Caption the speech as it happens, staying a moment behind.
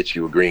Get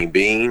you a green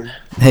bean.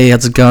 Hey,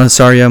 how's it going?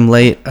 Sorry I'm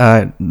late.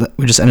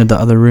 We just entered the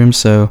other room,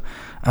 so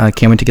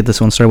can't wait to get this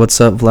one started.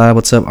 What's up, Vlad?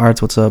 What's up,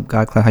 Arts? What's up,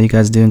 Godcloud? How you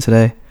guys doing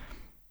today?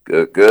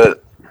 Good,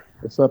 good.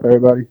 What's up,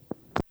 everybody?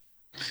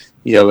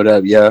 Yo, what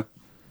up, yo?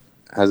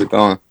 How's it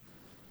going?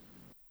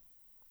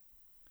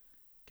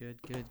 Good,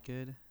 good,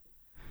 good.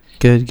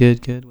 Good,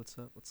 good, good. What's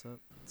up? What's up?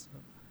 What's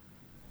up?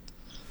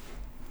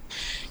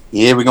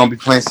 Yeah, we're gonna be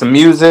playing some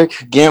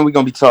music. Again, we're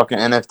gonna be talking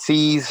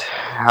NFTs,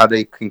 how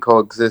they can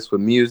coexist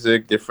with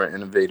music, different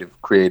innovative,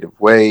 creative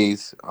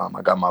ways.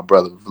 I got my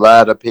brother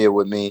Vlad up here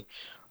with me.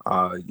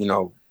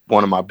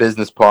 One of my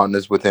business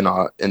partners within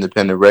our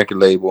independent record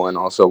label, and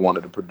also one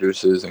of the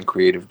producers and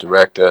creative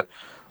director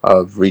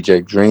of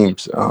Reject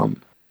Dreams,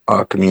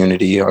 our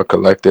community, our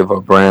collective,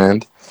 our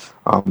brand.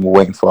 We're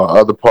waiting for our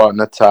other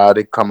partner, Ty,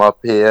 to come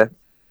up here,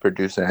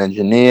 producer,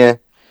 engineer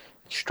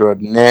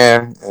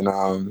extraordinaire,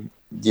 and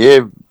yeah,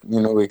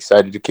 we're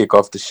excited to kick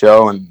off the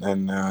show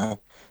and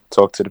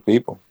talk to the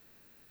people.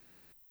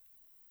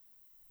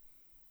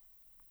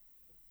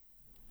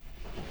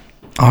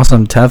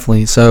 Awesome,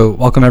 definitely. So,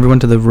 welcome everyone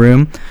to the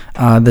room.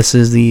 This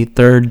is the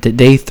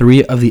day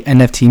three of the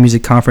NFT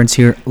Music Conference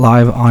here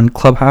live on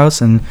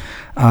Clubhouse, and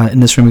in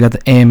this room we got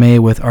the AMA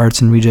with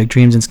Arts and Reject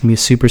Dreams. And it's gonna be a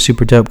super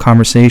super dope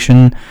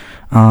conversation.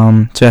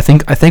 So I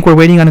think we're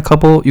waiting on a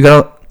couple. You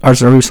got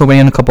Arts? Are we still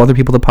waiting on a couple other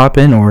people to pop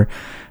in, or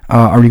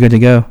are we good to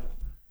go?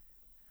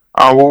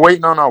 We're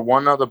waiting on our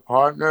one other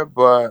partner,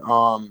 but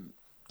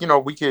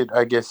we could,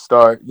 I guess,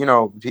 start.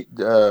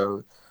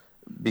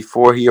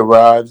 Before he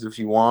arrives, if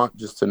you want,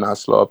 just to not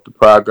slow up the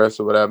progress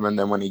or whatever. And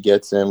then when he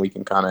gets in, we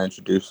can kind of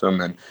introduce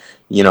him. And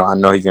I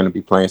know he's going to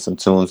be playing some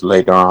tunes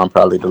later on,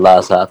 probably the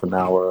last half an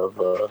hour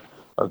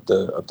of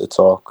the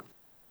talk.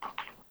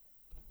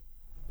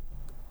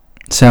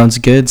 Sounds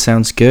good.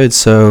 Sounds good.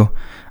 So,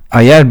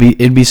 yeah,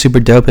 it'd be super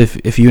dope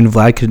if you and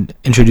Vlad could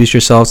introduce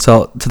yourselves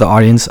to the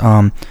audience.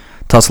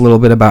 Tell us a little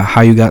bit about how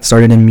you got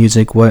started in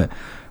music, what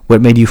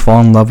made you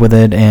fall in love with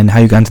it, and how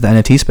you got into the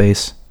NFT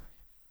space.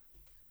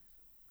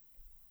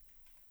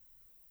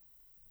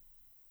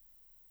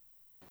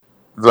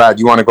 Vlad,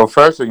 you want to go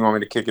first, or you want me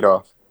to kick it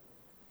off?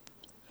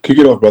 Kick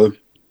it off, brother.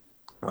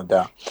 No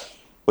doubt.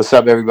 What's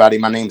up, everybody?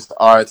 My name's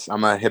Arts.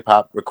 I'm a hip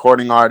hop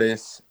recording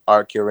artist,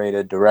 art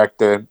curator,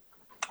 director,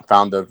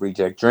 founder of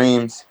Reject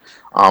Dreams,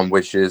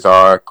 which is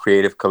our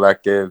creative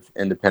collective,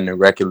 independent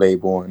record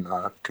label, and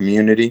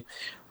community.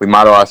 We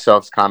model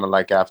ourselves kind of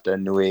like after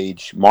New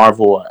Age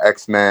Marvel or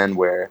X-Men,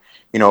 where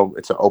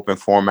it's an open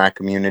format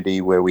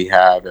community where we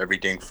have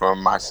everything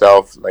from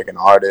myself, like an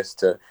artist,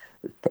 to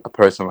a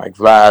person like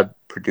Vlad,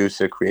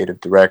 producer, creative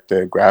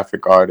director,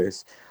 graphic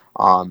artist,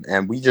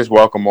 and we just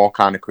welcome all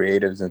kind of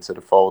creatives into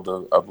the fold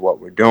of what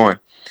we're doing.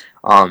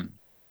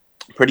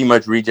 Pretty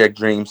much Reject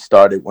Dreams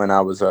started when I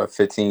was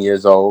 15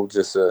 years old,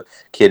 just a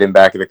kid in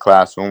back of the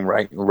classroom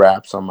writing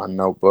raps on my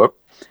notebook.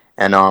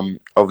 And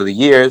over the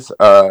years,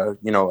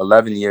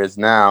 11 years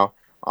now,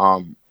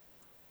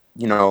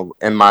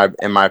 in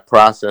my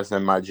process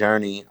and my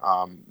journey,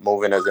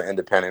 moving as an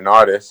independent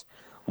artist,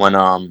 when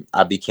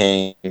I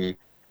became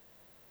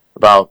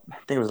about, I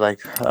think it was like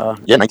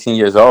 19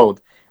 years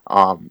old,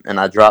 and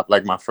I dropped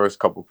like my first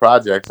couple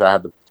projects. I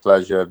had the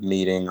pleasure of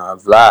meeting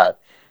Vlad.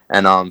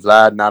 And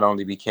Vlad not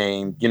only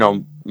became,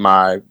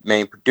 my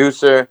main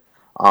producer,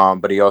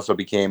 but he also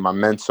became my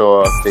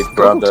mentor, big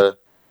brother.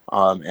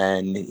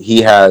 And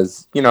he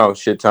has, a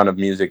shit ton of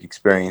music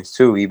experience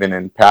too, even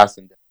in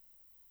passing.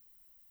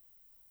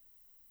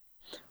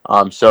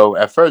 So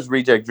at first,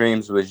 Reject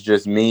Dreams was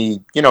just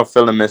me,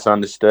 feeling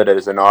misunderstood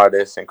as an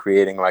artist and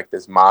creating like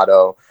this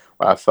motto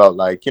where I felt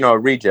like, a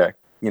reject.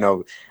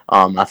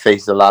 I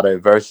faced a lot of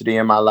adversity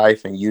in my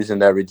life, and using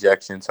that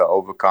rejection to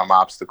overcome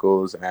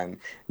obstacles and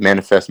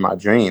manifest my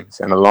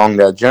dreams. And along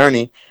that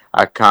journey,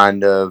 I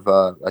kind of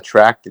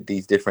attracted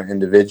these different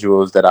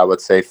individuals that I would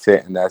say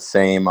fit in that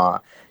same,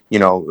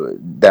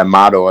 that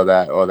motto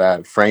or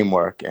that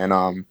framework.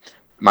 And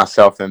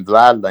myself and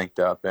Vlad linked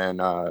up,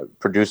 and a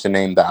producer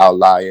named The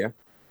Outlier,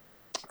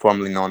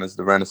 formerly known as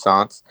The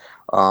Renaissance.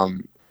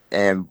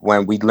 And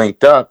when we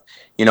linked up,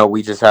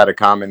 we just had a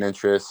common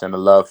interest and a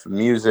love for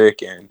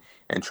music, and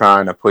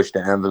trying to push the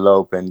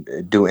envelope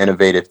and do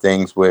innovative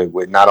things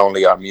with not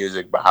only our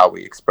music, but how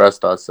we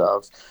expressed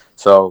ourselves.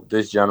 So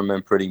this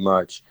gentleman pretty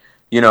much,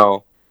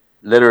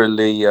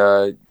 literally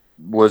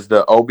was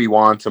the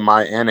Obi-Wan to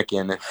my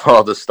Anakin and for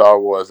all the Star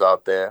Wars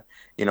out there.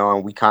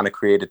 And we kind of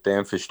created the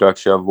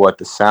infrastructure of what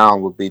the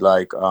sound would be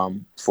like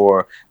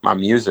for my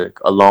music,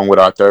 along with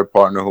our third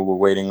partner who we're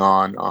waiting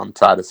on,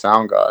 Ty the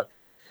Sound God.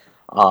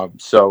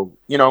 So,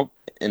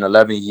 in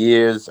 11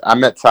 years, I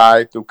met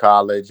Ty through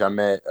college. I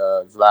met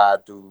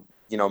Vlad through,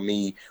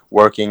 me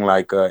working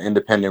like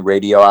independent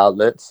radio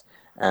outlets.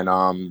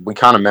 And we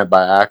kind of met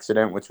by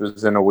accident, which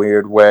was in a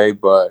weird way,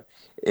 but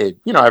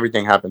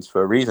everything happens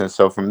for a reason.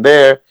 So from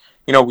there,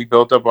 we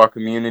built up our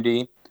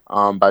community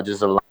by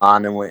just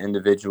aligning with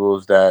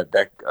individuals that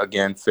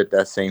again fit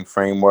that same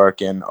framework.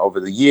 And over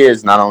the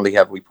years, not only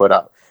have we put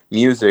out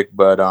music,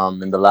 but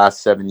in the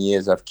last 7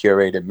 years, I've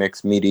curated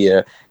mixed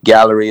media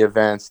gallery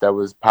events that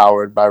was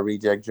powered by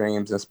Reject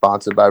Dreams and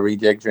sponsored by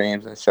Reject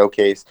Dreams, and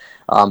showcase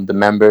the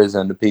members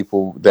and the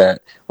people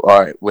that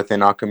are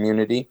within our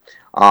community.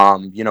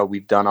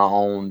 We've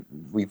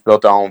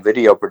built our own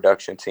video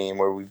production team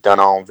where we've done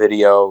our own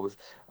videos.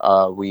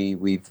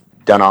 We've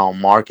done our own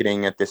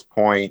marketing at this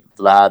point.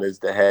 Vlad is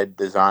the head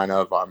designer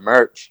of our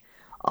merch.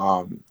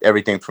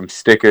 Everything from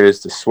stickers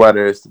to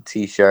sweaters to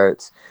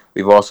t-shirts.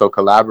 We've also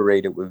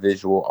collaborated with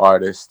visual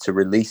artists to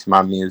release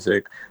my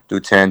music through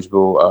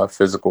tangible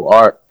physical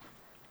art.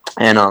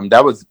 And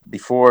that was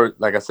before,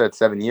 like I said,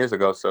 7 years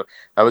ago. So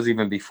that was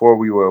even before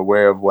we were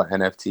aware of what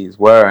NFTs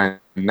were. And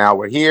now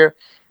we're here,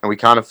 and we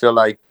kind of feel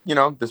like,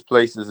 this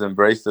place has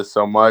embraced us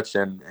so much,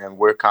 and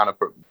we're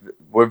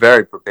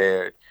very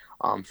prepared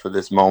for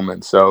this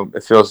moment. So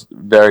it feels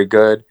very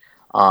good.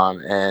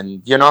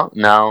 And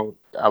now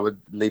I would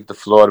leave the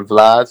floor to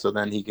Vlad, so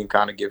then he can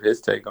kind of give his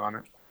take on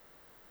it.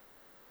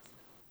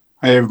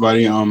 Hi,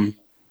 everybody.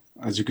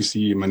 As you can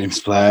see, my name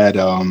is Vlad,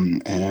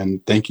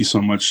 and thank you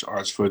so much,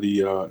 Arts, for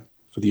the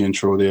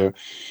intro there.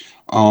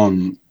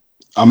 I'm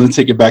going to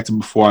take it back to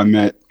before I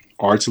met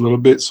Arts a little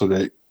bit, so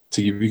that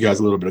to give you guys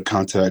a little bit of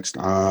context.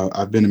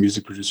 I've been a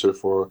music producer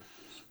for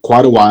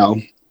quite a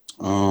while,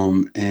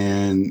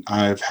 and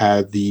I've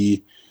had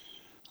the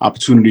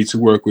opportunity to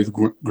work with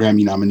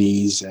Grammy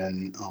nominees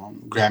and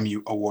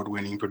Grammy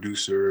award-winning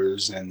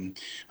producers, and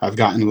I've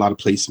gotten a lot of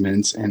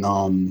placements.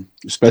 And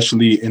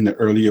especially in the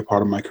earlier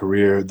part of my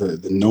career,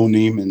 the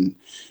no-name, and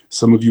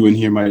some of you in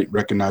here might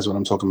recognize what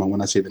I'm talking about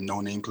when I say the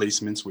no-name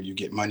placements, where you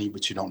get money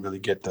but you don't really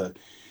get the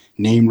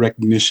name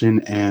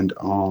recognition. And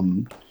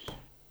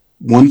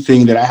one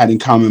thing that I had in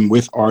common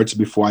with Arts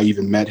before I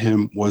even met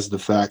him was the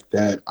fact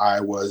that I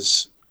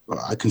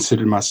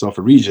considered myself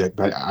a reject,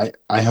 but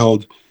I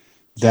held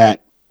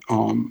that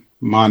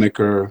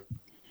moniker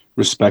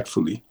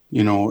respectfully.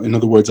 In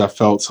other words, I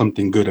felt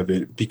something good of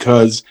it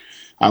because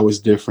I was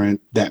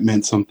different. That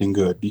meant something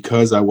good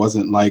because I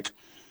wasn't like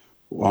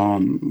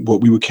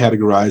what we would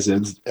categorize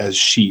as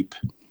sheep,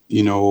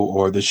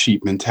 or the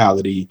sheep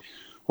mentality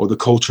or the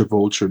culture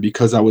vulture,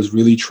 because I was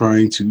really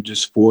trying to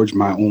just forge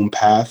my own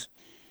path.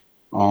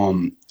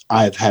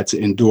 I've had to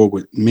endure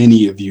what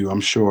many of you,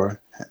 I'm sure,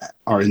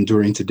 are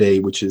enduring today,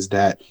 which is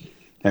that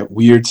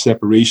weird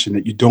separation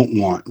that you don't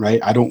want,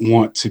 right? I don't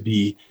want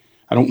to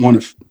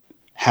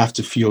have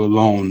to feel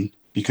alone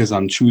because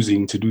I'm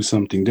choosing to do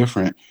something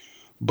different.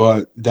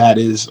 But that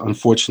is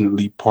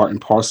unfortunately part and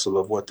parcel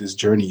of what this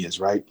journey is,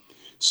 right?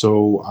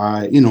 So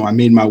I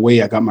made my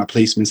way, I got my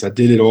placements, I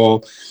did it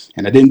all,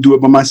 and I didn't do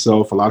it by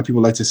myself. A lot of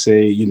people like to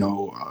say,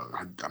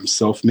 I'm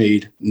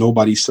self-made.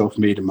 Nobody's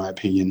self-made, in my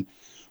opinion.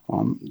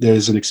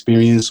 There's an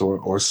experience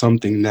or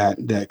something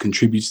that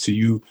contributes to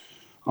you,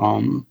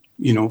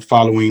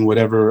 following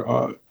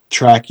whatever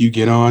track you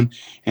get on,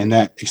 and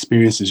that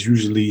experience is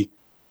usually,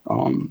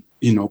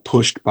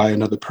 pushed by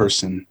another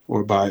person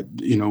or by,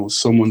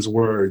 someone's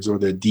words or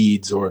their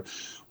deeds or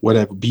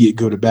whatever, be it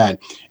good or bad.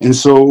 And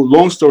so,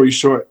 long story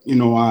short,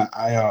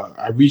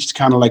 I reached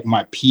kind of like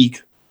my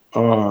peak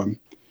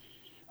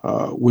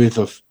with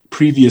a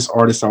previous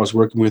artist I was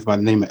working with by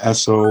the name of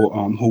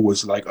Esso, who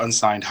was like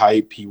unsigned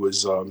hype. He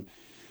was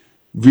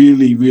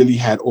really, really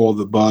had all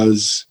the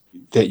buzz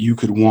that you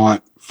could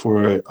want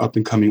for an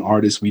up-and-coming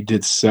artist. We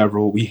did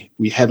several.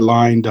 We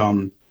headlined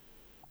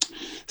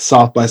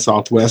South by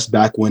Southwest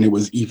back when it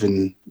was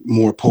even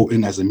more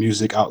potent as a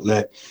music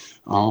outlet.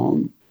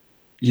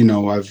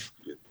 I've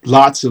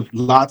lots of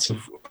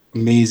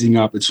amazing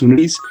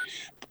opportunities.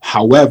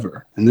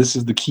 However, and this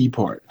is the key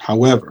part,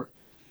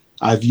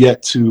 I've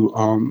yet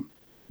to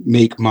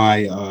make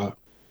my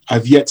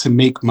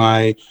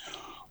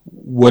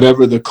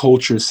whatever the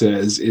culture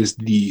says is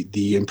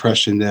the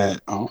impression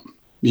that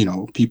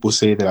people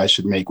say that I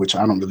should make, which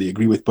I don't really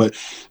agree with, but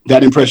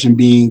that impression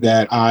being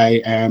that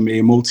I am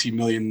a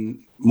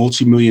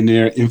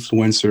multimillionaire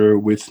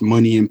influencer with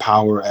money and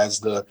power as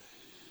the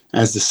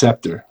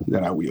scepter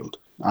that I wield.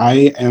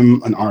 I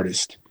am an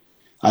artist.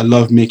 I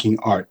love making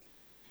art.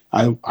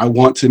 I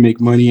want to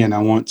make money, and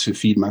I want to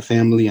feed my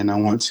family, and I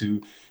want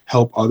to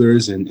help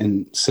others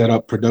and set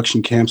up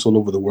production camps all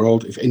over the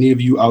world. If any of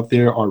you out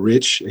there are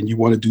rich and you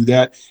want to do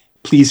that,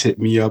 please hit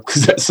me up,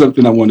 because that's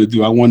something I want to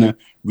do. I want to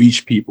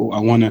reach people. I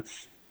want to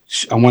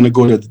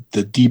go to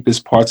the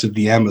deepest parts of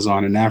the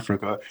Amazon in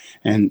Africa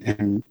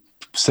and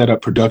set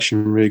up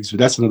production rigs. But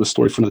that's another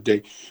story for another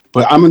day.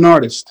 But I'm an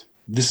artist.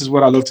 This is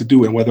what I love to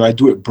do. And whether I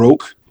do it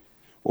broke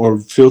or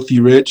filthy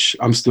rich,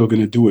 I'm still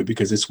going to do it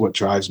because it's what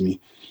drives me.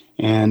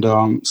 And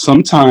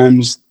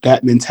sometimes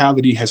that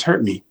mentality has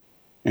hurt me.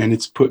 And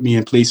it's put me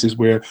in places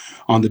where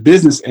on the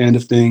business end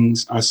of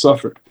things, I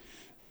suffered.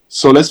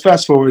 So let's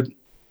fast forward.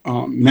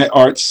 Met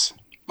Arts.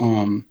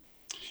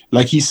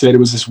 Like he said, it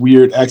was this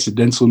weird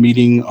accidental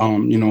meeting.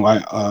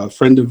 A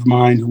friend of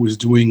mine who was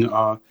doing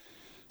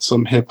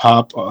some hip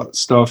hop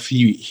stuff,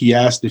 he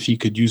asked if he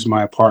could use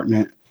my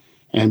apartment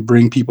and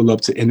bring people up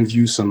to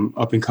interview some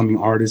up and coming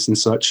artists and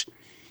such.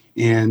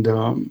 And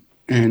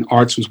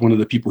Arts was one of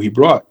the people he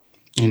brought,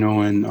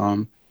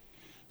 and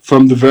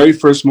from the very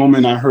first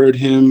moment I heard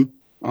him,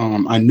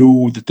 I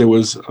knew that there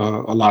was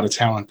a lot of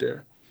talent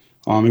there.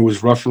 It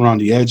was rough around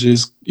the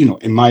edges,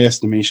 in my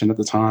estimation at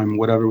the time,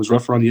 whatever, it was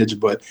rough around the edges,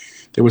 but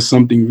there was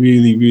something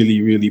really,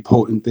 really, really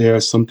potent there,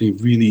 something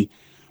really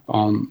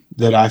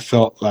that I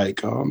felt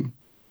like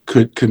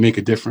could make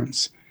a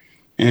difference.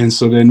 And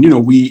so then,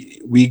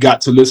 we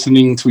got to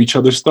listening to each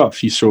other's stuff.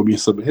 He showed me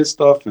some of his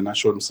stuff, and I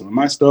showed him some of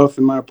my stuff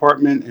in my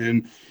apartment.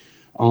 And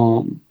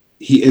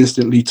he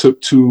instantly took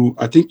to,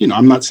 I think,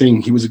 I'm not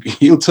saying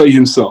he'll tell you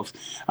himself.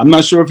 I'm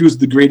not sure if he was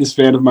the greatest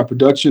fan of my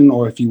production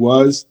or if he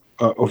was,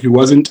 or if he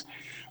wasn't.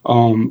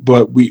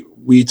 But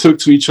we took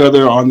to each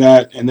other on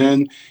that. And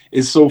then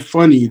it's so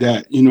funny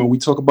that, we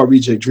talk about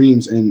Reject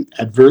Dreams and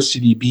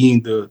adversity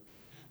being the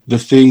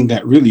thing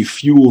that really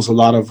fuels a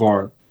lot of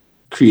our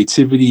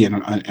creativity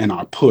and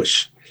our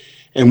push.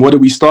 And what did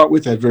we start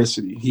with?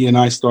 Adversity. He and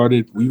I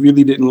started, we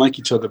really didn't like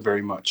each other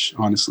very much,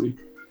 honestly.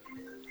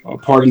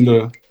 Pardon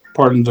the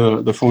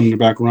phone in the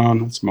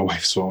background. It's my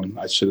wife's phone.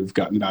 I should have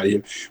gotten it out of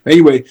here. But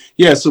anyway,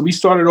 yeah, so we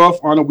started off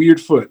on a weird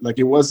foot. Like,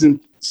 it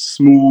wasn't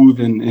smooth,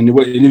 and it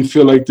didn't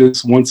feel like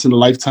this once in a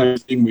lifetime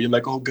thing where you're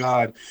like, oh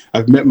God,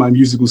 I've met my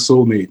musical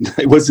soulmate.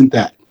 It wasn't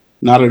that.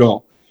 Not at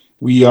all.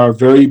 We're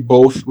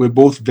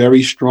both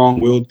very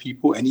strong-willed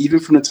people. And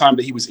even from the time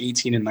that he was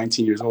 18 and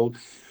 19 years old,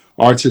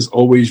 Arts has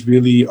always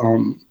really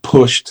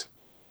pushed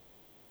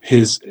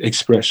his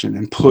expression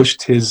and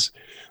pushed his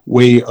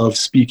way of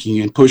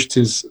speaking and pushed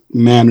his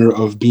manner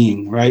of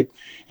being, right?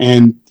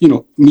 And,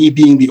 me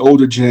being the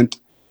older gent,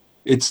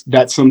 it's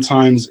that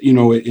sometimes,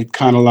 it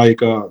kind of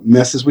like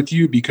messes with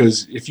you,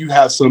 because if you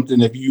have something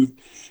that you've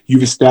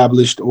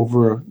established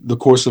over the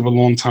course of a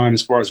long time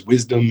as far as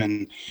wisdom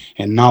and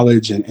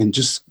knowledge and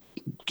just,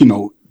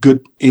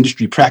 good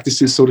industry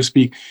practices, so to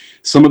speak,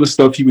 some of the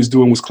stuff he was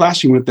doing was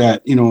clashing with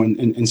that,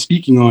 and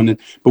speaking on it.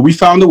 But we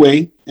found a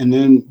way, and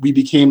then we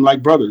became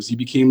like brothers. He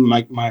became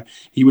like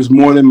he was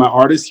more than my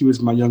artist. He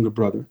was my younger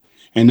brother.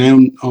 And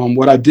then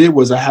what I did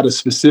was I had a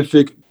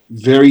specific,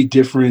 very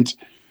different,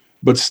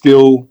 but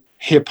still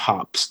hip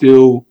hop,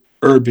 still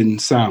urban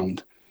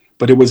sound.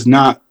 But it was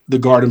not the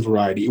garden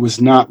variety. It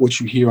was not what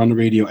you hear on the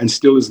radio, and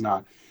still is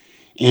not.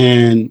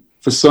 And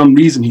for some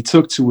reason, he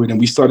took to it, and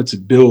we started to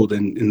build,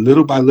 and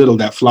little by little,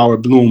 that flower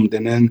bloomed.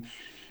 And then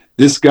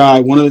this guy,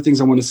 one of the things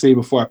I want to say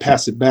before I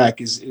pass it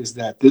back is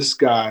that this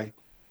guy,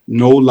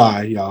 no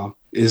lie, y'all,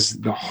 is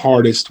the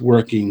hardest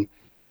working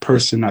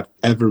person I've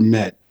ever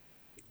met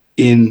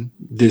in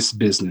this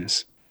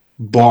business,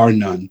 bar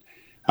none.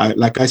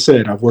 Like I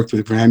said, I've worked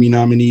with Grammy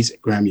nominees,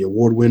 Grammy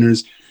Award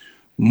winners,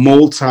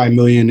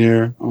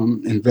 multi-millionaire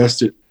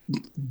invested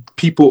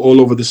people all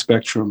over the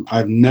spectrum.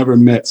 I've never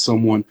met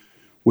someone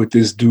with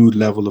this dude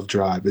level of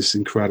drive. It's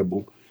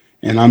incredible.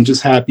 And I'm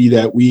just happy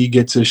that we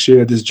get to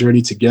share this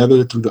journey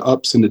together through the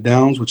ups and the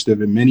downs, which there have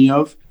been many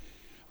of.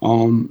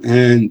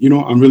 And,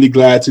 I'm really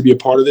glad to be a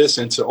part of this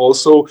and to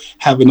also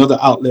have another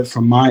outlet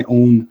from my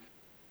own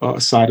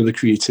side of the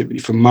creativity,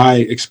 from my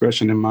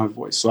expression and my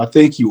voice. So I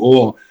thank you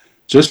all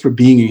just for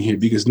being in here,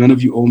 because none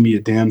of you owe me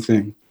a damn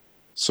thing.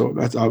 So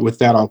that's, with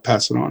that, I'll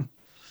pass it on.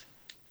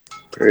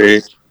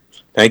 Great.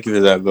 Thank you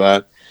for that,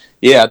 Vlad.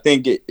 Yeah, I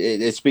think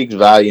it speaks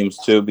volumes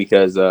too,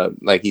 because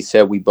like he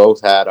said, we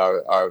both had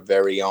our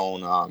very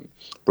own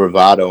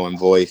bravado and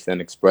voice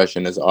and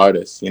expression as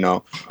artists,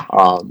 and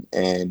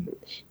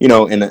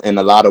in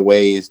a lot of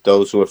ways,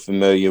 those who are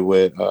familiar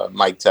with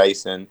Mike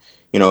Tyson,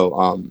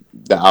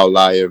 the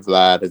outlier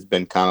Vlad has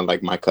been kind of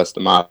like my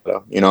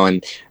customado,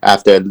 and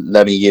after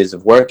 11 years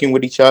of working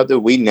with each other,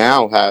 we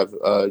now have,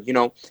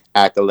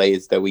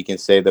 accolades that we can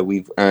say that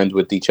we've earned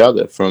with each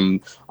other,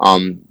 from,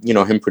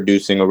 him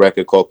producing a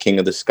record called King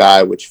of the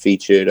Sky, which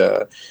featured,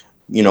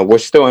 we're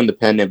still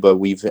independent, but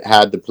we've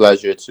had the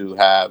pleasure to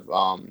have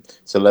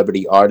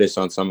celebrity artists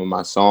on some of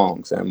my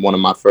songs. And one of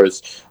my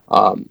first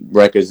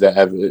record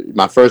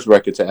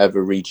to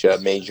ever reach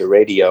major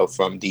radio,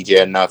 from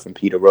DJ Enough and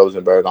Peter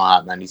Rosenberg on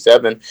Hot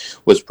 97,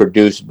 was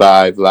produced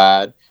by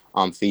Vlad,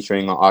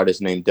 featuring an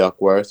artist named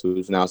Duckworth,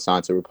 who's now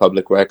signed to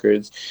Republic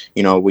Records.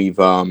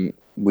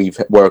 We've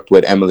worked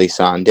with Emily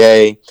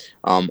Sandé,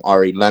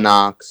 Ari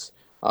Lennox,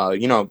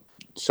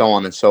 so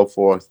on and so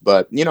forth.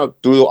 But,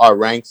 through our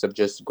ranks of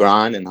just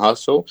grind and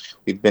hustle,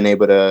 we've been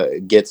able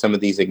to get some of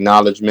these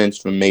acknowledgments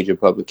from major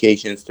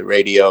publications to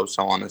radio,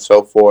 so on and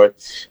so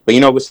forth. But,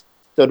 we're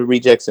still the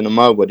rejects in the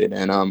mud with it.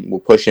 And we're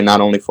pushing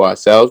not only for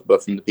ourselves,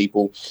 but from the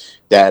people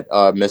that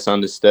are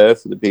misunderstood,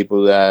 for the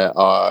people that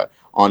are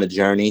on a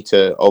journey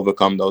to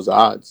overcome those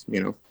odds,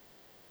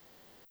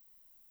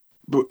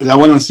 But I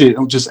want to say,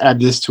 I'll just add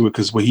this to it,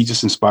 because what he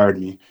just inspired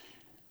me.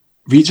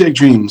 Reject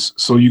Dreams,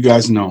 so you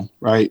guys know,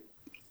 right?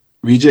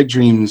 Reject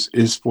Dreams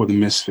is for the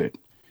misfit.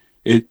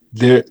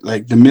 They're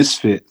like the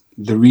misfit,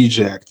 the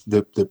reject,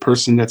 the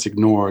person that's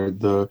ignored,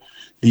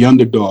 the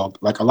underdog.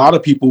 Like, a lot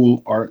of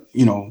people are,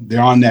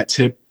 they're on that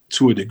tip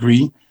to a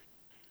degree.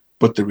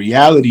 But the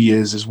reality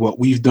is what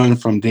we've done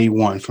from day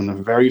one, from the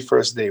very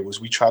first day,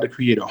 was we try to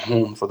create a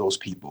home for those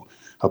people.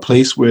 A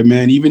place where,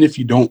 man, even if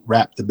you don't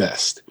rap the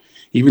best,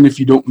 even if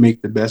you don't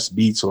make the best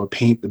beats or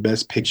paint the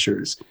best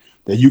pictures,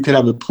 that you could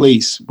have a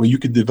place where you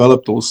could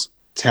develop those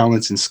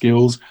talents and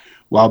skills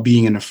while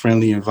being in a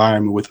friendly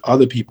environment with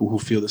other people who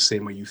feel the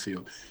same way you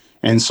feel.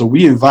 And so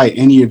we invite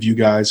any of you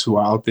guys who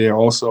are out there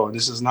also, and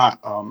this is not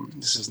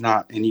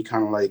any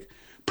kind of like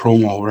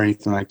promo or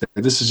anything like that.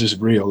 This is just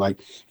real. Like,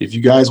 if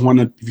you guys want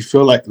to, if you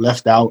feel like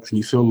left out and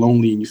you feel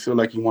lonely and you feel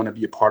like you want to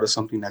be a part of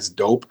something that's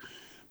dope,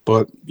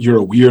 but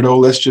you're a weirdo,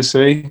 let's just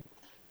say,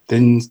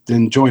 then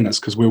join us,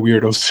 because we're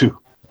weirdos too.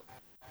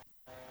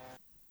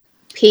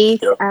 Peace,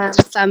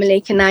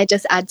 family. Can I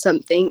just add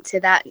something to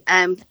that?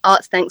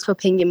 Arts, thanks for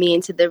pinging me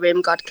into the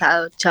room. God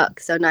Cloud, Chuck,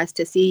 so nice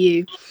to see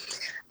you.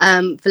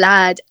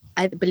 Vlad,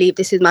 I believe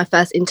this is my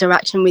first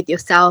interaction with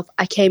yourself.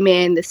 I came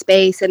in the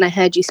space and I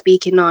heard you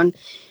speaking on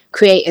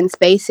creating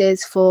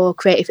spaces for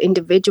creative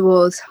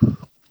individuals.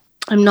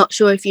 I'm not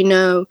sure if you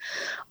know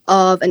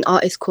of an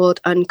artist called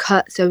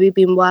Uncut. So we've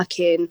been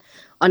working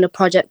on a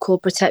project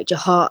called Protect Your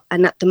Heart.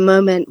 And at the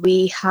moment,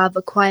 we have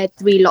acquired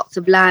 3 lots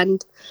of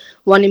land,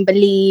 one in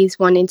Belize,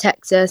 one in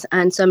Texas,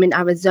 and some in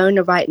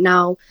Arizona right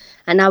now.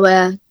 And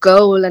our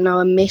goal and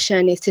our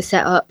mission is to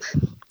set up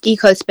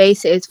eco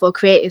spaces for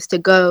creatives to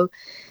go,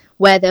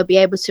 where they'll be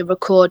able to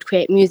record,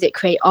 create music,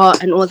 create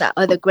art, and all that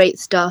other great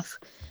stuff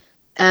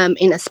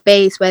in a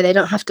space where they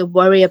don't have to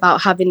worry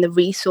about having the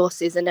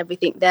resources and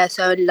everything there.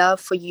 So I'd love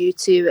for you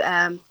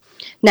to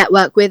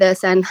network with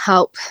us and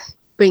help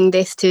bring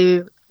this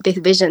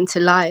vision to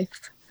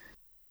life.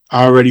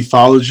 I already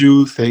followed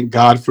you. Thank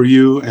God for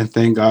you, and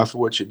thank God for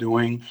what you're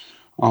doing.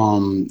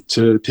 To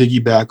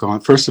piggyback on,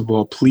 first of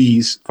all,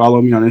 please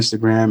follow me on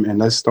Instagram and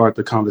let's start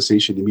the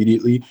conversation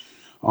immediately.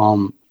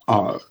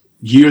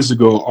 Years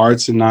ago,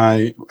 Arts and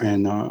I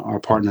and our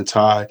partner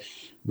Ty,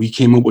 we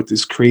came up with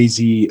this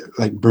crazy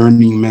like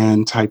Burning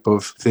Man type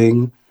of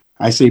thing.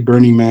 I say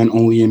Burning Man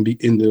only in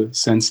the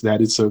sense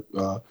that it's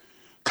a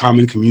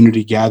common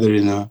community gathered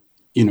in a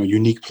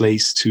unique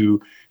place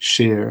to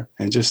share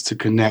and just to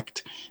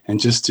connect and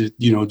just to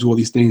do all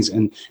these things.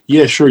 And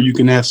yeah, sure, you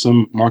can have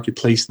some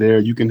marketplace there,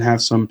 you can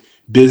have some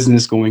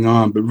business going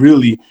on, but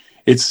really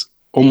it's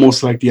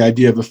almost like the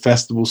idea of a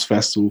festival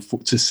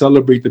to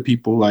celebrate the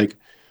people like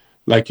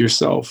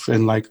yourself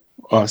and like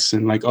us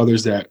and like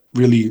others that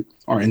really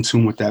are in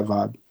tune with that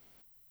vibe.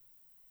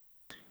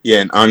 Yeah,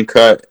 and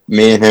Uncut,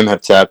 me and him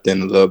have tapped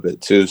in a little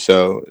bit too,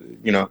 so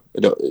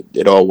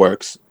it all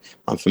works.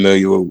 I'm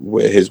familiar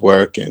with his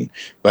work and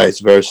vice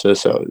versa,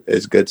 so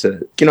it's good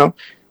to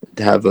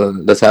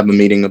let's have a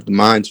meeting of the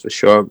minds for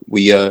sure.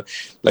 We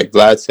like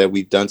Vlad said,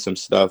 we've done some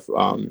stuff.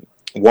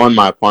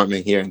 My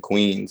apartment here in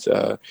Queens,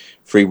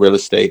 Free Real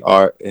Estate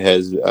Art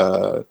has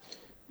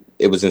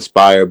it was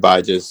inspired by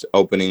just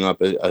opening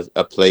up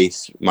a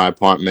place, my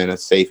apartment, a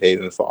safe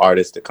haven for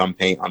artists to come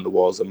paint on the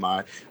walls of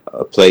my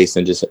place,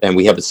 and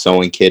we have a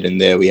sewing kit in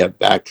there. We have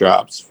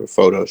backdrops for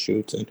photo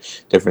shoots and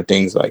different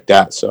things like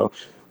that. So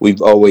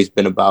we've always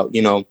been about,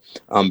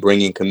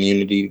 bringing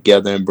community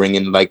together and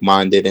bringing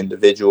like-minded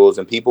individuals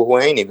and people who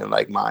ain't even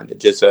like-minded,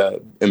 just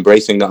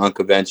embracing the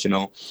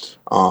unconventional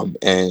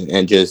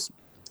and just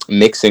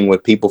mixing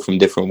with people from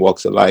different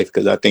walks of life,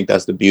 because I think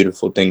that's the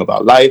beautiful thing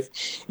about life,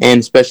 and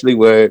especially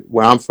where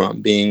I'm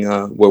from,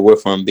 where we're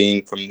from,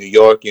 being from New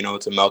York,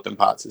 it's a melting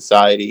pot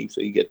society, so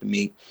you get to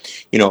meet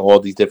all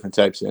these different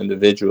types of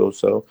individuals.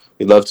 So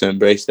we love to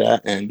embrace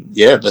that, and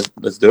yeah,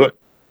 let's do it.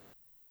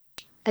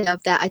 I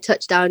love that. I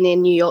touch down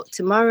in New York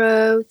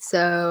tomorrow,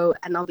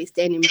 and I'll be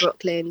staying in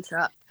Brooklyn,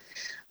 so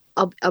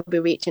I'll be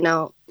reaching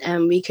out,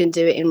 and we can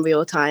do it in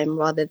real time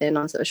rather than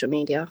on social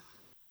media.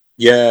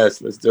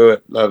 Yes, let's do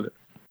it. Love it.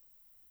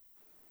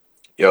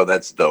 Yo,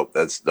 that's dope.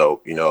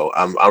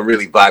 I'm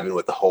really vibing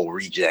with the whole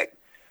Reject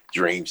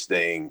Dreams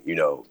thing.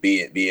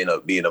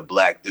 Being a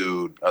black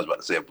dude. I was about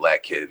to say a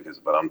black kid,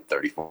 but I'm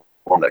 34.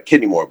 I'm not a kid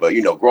anymore. But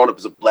growing up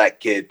as a black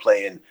kid,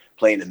 playing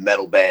in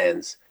metal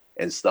bands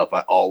and stuff, I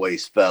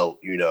always felt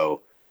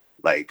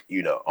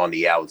on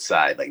the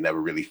outside, like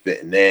never really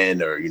fitting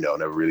in, or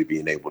never really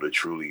being able to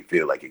truly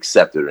feel like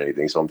accepted or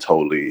anything. So I'm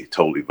totally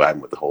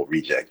vibing with the whole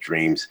Reject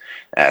Dreams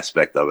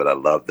aspect of it. I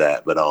love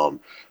that. But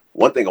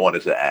one thing I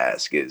wanted to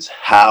ask is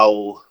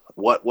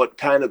what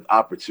kind of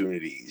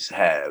opportunities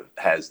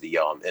has the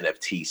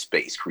NFT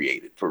space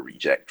created for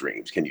Reject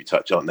Dreams? Can you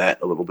touch on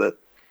that a little bit?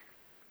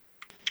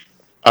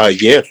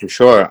 Yeah, for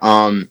sure.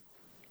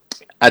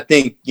 I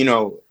think,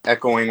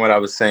 echoing what I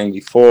was saying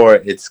before,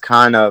 it's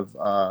kind of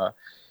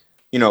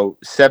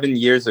 7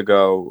 years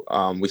ago,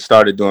 we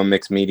started doing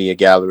mixed media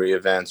gallery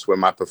events where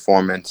my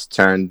performance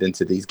turned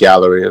into these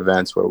gallery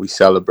events where we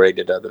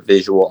celebrated other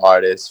visual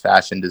artists,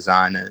 fashion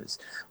designers.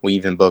 We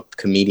even booked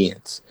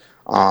comedians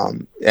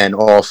and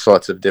all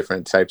sorts of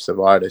different types of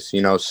artists,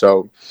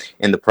 So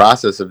in the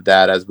process of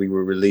that, as we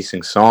were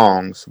releasing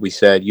songs, we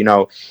said, we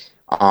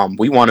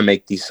want to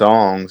make these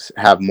songs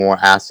have more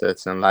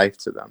assets and life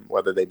to them,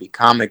 whether they be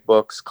comic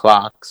books,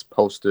 clocks,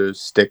 posters,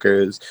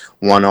 stickers,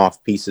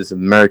 one-off pieces of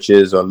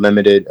merches, or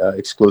limited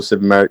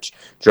exclusive merch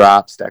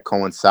drops that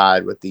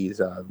coincide with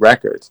these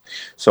records.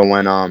 So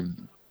when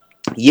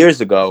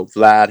years ago,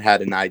 Vlad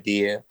had an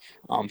idea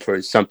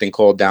for something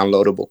called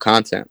downloadable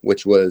content,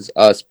 which was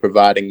us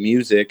providing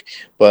music,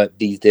 but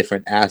these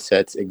different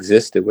assets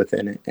existed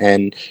within it.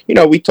 And, you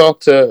know, we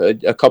talked to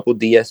a couple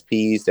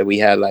DSPs that we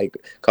had like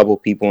a couple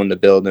people in the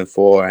building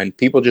for, and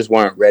people just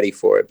weren't ready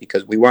for it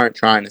because we weren't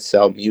trying to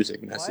sell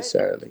music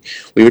necessarily.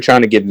 We were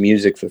trying to give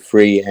music for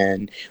free,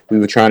 and we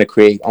were trying to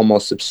create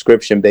almost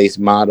subscription based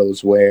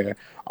models where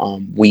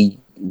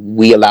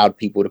we allowed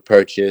people to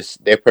purchase.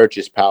 Their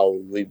purchase power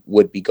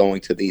would be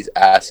going to these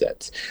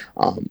assets.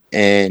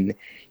 And,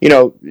 you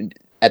know,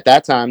 at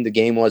that time, the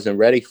game wasn't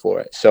ready for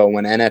it. So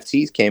when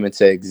NFTs came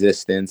into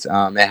existence,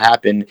 it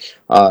happened,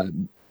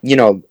 you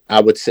know,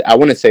 I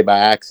wouldn't say by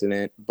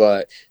accident,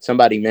 but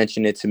somebody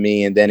mentioned it to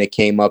me, and then it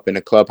came up in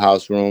a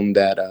clubhouse room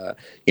that,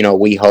 you know,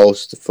 we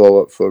host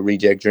for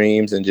Reject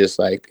Dreams and just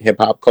like hip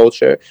hop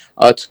culture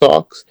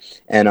talks.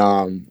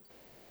 And,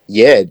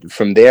 yeah,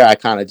 from there, I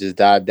kind of just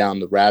dived down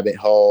the rabbit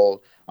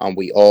hole.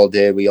 We all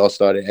did. We all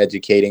started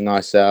educating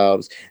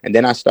ourselves. And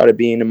then I started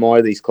being in more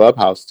of these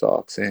clubhouse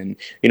talks. And,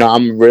 you know,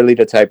 I'm really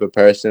the type of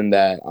person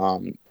that,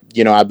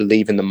 you know, I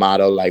believe in the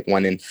motto, like,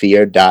 when in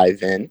fear,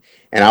 dive in.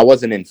 And I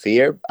wasn't in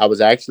fear. I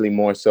was actually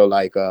more so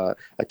like a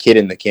kid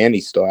in the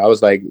candy store. I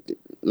was like,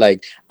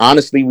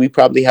 honestly, we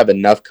probably have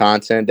enough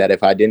content that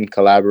if I didn't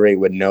collaborate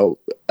with no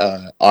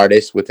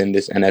artists within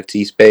this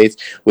NFT space,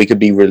 we could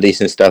be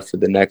releasing stuff for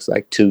the next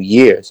like 2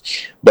 years.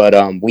 But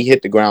we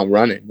hit the ground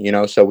running, you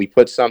know. So we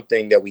put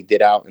something that we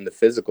did out in the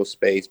physical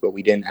space, but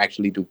we didn't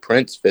actually do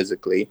prints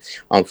physically.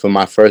 For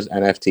my first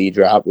NFT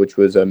drop, which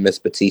was a Miss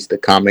Batista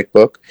comic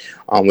book,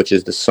 which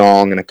is the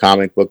song and a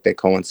comic book that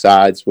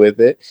coincides with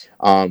it.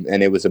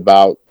 And it was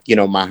about, you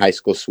know, my high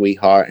school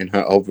sweetheart and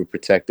her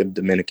overprotective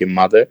Dominican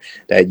mother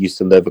that used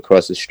to live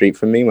across the street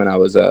from me when I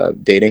was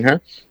dating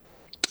her.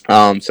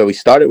 So we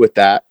started with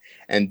that.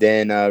 And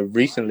then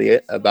recently,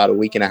 about a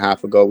week and a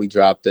half ago, we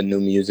dropped a new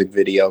music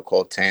video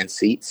called Tan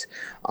Seats.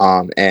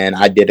 And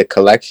I did a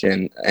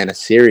collection and a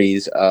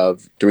series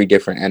of 3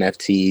 different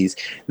NFTs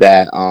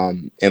that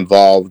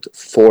involved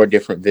 4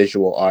 different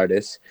visual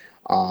artists.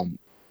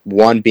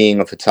 One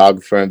being a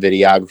photographer and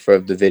videographer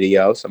of the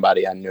video,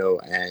 somebody I knew,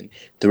 and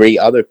 3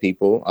 other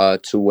people,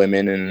 2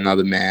 women and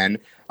another man.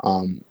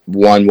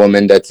 One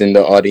woman that's in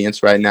the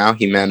audience right now,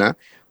 Jimena,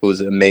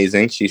 who's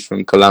amazing. She's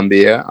from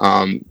Colombia.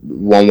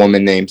 One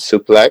woman named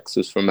Suplex,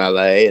 who's from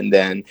LA, and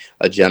then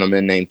a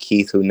gentleman named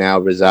Keith, who now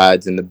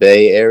resides in the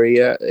Bay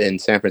Area in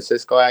San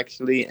Francisco,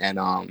 actually.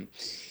 And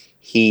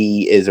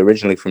he is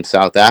originally from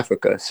South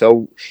Africa.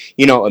 So,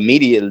 you know,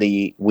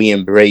 immediately we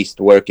embraced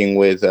working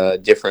with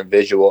different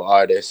visual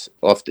artists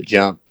off the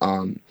jump.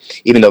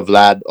 Even though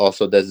Vlad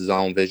also does his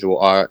own visual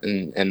art,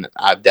 and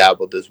I've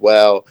dabbled as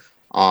well.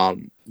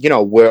 You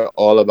know, we're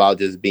all about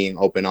just being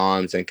open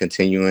arms and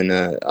continuing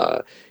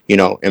to, you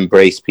know,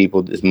 embrace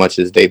people as much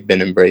as they've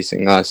been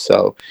embracing us.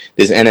 So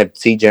this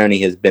NFT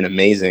journey has been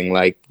amazing.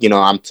 Like, you know,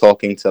 I'm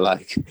talking to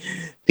like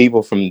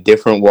people from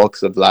different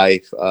walks of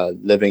life,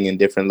 living in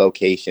different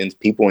locations,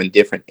 people in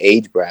different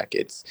age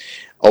brackets,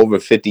 over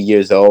 50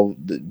 years old,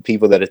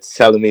 people that are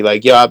telling me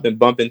like, yo, I've been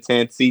bumping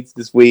Tan Seats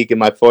this week. And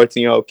my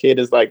 14-year-old kid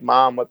is like,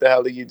 Mom, what the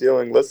hell are you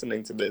doing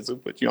listening to this? Who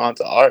put you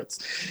onto arts?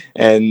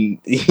 And,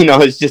 you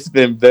know, it's just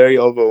been very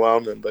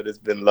overwhelming, but it's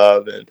been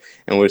love. And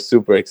we're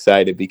super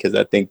excited because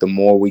I think the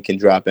more we can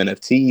drop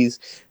NFTs,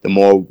 the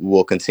more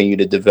we'll continue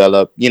to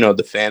develop, you know,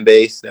 the fan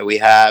base that we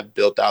have,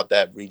 built out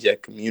that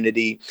Reject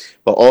community,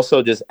 but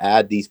also just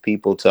add these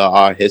people to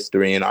our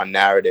history and our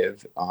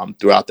narrative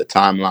throughout the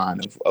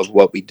timeline of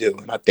what we do.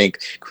 And I think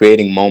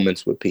creating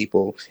moments with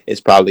people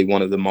is probably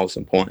one of the most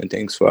important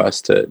things for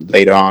us to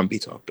later on be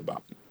talked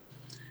about.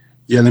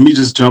 Yeah, let me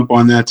just jump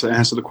on that to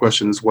answer the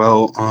question as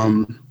well.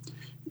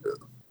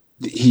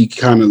 He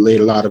kind of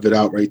laid a lot of it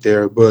out right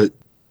there, but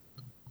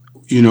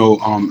you know,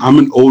 I'm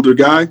an older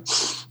guy,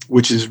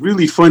 which is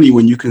really funny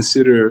when you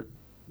consider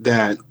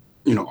that,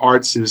 you know,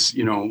 Arts is,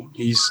 you know,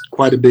 he's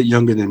quite a bit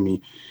younger than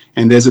me,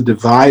 and there's a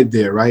divide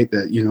there, right,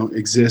 that, you know,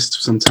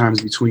 exists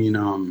sometimes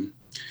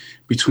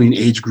between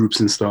age groups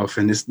and stuff,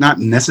 and it's not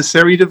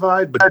necessary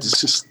divide, but it's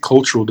just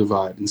cultural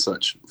divide and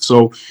such.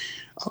 So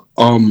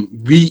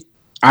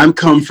I'm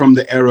come from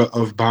the era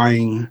of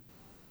buying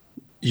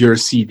your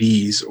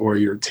CDs or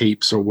your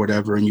tapes or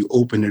whatever, and you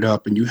open it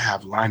up and you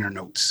have liner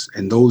notes,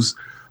 and those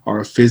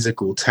are a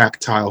physical,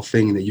 tactile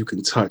thing that you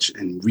can touch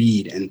and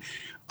read and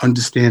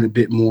understand a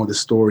bit more the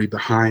story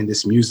behind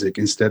this music,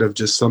 instead of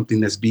just something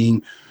that's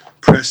being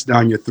pressed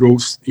down your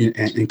throats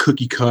and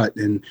cookie cut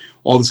and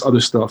all this other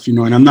stuff, you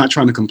know. And I'm not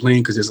trying to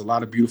complain, because there's a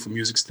lot of beautiful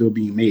music still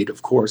being made,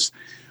 of course,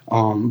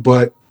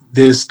 but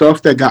there's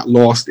stuff that got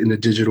lost in the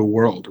digital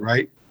world,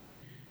 right?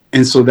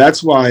 And so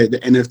that's why the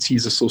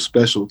NFTs are so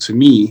special to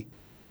me,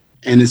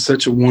 and it's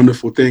such a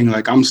wonderful thing.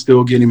 Like, I'm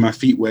still getting my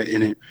feet wet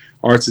in it.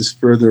 Arts is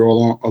further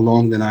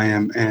along than I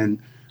am, and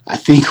I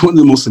think one of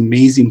the most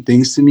amazing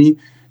things to me,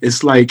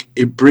 it's like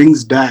it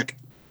brings back,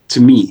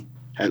 to me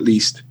at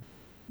least,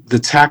 the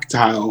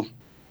tactile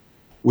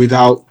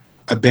without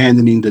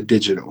abandoning the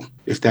digital,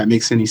 if that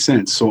makes any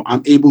sense. So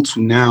I'm able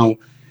to now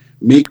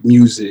make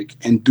music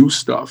and do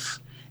stuff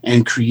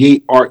and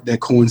create art that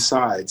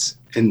coincides.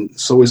 And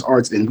so is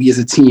arts. And we as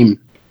a team,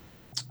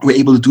 we're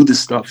able to do this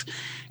stuff.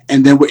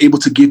 And then we're able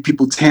to give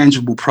people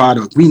tangible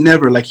product. We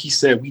never, like he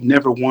said, we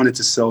never wanted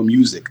to sell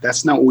music.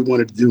 That's not what we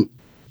wanted to do.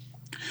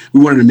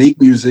 We wanted to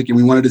make music, and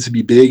we wanted it to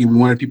be big, and we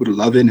wanted people to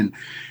love it and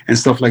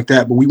stuff like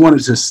that. But we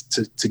wanted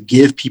to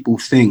give people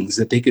things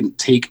that they can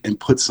take and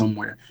put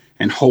somewhere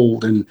and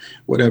hold and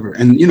whatever.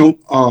 And,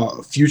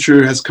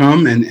 Future has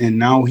come, and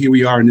now here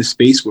we are in this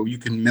space where you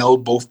can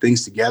meld both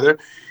things together.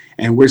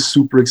 And we're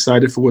super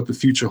excited for what the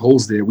future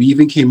holds there. We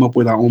even came up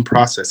with our own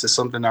process. It's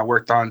something I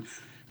worked on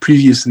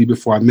previously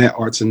before I met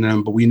Arts and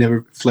them, but we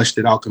never fleshed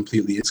it out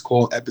completely. It's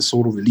called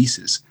episodal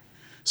releases.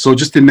 So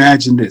just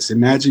imagine this.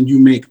 Imagine you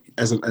make,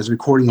 as a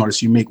recording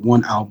artist, you make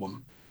one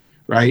album,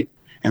 right?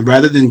 And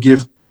rather than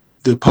give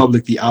the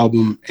public the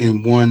album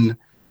in one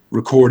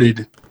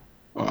recorded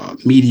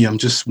medium,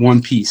 just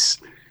one piece,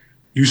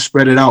 you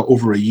spread it out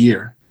over a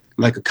year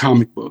like a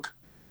comic book.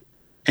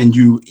 And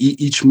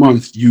each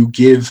month you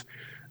give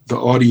the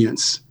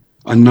audience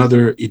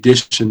another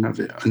edition of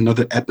it,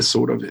 another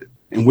episode of it.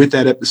 And with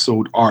that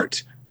episode,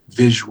 art,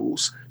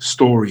 visuals,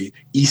 story,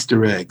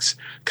 Easter eggs,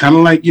 kind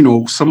of like,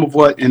 some of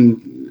what,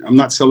 and I'm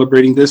not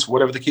celebrating this,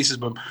 whatever the case is,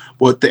 but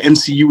what the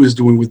MCU is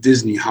doing with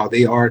Disney, how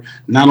they are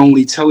not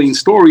only telling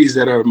stories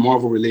that are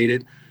Marvel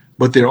related,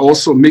 but they're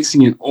also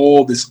mixing in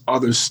all this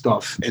other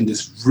stuff and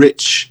this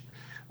rich,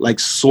 like,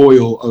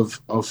 soil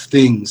of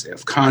things,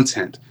 of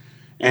content.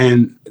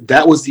 And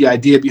that was the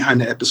idea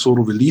behind the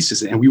episodal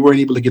releases. And we weren't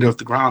able to get it off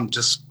the ground,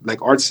 just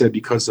like Art said,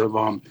 because of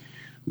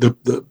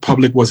the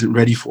public wasn't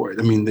ready for it.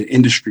 I mean, the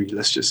industry,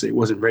 let's just say,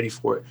 wasn't ready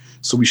for it.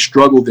 So we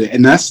struggled there.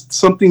 And that's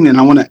something, and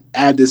I want to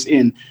add this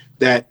in,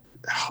 that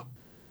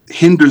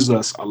hinders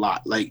us a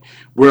lot. Like,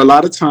 where a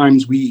lot of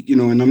times we,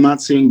 and I'm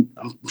not saying,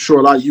 I'm sure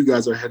a lot of you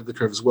guys are ahead of the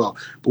curve as well,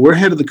 but we're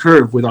ahead of the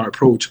curve with our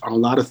approach on a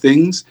lot of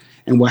things.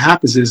 And what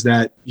happens is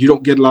that you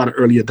don't get a lot of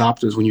early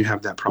adopters when you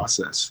have that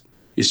process.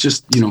 It's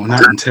just,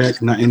 not in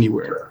tech, not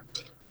anywhere.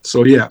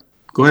 So yeah,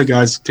 go ahead,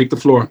 guys, take the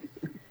floor.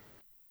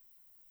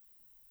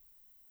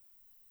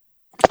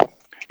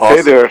 Awesome.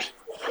 Hey there.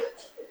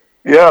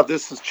 Yeah,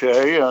 this is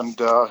Jay, and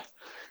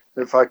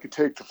if I could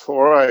take the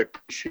floor, I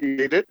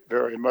appreciate it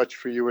very much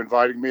for you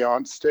inviting me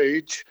on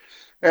stage.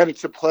 And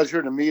it's a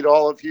pleasure to meet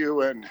all of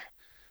you, and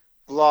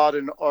Vlad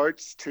and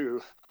Arts,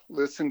 to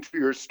listen to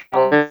your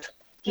stories.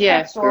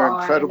 Yes, they're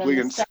incredibly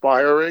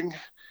inspiring.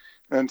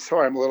 And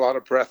sorry, I'm a little out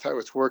of breath. I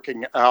was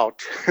working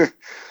out, and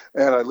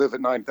I live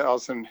at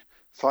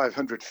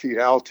 9,500 feet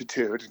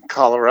altitude in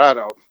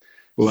Colorado.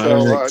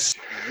 So,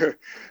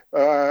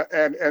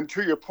 and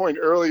to your point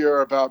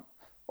earlier about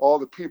all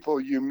the people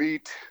you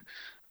meet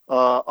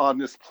on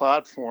this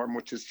platform,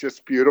 which is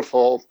just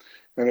beautiful,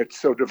 and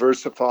it's so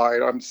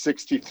diversified. I'm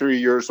 63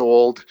 years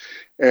old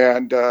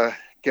and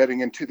getting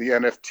into the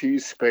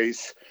NFT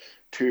space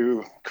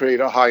to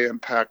create a high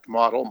impact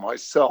model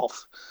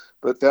myself.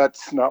 But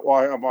that's not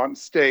why I'm on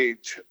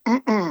stage.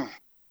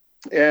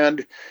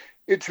 And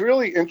it's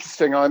really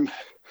interesting.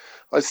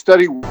 I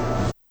study.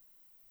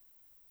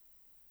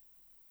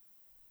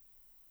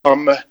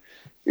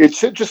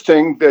 It's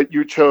interesting that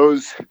you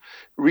chose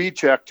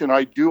Reject, and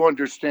I do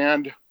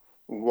understand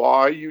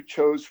why you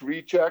chose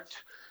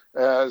Reject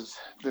as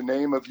the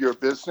name of your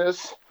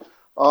business.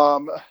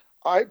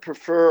 I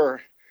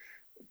prefer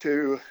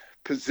to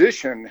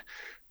position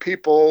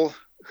people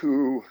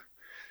who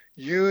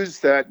use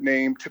that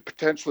name to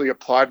potentially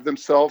apply to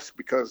themselves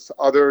because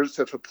others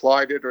have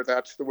applied it or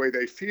that's the way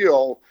they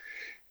feel,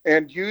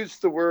 and use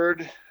the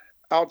word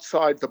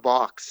outside the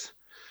box,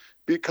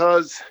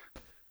 because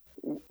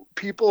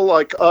people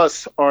like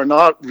us are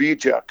not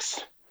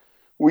rejects.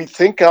 We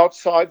think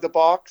outside the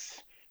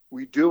box,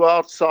 we do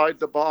outside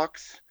the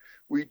box,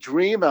 we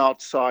dream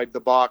outside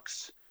the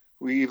box,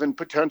 we even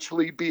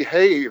potentially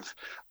behave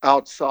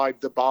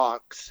outside the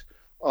box.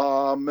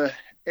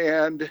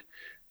 And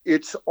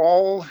it's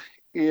all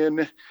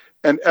in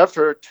an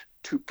effort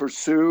to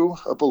pursue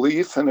a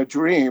belief and a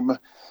dream,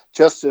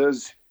 just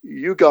as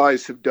you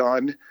guys have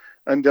done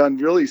and done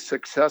really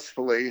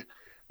successfully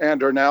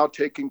and are now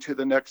taking to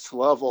the next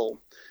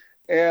level.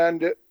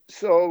 And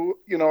so,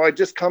 I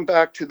just come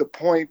back to the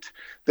point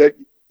that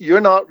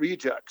you're not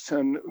rejects.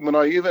 And when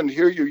I even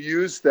hear you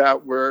use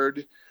that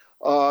word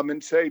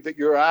and say that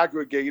you're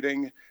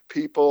aggregating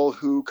people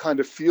who kind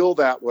of feel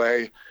that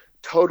way,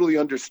 totally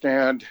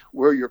understand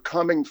where you're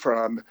coming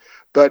from,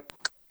 but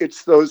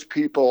it's those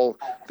people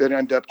that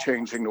end up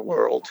changing the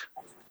world.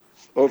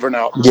 Over and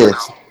out.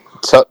 Yes,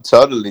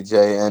 totally,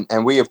 Jay,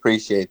 and we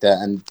appreciate that.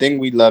 And the thing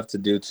we love to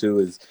do too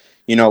is,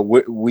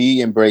 we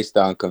embrace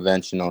the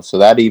unconventional. So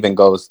that even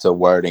goes to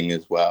wording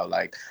as well.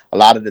 Like, a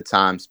lot of the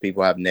times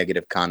people have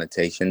negative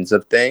connotations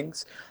of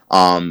things,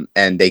 and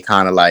they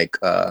kind of like,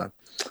 like,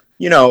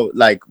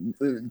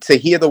 to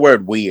hear the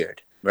word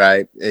weird,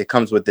 right? It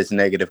comes with this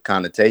negative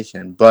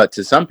connotation, but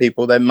to some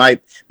people that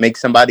might make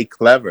somebody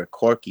clever,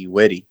 quirky,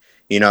 witty,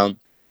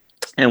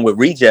 And with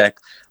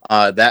Reject,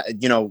 that,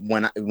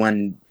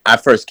 when I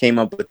first came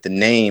up with the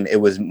name, it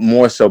was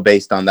more so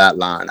based on that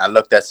line. I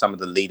looked at some of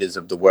the leaders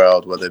of the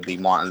world, whether it be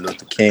Martin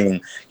Luther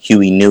King,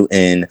 Huey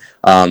Newton.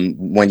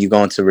 When you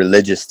go into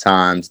religious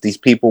times, these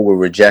people were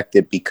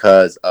rejected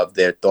because of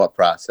their thought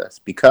process,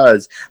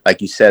 because,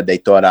 like you said, they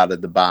thought out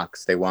of the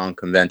box. They were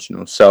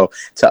unconventional. So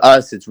to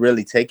us, it's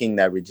really taking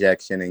that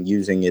rejection and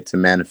using it to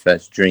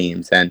manifest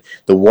dreams. And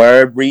the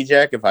word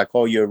reject, if I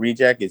call you a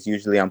reject, it's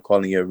usually I'm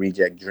calling you a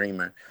reject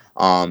dreamer.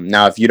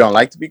 Now, if you don't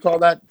like to be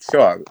called that,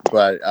 sure.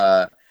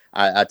 But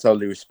I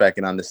totally respect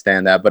and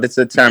understand that. But it's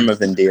a term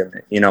of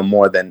endearment,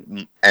 more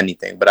than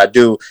anything. But I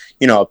do,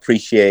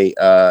 appreciate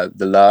the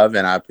love,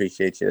 and I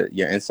appreciate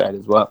your insight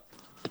as well.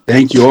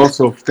 Thank you.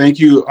 Also, thank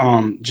you,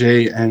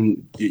 Jay,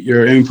 and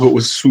your input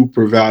was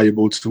super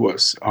valuable to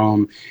us.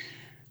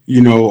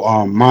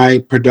 My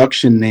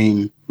production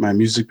name, my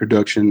music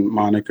production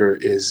moniker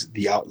is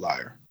The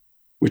Outlier,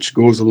 which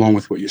goes along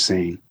with what you're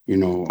saying,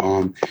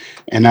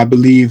 and I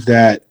believe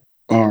that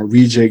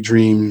Reject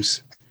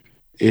Dreams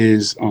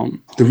is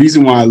the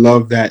reason why I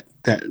love that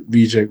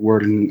reject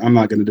word, and I'm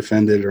not going to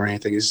defend it or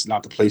anything. It's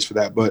not the place for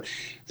that. But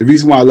the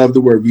reason why I love the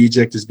word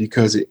reject is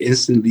because it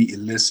instantly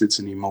elicits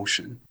an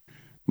emotion.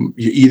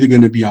 You're either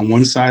going to be on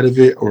one side of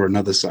it or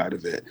another side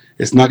of it.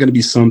 It's not going to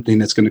be something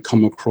that's going to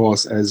come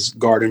across as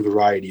garden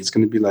variety. It's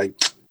going to be like,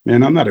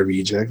 man, I'm not a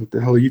reject. What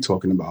the hell are you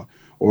talking about?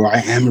 Or I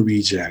am a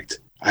reject.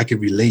 I can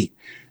relate.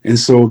 And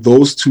so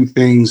those two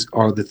things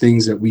are the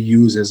things that we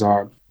use as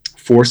our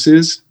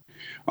forces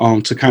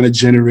to kind of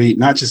generate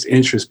not just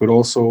interest, but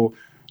also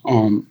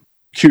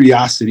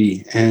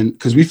curiosity. And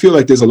because we feel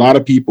like there's a lot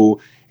of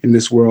people in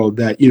this world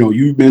that,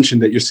 you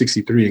mentioned that you're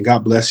 63 and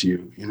God bless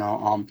you,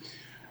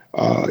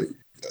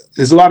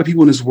 there's a lot of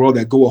people in this world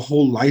that go a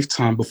whole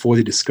lifetime before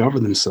they discover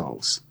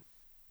themselves.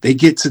 They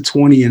get to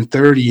 20 and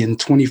 30 and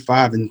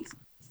 25 and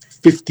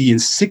 50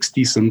 and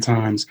 60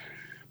 sometimes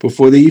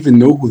before they even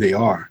know who they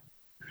are.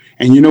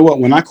 And you know what?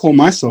 When I call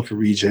myself a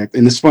reject,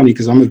 and it's funny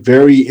because I'm a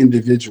very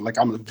individual, like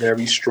I'm a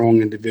very strong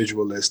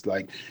individualist.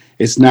 Like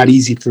it's not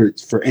easy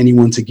for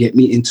anyone to get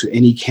me into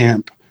any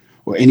camp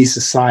or any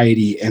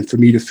society and for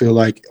me to feel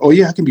like, oh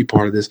yeah, I can be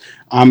part of this.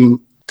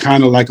 I'm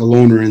kind of like a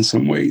loner in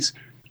some ways.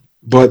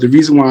 But the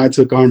reason why I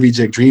took on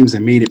Reject Dreams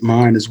and made it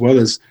mine, as well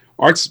as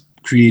Arts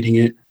creating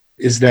it,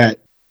 is that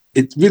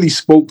it really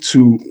spoke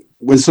to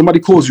when somebody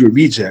calls you a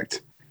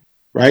reject,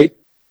 right?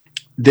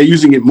 They're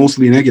using it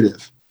mostly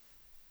negative.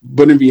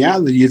 But in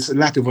reality, it's a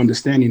lack of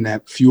understanding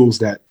that fuels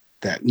that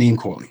name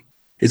calling.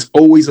 It's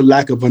always a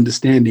lack of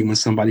understanding when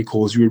somebody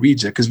calls you a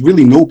reject, because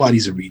really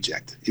nobody's a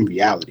reject in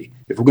reality,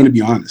 if we're going to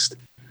be honest.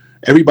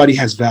 Everybody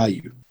has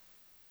value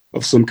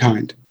of some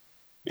kind.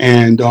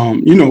 And,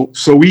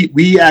 so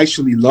we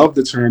actually love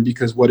the term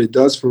because what it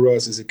does for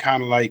us is it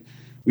kind of like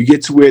we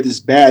get to wear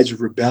this badge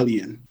of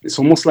rebellion. It's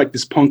almost like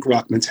this punk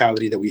rock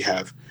mentality that we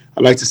have.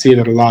 I like to say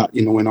that a lot,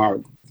 in our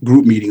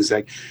group meetings.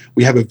 Like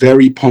we have a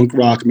very punk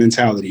rock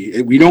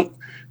mentality. We don't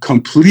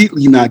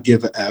completely not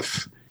give a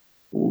F.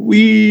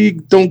 We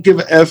don't give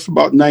a F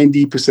about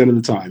 90% of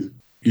the time.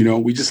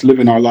 We just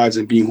living our lives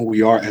and being who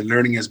we are and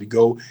learning as we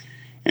go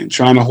and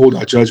trying to hold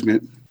our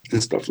judgment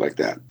and stuff like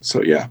that.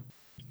 So, yeah.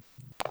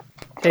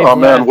 Hey, oh,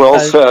 Vlad, man, well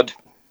said.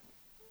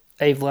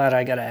 Hey, Vlad,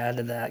 I got to add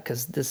to that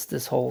because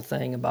this whole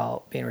thing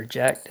about being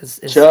rejected is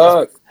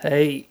Chuck.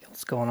 Hey,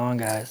 what's going on,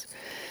 guys?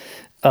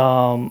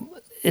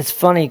 It's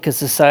funny because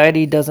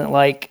society doesn't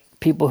like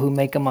people who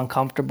make them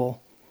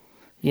uncomfortable.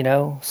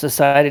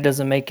 Society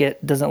doesn't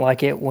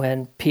like it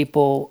when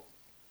people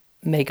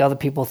make other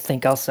people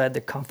think outside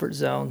their comfort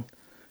zone,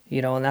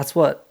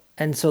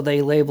 and so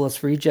they label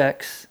us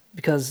rejects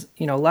because,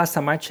 last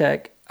time I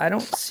checked, I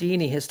don't see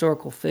any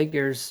historical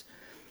figures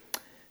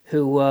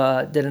who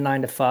did a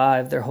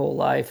 9-to-5 their whole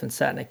life and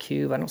sat in a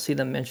cube. I don't see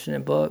them mentioned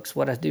in books.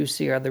 What I do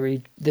see are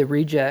the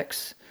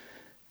rejects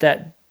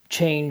that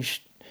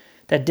changed,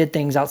 that did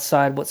things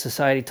outside what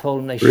society told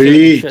them they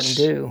shouldn't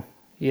do,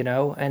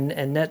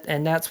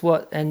 and that's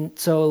what, and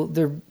so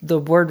the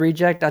word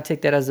reject, I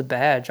take that as a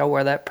badge. I'll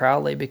wear that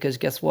proudly because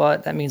guess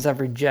what? That means I've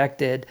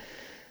rejected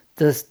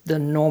the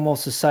normal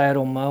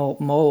societal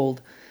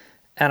mold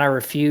and I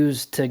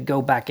refuse to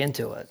go back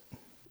into it.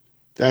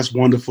 That's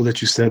wonderful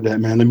that you said that,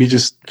 man. Let me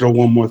just throw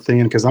one more thing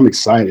in because I'm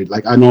excited.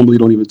 Like I normally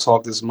don't even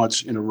talk this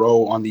much in a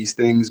row on these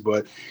things,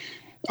 but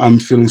I'm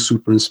feeling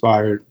super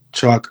inspired.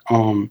 Chuck,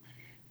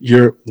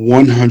 you're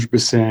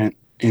 100%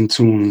 in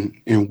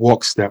tune and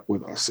lockstep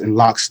with us.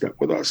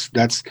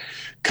 That's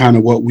kind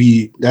of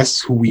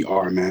that's who we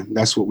are, man.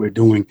 That's what we're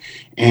doing.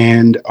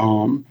 And,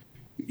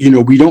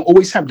 we don't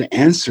always have the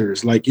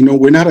answers. Like,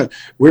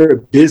 we're a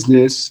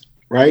business,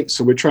 right?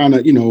 So we're trying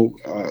to,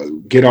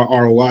 get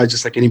our ROI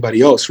just like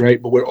anybody else,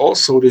 right? But we're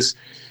also this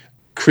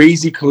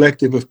crazy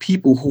collective of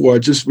people who are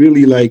just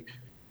really like,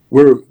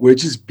 we're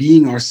just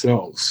being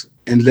ourselves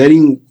and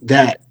letting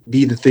that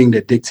be the thing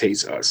that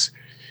dictates us.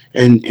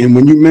 And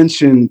when you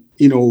mention,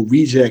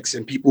 rejects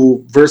and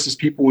people versus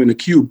people in the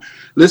cube,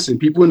 listen,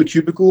 people in the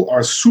cubicle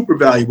are super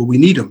valuable. We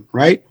need them,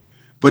 right?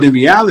 But in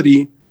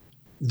reality,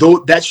 though,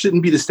 that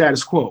shouldn't be the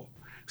status quo.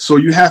 So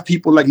you have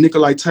people like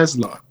Nikola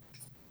Tesla,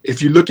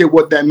 if you look at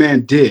what that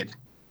man did,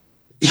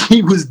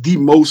 he was the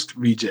most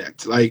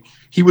reject. Like,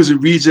 he was a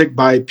reject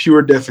by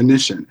pure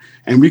definition.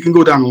 And we can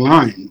go down the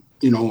line,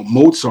 you know,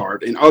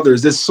 Mozart and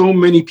others. There's so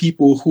many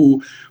people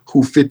who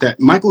fit that.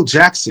 Michael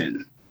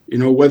Jackson, you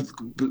know, what,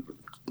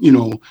 you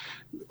know,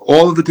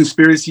 all of the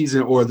conspiracies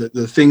or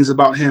the things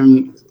about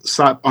him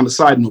on the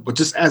side note, but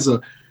just as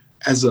an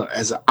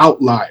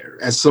outlier,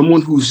 as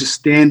someone who's just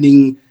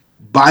standing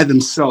by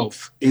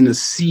themselves in a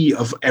sea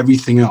of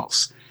everything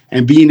else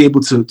and being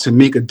able to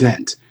make a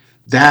dent.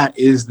 That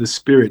is the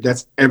spirit.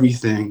 That's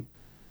everything.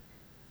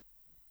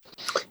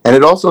 And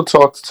it also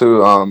talks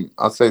to,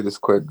 I'll say this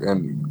quick,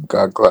 and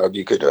God Cloud,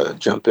 you could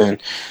jump in.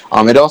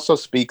 It also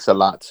speaks a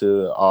lot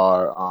to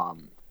our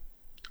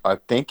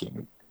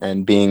thinking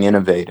and being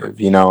innovative,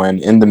 you know. And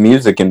in the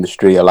music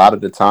industry, a lot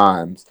of the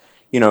times,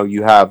 you know,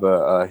 you have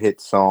a hit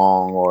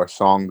song or a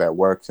song that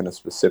works in a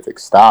specific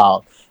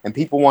style, and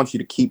people want you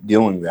to keep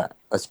doing that,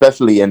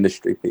 especially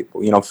industry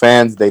people. You know,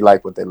 fans, they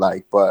like what they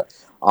like, but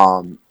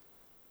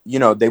you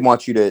know, they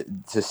want you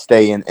to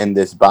stay in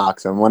this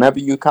box. And whenever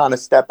you kind of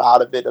step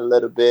out of it a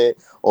little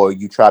bit, or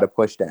you try to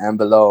push the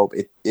envelope,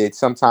 it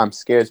sometimes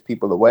scares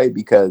people away,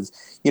 because,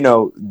 you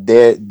know,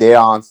 they're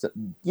on,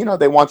 you know,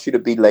 they want you to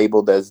be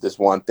labeled as this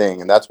one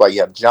thing. And that's why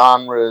you have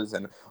genres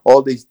and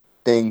all these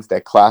things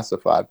that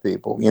classify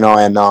people, you know.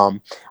 And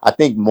I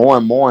think more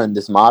and more in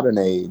this modern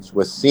age,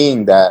 we're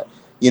seeing that,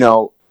 you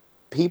know,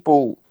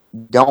 people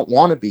don't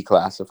want to be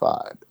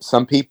classified.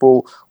 Some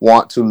people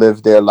want to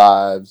live their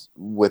lives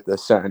with a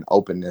certain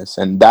openness,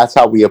 and that's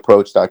how we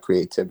approached our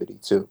creativity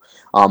too.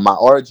 My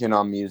origin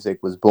on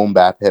music was boom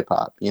bap hip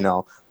hop, you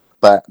know,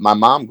 but my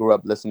mom grew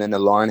up listening to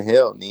Lauryn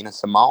Hill, Nina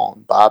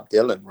Simone, Bob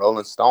Dylan,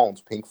 Rolling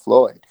Stones, Pink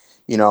Floyd.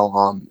 You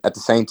know, at the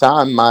same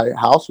time, my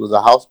house was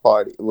a house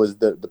party. It was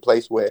the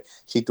place where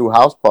she threw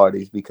house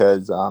parties,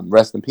 because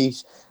rest in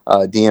peace,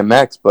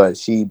 DMX. But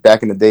she,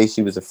 back in the day,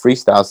 she was a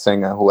freestyle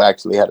singer who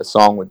actually had a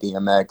song with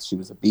DMX. She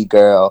was a beat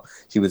girl.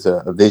 She was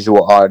a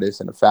visual artist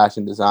and a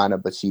fashion designer.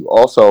 But she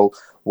also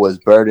was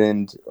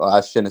burdened, or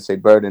I shouldn't say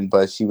burdened,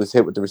 but she was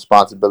hit with the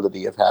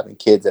responsibility of having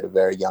kids at a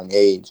very young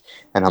age,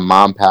 and her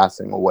mom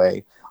passing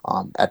away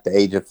at the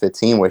age of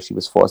 15, where she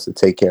was forced to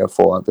take care of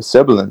 4 other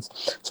siblings.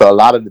 So a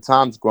lot of the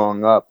times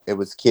growing up, it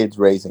was kids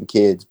raising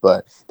kids,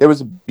 but there was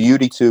a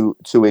beauty to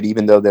it,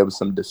 even though there was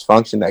some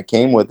dysfunction that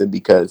came with it,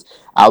 because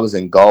I was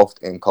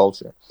engulfed in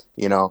culture,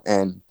 you know.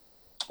 And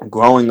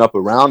growing up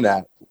around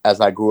that,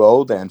 as I grew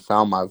older and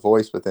found my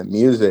voice within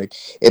music,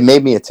 it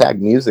made me attack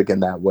music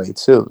in that way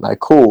too. Like,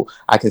 cool,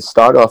 I can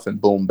start off in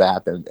boom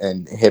bap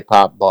and hip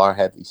hop bar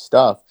heavy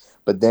stuff,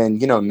 but then,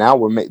 you know, now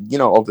you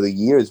know, over the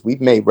years, we've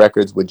made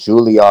records with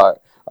Juilliard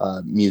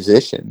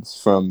musicians,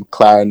 from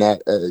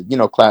clarinet,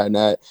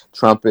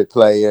 trumpet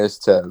players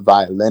to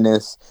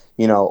violinists,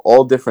 you know,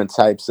 all different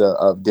types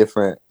of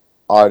different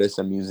artists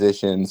and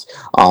musicians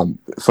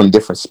from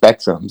different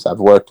spectrums. I've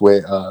worked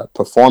with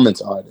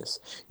performance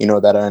artists, you know,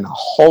 that are in a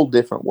whole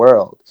different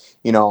world.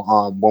 You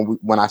know,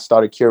 when I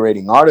started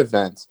curating art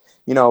events,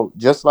 you know,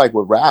 just like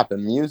with rap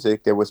and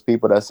music, there was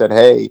people that said,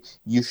 hey,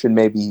 you should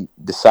maybe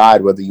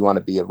decide whether you want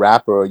to be a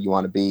rapper or you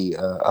want to be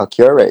a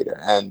curator.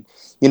 And,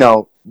 you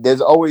know,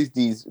 there's always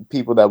these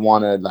people that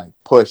want to like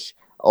push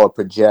or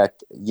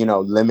project, you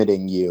know,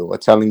 limiting you or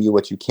telling you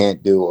what you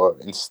can't do, or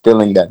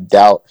instilling that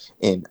doubt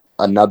in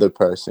another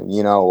person,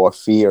 you know, or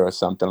fear or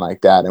something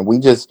like that. And we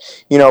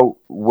just, you know,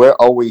 we're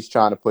always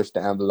trying to push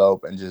the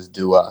envelope and just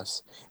do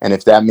us. And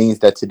if that means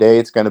that today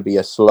it's going to be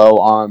a slow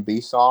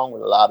R&B song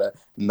with a lot of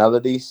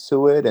melodies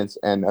to it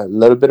and a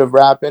little bit of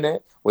rap in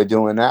it, we're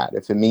doing that.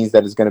 If it means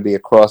that it's going to be a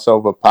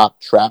crossover pop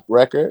trap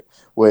record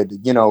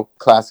with, you know,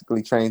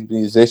 classically trained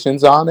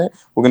musicians on it,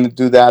 we're going to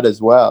do that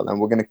as well.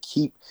 And we're going to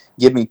keep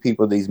giving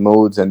people these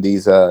moods and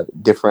these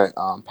different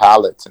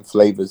palettes and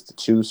flavors to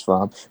choose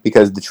from,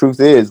 because the truth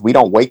is, we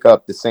don't wake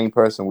up the same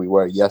person we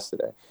were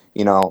yesterday.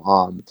 You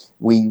know,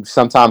 we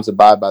sometimes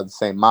abide by the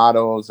same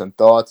mottos and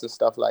thoughts and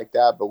stuff like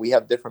that, but we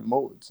have different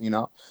moods, you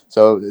know.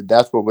 So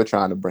that's what we're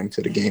trying to bring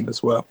to the game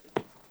as well.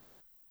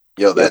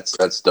 Yo,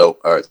 that's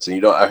dope. All right, so,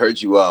 you know, I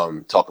heard you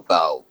talk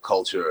about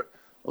culture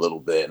a little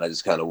bit, and I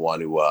just kind of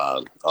want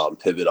to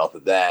pivot off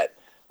of that.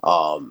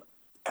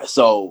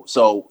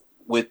 So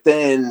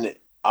within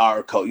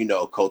our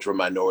cultural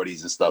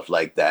minorities and stuff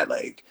like that,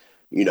 like,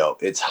 you know,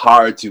 it's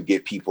hard to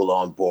get people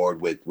on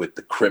board with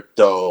the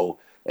crypto,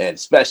 and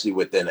especially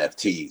with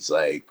NFTs.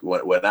 Like,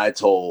 when I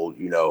told,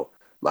 you know,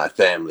 my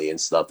family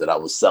and stuff that I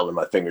was selling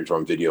my finger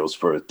drum videos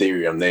for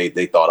Ethereum,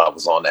 they thought I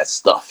was on that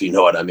stuff, you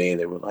know what I mean?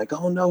 They were like,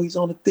 oh no, he's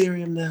on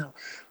Ethereum now.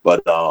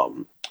 But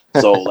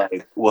so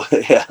like,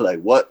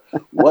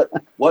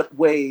 what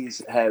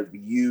ways have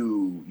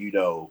you, you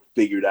know,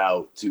 figured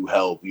out to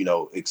help, you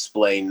know,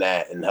 explain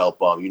that and help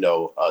you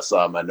know, us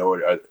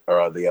minority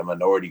or the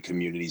minority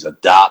communities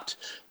adopt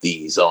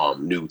these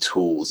new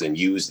tools and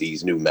use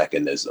these new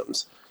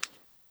mechanisms?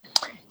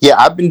 Yeah,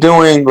 I've been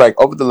doing, like,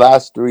 over the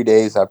last 3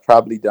 days, I've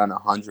probably done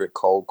 100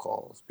 cold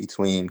calls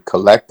between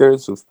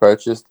collectors who've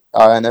purchased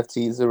our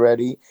NFTs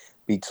already,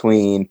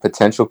 between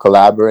potential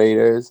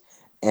collaborators,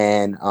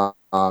 and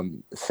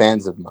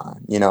fans of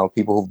mine, you know,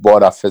 people who've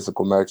bought our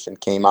physical merch and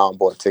came out and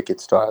bought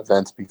tickets to our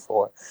events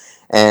before.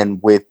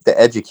 And with the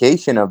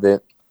education of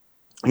it,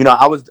 you know,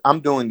 I'm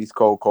doing these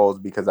cold calls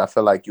because I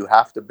feel like you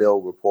have to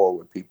build rapport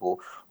with people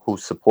who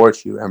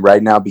support you. And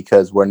right now,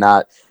 because we're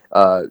not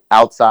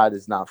outside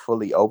is not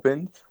fully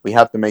opened, we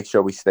have to make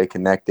sure we stay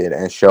connected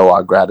and show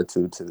our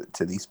gratitude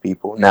to these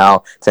people.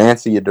 Now, to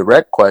answer your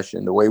direct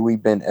question, the way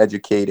we've been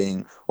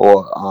educating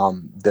or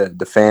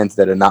the fans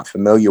that are not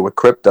familiar with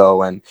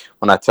crypto, and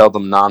when I tell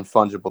them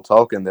non-fungible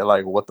token, they're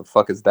like, what the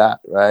fuck is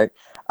that, right?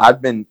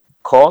 I've been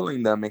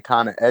calling them and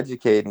kind of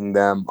educating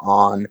them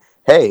on,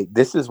 hey,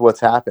 this is what's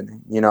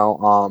happening. You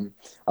know,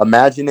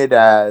 imagine it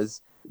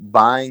as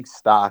buying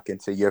stock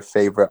into your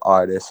favorite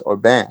artist or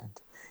band.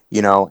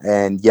 You know,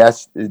 and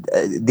yes,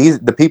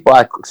 the people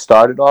I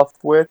started off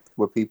with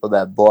were people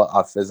that bought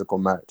our physical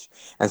merch,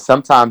 and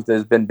sometimes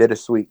there's been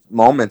bittersweet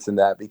moments in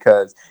that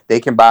because they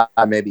can buy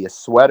maybe a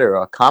sweater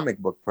or a comic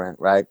book print,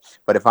 right?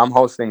 But if I'm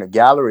hosting a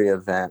gallery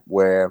event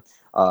where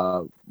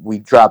we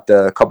dropped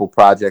a couple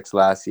projects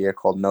last year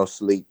called No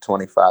Sleep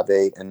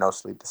 25/8 and No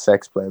Sleep the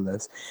Sex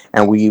Playlist,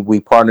 and we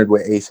partnered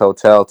with Ace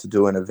Hotel to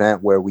do an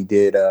event where we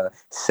did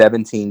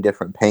 17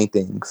 different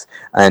paintings,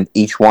 and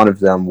each one of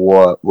them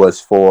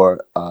was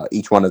for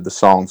each one of the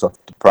songs of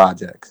the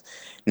projects.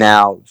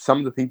 Now, some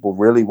of the people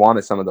really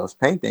wanted some of those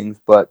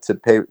paintings, but to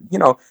pay, you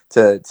know,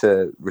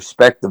 to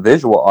respect the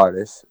visual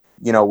artists,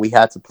 you know, we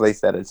had to place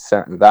that at a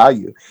certain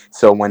value.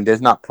 So when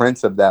there's not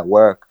prints of that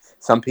work,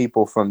 some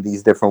people from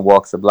these different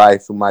walks of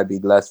life who might be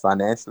less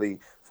financially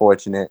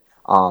fortunate,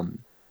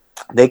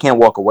 they can't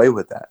walk away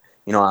with that.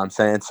 You know what I'm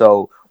saying?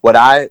 So what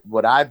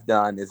I've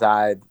done is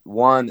I've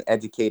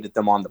educated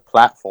them on the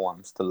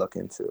platforms to look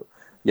into.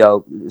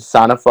 Yo,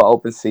 sign up for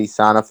OpenSea,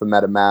 sign up for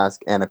MetaMask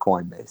and a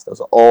Coinbase.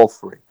 Those are all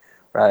free,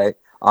 right?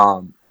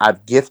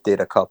 I've gifted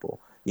a couple,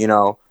 you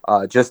know,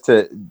 just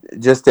to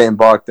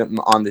embark them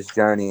on this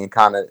journey and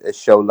kind of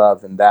show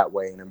love in that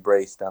way and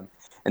embrace them.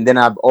 And then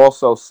I've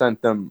also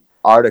sent them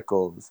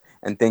articles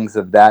and things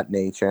of that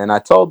nature. And I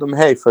told them,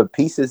 hey, for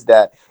pieces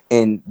that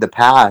in the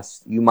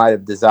past you might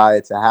have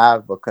desired to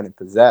have but couldn't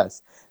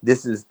possess,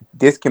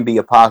 this can be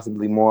a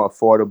possibly more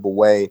affordable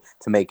way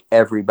to make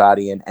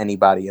everybody and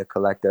anybody a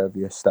collector of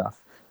your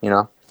stuff, you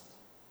know?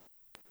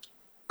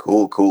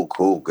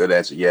 Cool. Good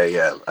answer.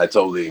 Yeah. I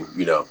totally,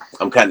 you know,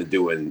 I'm kind of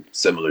doing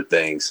similar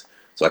things,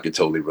 so I could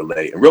totally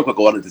relate. And real quick,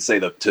 I wanted to say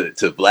to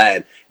Vlad,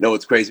 you know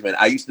what's crazy, man?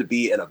 I used to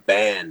be in a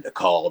band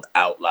called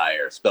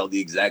Outlier, spelled the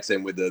exact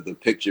same way. The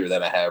picture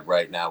that I have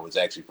right now was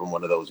actually from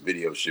one of those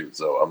video shoots.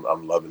 So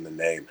I'm loving the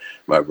name,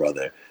 my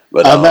brother.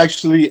 But I've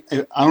actually,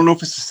 I don't know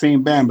if it's the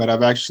same band, but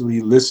I've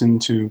actually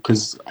listened to,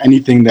 because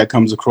anything that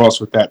comes across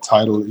with that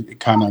title, it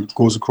kind of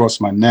goes across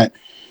my net.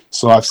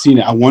 So I've seen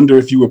it. I wonder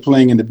if you were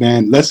playing in the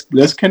band.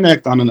 Let's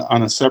connect on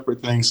a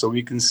separate thing so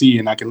we can see,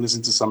 and I can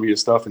listen to some of your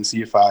stuff and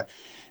see if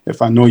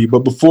I know you.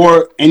 But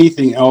before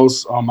anything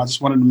else, I just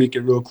wanted to make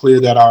it real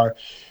clear that our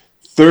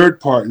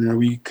third partner,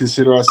 we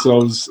consider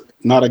ourselves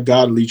not a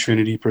godly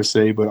trinity per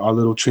se, but our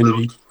little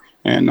trinity.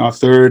 And our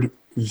third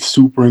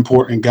super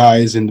important guy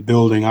is in the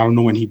building. I don't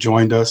know when he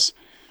joined us,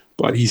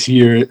 but he's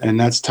here, and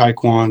that's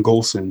Taekwon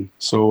Golson.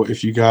 So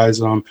if you guys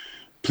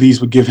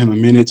please would give him a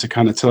minute to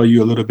kind of tell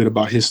you a little bit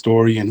about his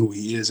story and who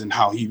he is and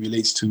how he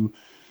relates to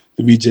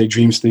the Reject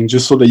Dreams thing,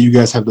 just so that you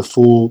guys have the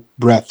full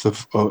breadth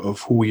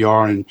of who we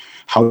are and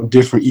how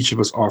different each of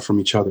us are from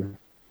each other.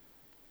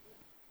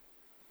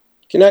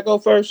 Can I go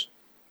first?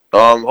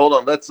 Hold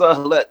on. Let's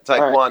let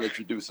Taekwon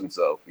introduce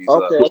himself. He's,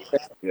 okay.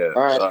 Yeah.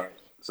 All right.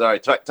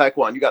 Sorry.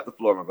 Taekwon, you got the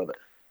floor, my brother.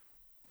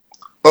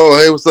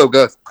 Oh, hey, what's up,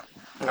 guys?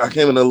 I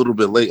came in a little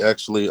bit late,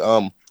 actually.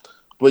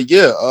 But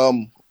yeah,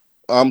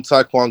 I'm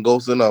Taekwon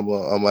Golson.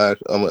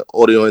 I'm an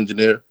audio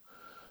engineer.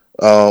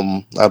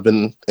 I've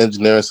been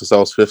engineering since I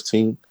was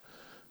 15.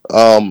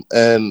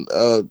 And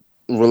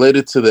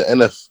related to the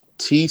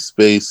NFT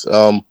space,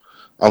 I'm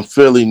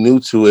fairly new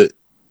to it,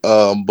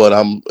 but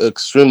I'm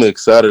extremely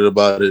excited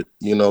about it,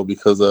 you know,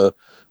 because I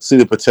see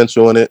the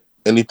potential in it.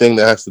 Anything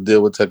that has to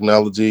deal with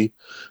technology,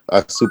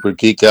 I super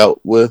geek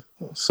out with.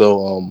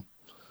 So,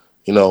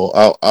 you know,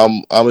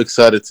 I'm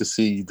excited to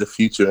see the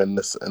future in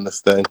this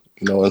thing,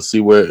 you know, and see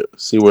where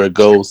it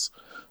goes.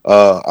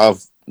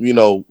 I've, you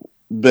know,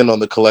 been on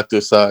the collector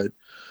side,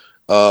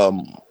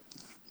 and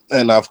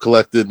I've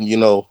collected,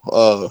 one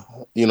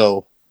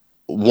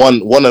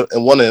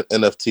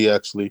NFT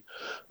actually,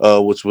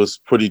 which was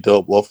pretty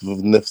dope off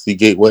of Nifty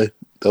Gateway.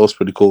 That was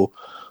pretty cool.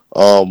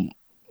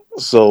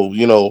 So,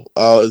 you know,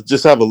 I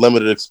just have a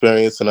limited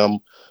experience, and I'm,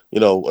 you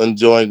know,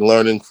 enjoying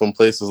learning from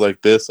places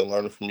like this and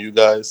learning from you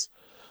guys.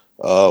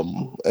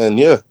 And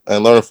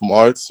learning from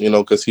Arts, you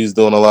know, because he's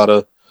doing a lot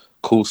of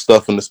cool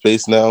stuff in the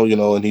space now, you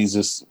know, and he's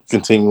just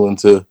continuing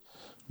to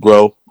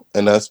grow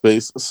in that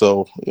space.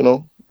 So, you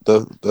know,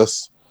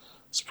 that's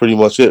pretty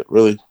much it,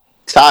 really.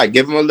 Ty,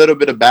 give him a little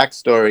bit of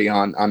backstory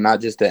on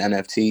not just the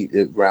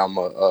NFT realm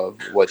of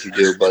what you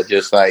do, but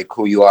just like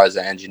who you are as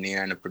an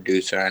engineer and a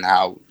producer, and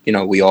how, you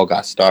know, we all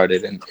got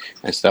started and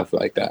stuff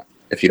like that,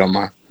 if you don't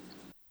mind.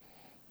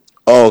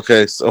 Oh,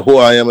 okay. So who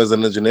I am as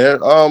an engineer?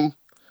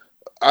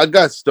 I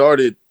got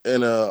started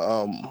in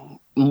a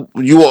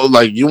you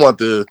want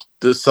the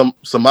some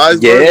eyes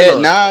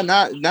version? Yeah, Or?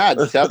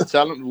 nah.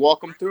 Tell them,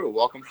 walk them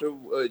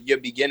through your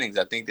beginnings.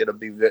 I think that'll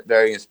be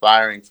very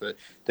inspiring for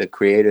the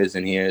creators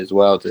in here as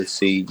well to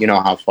see,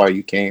 how far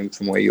you came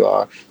from where you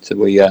are to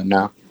where you're at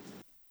now.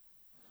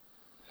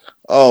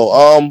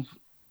 Oh,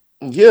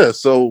 yeah.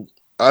 So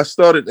I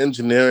started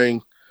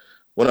engineering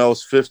when I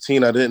was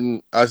 15. I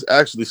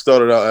actually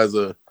started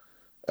out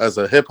as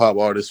a hip hop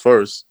artist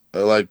first.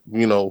 Like,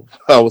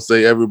 I would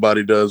say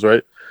everybody does,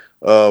 right?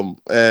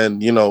 And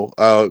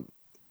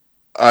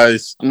I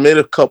made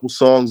a couple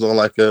songs on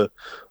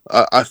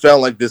I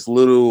found like this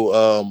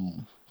little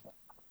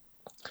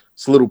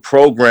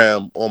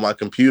program on my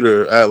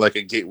computer. I had like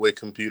a gateway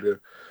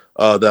computer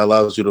that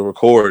allows you to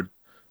record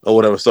or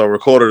whatever. So I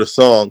recorded a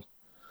song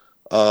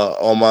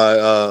on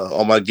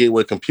my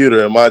gateway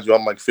computer, and mind you,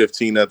 I'm like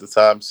 15 at the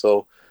time.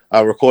 So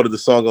I recorded the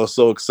song. I was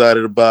so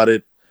excited about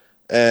it,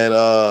 and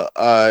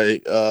I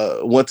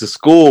went to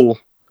school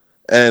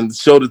and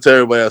showed it to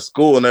everybody at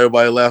school, and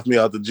everybody laughed me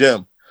out the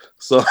gym.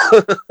 So,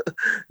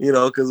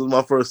 because it was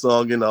my first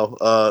song,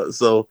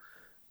 so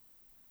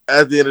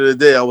at the end of the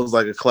day, I was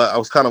I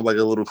was kind of like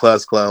a little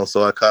class clown.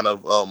 So I kind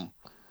of,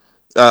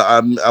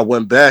 I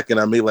went back and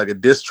I made like a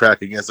diss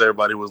track against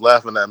everybody who was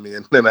laughing at me.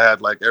 And then I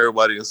had like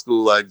everybody in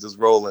school, like just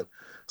rolling.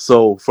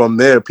 So from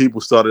there, people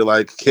started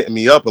like hitting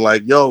me up and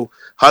like, yo,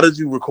 how did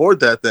you record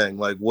that thing?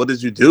 Like, what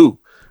did you do?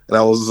 And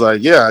I was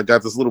like, yeah, I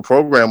got this little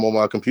program on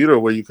my computer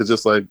where you could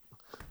just like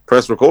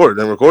press record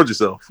and record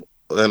yourself.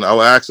 And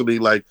I actually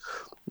like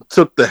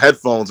took the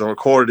headphones and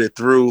recorded it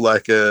through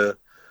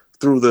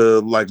through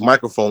the like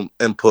microphone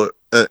input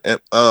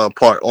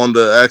part on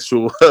the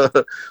actual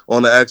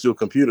on the actual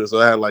computer. So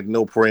I had like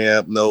no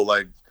preamp, no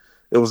like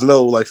it was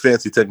no like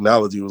fancy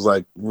technology. It was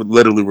like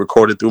literally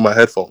recorded through my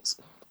headphones.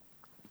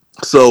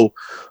 So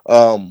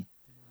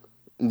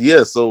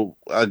yeah, so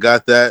I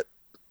got that.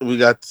 We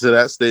got to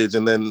that stage,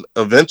 and then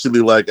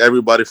eventually like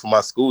everybody from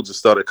my school just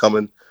started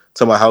coming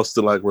to my house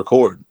to like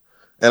record.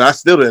 And I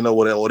still didn't know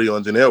what an audio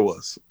engineer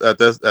was at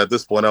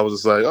this point. I was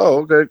just like,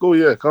 oh, okay, cool,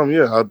 yeah, come,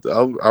 yeah,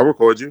 I'll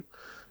record you,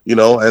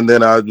 And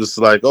then I was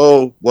like,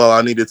 oh, well,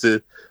 I needed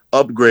to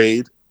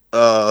upgrade.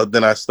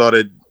 Then I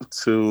started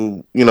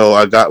to,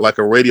 I got like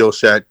a Radio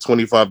Shack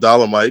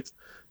 $25 mic.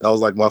 That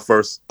was like my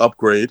first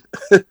upgrade,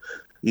 to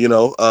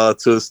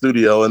a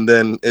studio, and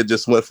then it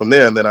just went from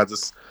there. And then I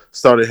just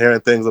started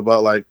hearing things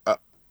about like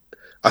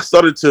I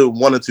started to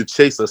wanted to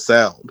chase a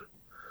sound.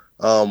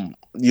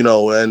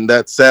 And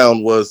that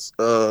sound was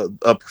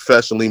a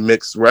professionally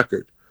mixed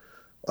record,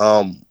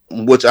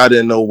 which I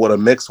didn't know what a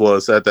mix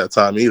was at that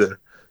time either,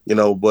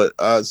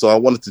 but so I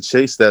wanted to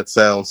chase that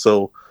sound.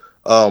 So,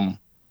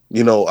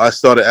 I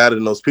started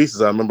adding those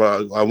pieces. I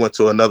remember I went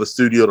to another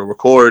studio to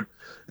record,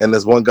 and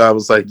this one guy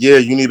was like, yeah,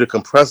 you need a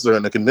compressor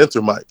and a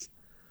condenser mic.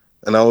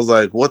 And I was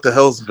like, what the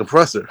hell is a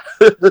compressor?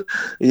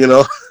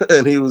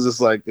 And he was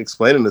just like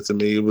explaining it to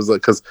me. It was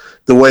like, because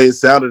the way it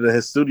sounded in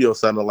his studio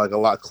sounded like a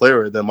lot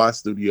clearer than my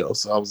studio.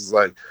 So I was just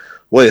like,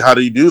 wait, how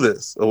do you do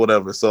this or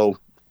whatever? So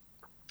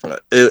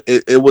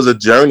it was a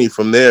journey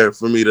from there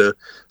for me to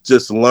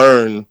just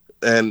learn.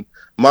 And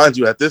mind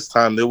you, at this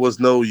time, there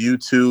was no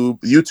YouTube.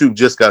 YouTube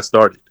just got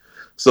started.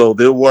 So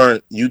there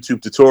weren't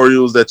YouTube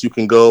tutorials that you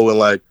can go and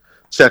like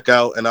check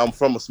out. And I'm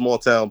from a small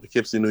town,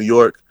 Poughkeepsie, New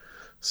York.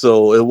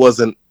 So it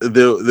wasn't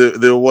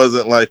there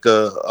wasn't like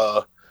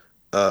a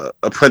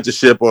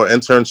apprenticeship or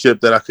internship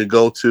that I could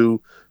go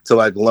to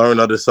like learn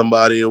under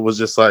somebody. It was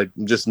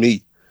just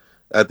me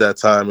at that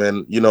time.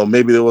 And,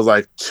 maybe there was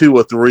like 2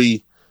 or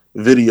 3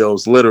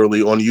 videos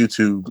literally on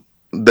YouTube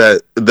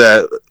that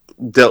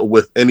dealt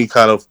with any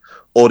kind of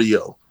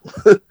audio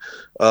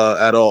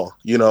at all,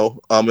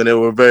 and they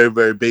were very,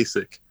 very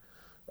basic.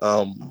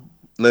 And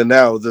then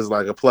now there's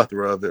like a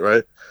plethora of it,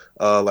 right?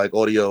 Like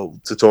audio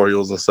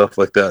tutorials and stuff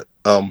like that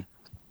on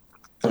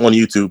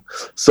YouTube.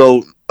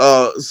 So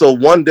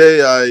one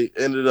day I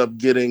ended up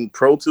getting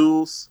Pro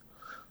Tools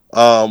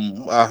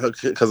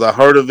because I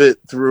heard of it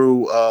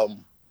through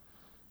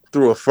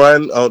a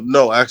friend.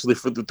 No, actually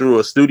through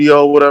a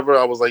studio or whatever.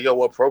 I was like, yo,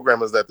 what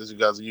program is that you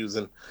guys are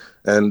using?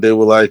 And they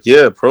were like,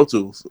 yeah, Pro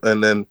Tools.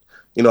 And then,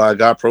 I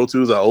got Pro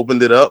Tools. I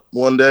opened it up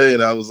one day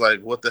and I was like,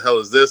 what the hell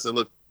is this? It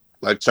looked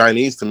like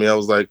Chinese to me. I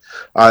was like,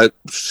 I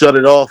shut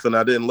it off and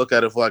I didn't look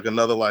at it for like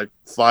another like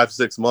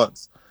 5-6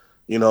 months,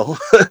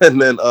 and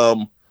then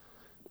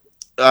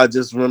I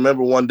just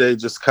remember one day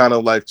just kind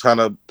of like trying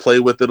to play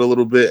with it a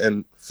little bit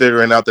and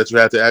figuring out that you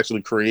had to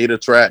actually create a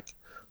track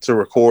to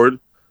record,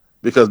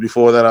 because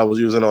before that I was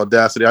using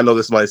Audacity. I know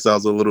this might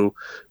sound a little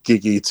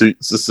geeky to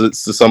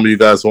some of you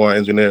guys who aren't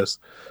engineers,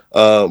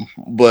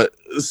 but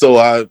so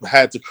I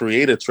had to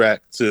create a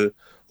track to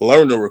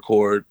learn to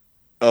record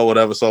or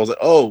whatever. So I was like,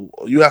 oh,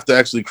 you have to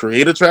actually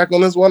create a track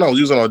on this one? I was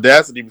using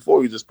Audacity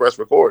before, you just press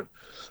record.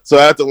 So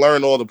I had to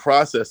learn all the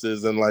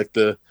processes and like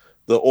the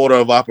order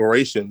of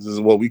operations is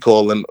what we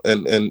call in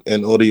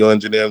audio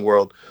engineering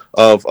world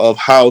of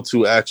how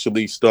to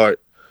actually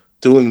start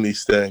doing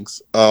these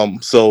things.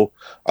 So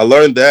I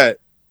learned that.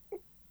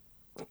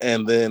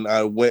 and then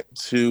I went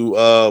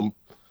to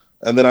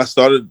and then I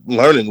started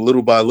learning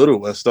little by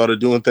little. I started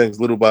doing things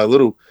little by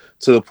little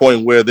to the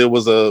point where there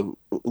was a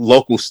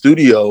local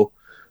studio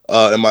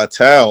in my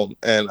town,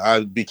 and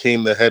I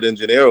became the head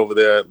engineer over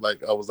there.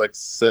 Like I was like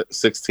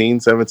 16,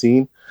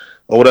 17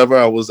 or whatever.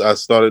 I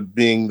started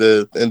being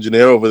the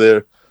engineer over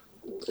there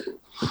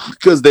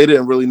because they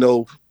didn't really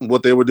know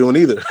what they were doing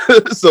either.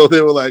 So they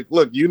were like,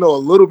 look, you know a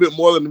little bit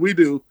more than we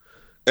do.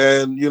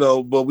 And, you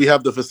know, but we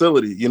have the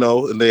facility, you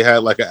know, and they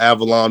had like an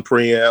Avalon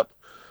preamp.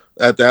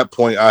 At that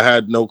point, I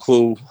had no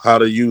clue how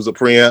to use a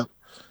preamp.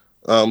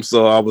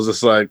 So I was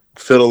just like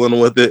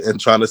fiddling with it and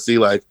trying to see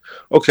like,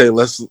 okay,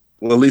 let's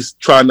at least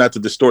try not to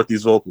distort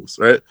these vocals,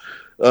 right?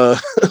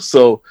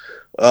 So,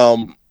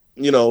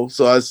 you know,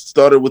 so I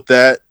started with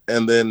that,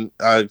 and then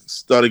I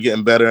started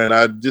getting better, and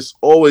I just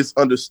always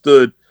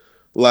understood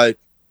like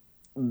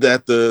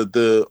that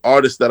the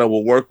artists that I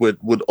would work with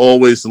would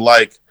always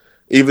like,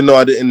 even though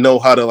I didn't know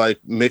how to like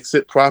mix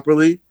it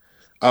properly,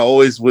 I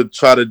always would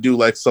try to do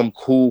like some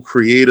cool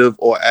creative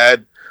or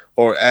add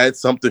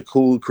something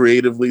cool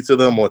creatively to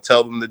them, or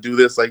tell them to do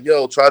this, like,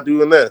 yo, try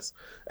doing this.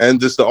 And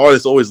just the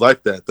artists always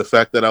liked that. The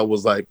fact that I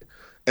was like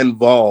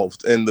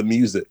involved in the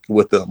music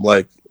with them,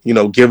 like, you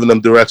know, giving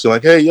them direction,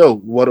 like, hey,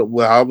 yo,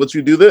 how about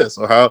you do this?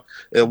 Or how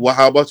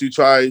about you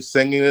try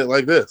singing it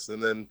like this?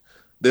 And then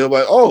they're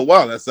like, oh,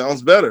 wow, that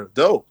sounds better.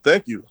 Dope.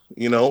 Thank you.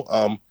 You know,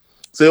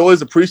 so they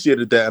always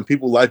appreciated that. And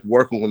people liked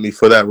working with me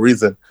for that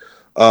reason.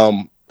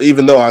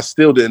 Even though I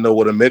still didn't know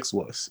what a mix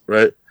was.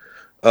 Right.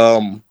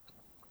 So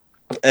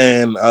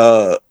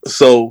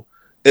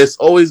it's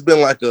always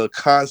been like a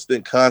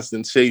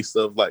constant chase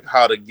of like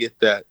how to get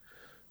that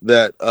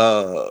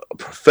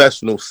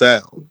professional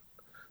sound.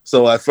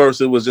 So at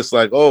first it was just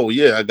like, oh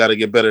yeah, I got to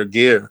get better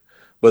gear.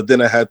 But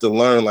then I had to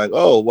learn like,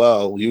 oh,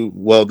 wow,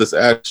 this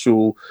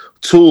actual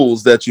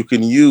tools that you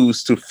can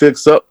use to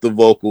fix up the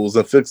vocals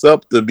and fix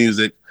up the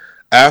music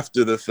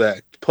after the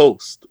fact,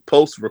 post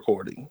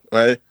recording,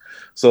 right?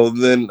 So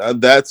then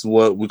that's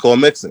what we call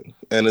mixing.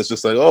 And it's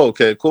just like, oh,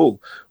 okay, cool.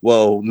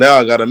 Well, now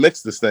I got to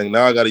mix this thing.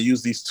 Now I got to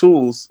use these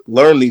tools,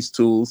 learn these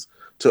tools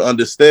to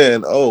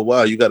understand, oh,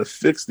 wow, you got to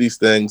fix these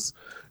things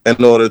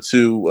in order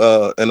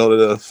to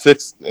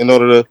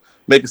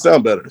make it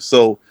sound better.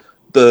 So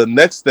the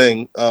next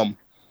thing,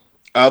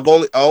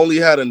 I only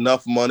had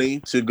enough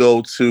money to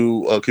go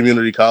to a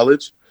community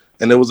college,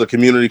 and there was a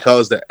community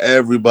college that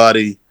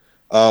everybody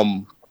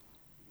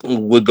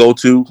would go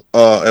to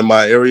in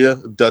my area,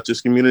 Dutchess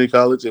Community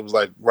College. It was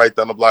like right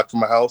down the block from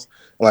my house.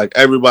 Like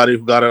everybody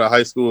who got out of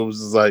high school, it was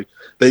just like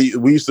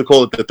we used to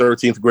call it the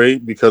 13th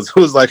grade, because it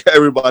was like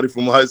everybody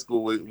from high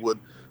school would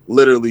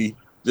literally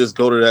just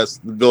go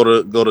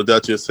to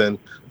Dutchess, and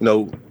you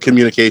know,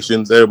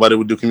 communications. Everybody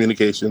would do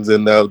communications,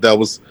 and that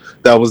was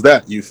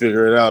that. You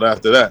figure it out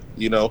after that,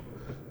 you know.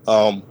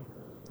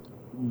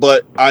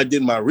 But I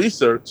did my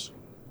research,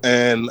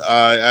 and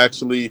I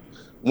actually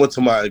went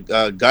to my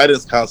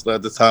guidance counselor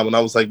at the time, and I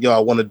was like, yo, I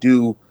want to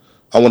do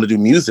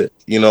music.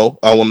 You know,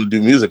 I want to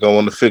do music. I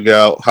want to figure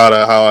out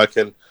how I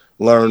can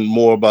learn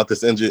more about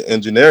this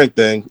engineering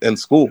thing in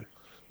school.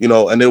 You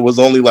know, and there was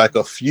only like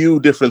a few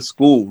different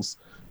schools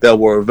that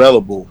were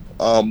available.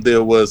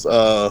 There was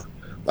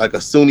like a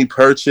SUNY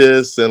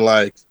Purchase, and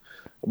like,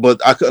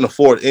 but I couldn't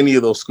afford any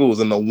of those schools.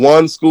 And the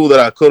one school that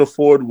I could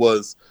afford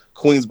was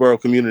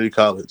Queensboro Community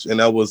College, and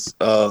that was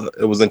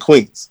it was in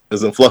Queens. It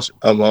was in Flushing,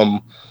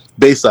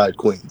 Bayside,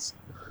 Queens.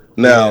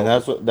 Now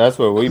that's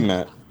where we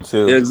met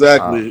too.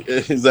 Exactly.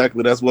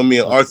 That's when me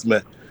and Arts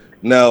met.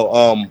 Now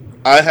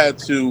I had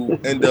to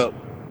end up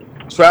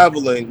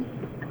traveling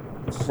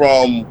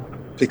from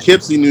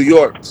Poughkeepsie, New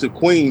York, to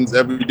Queens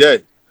every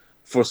day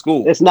for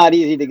school. It's not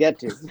easy to get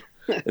to.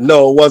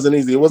 No, it wasn't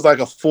easy. It was like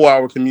a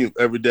 4-hour commute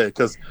every day,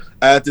 because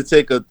I had to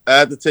take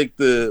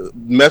the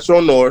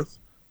Metro North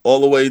all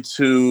the way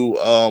to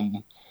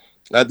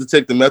I had to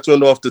take the Metro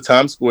North to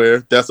Times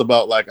Square. That's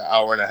about like an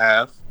hour and a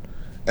half.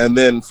 And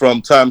then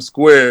from Times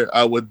Square,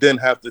 I would then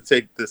have to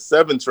take the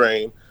 7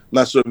 train. I'm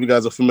not sure if you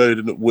guys are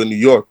familiar with New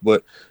York,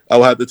 but I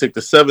would have to take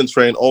the 7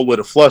 train all the way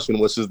to Flushing,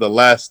 which is the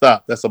last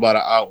stop. That's about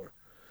an hour.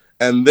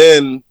 And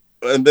then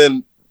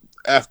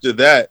after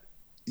that,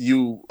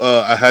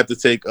 I had to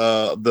take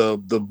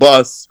the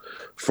bus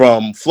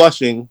from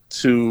Flushing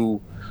to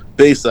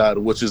Bayside,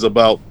 which is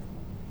about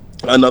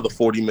another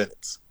 40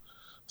 minutes.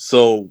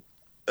 So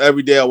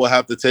every day I will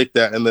have to take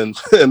that and then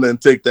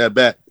take that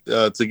back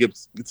to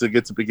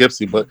get to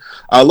Poughkeepsie. But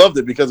I loved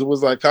it because it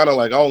was like kind of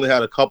like I only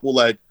had a couple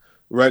like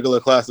regular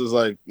classes,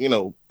 like, you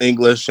know,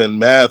 English and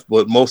math,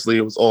 but mostly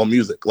it was all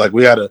music. Like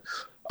we had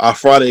our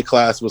Friday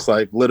class was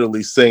like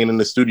literally singing in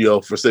the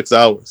studio for 6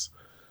 hours.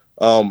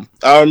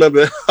 I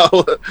remember,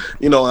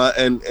 you know,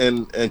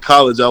 in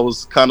college, I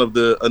was kind of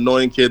the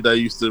annoying kid that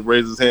used to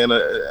raise his hand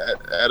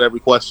at every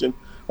question.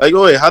 Like,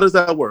 oh, wait, how does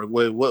that work?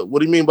 Wait, what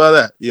do you mean by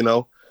that? You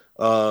know?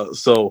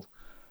 So,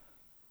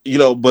 you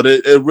know, but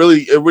it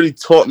really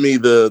taught me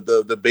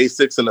the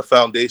basics and the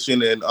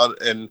foundation,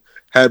 and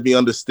had me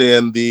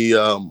understand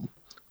the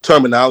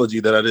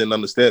terminology that I didn't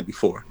understand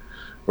before.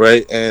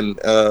 Right. And,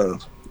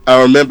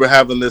 I remember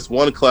having this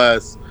one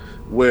class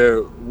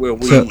where we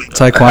So,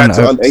 Taekwon, had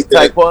to Hey,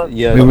 understand. Taekwon.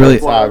 Yeah, We really-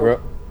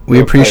 we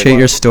real appreciate quick.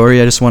 your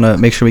story. I just want to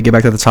make sure we get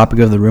back to the topic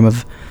of the room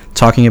of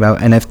talking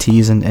about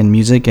NFTs and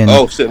music. And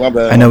Oh shit, my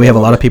bad. I know we have a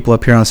My lot of bad. people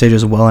up here on stage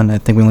as well, and I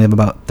think we only have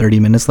about 30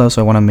 minutes left,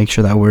 so I want to make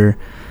sure that we're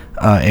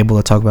able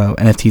to talk about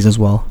NFTs as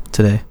well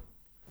today.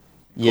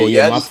 Yeah, Cool.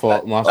 yeah, I my just-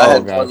 fault. My I fault,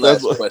 had guys. one That's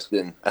last what-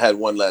 question. I had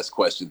one last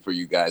question for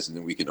you guys, and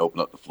then we can open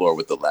up the floor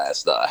with the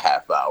last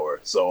half hour.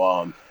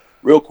 So,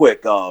 real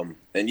quick,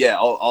 and yeah,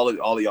 all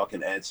of y'all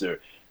can answer.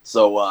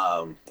 So,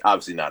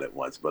 obviously not at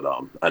once, but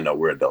I know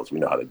we're adults, we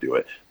know how to do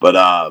it. But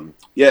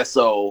yeah.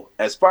 So,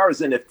 as far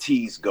as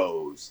NFTs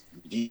goes,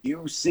 do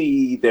you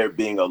see there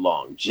being a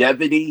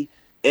longevity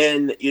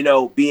in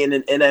being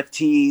in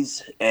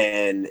NFTs?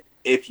 And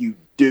if you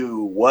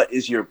do, what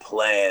is your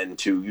plan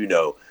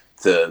to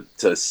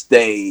to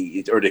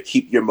stay or to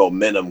keep your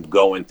momentum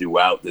going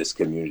throughout this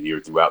community or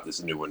throughout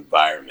this new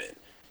environment?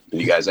 Can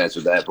you guys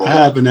answer that? I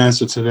have an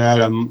answer to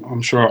that.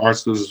 I'm sure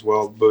Arts does as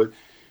well. But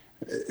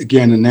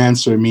again, an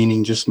answer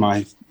meaning just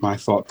my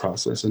thought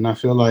process. And I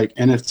feel like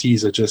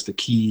NFTs are just a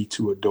key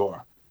to a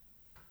door.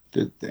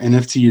 The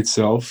NFT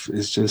itself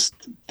is just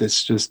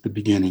the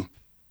beginning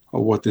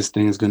of what this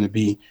thing is going to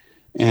be.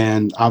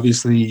 And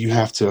obviously you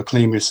have to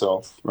acclaim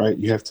yourself, right?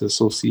 You have to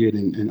associate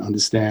and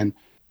understand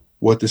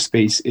what the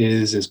space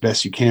is as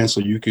best you can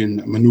so you can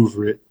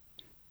maneuver it.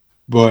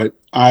 But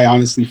I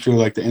honestly feel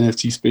like the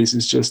NFT space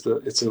is just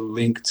it's a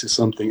link to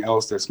something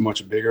else that's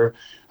much bigger.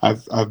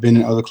 I've been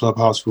in other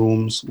clubhouse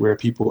rooms where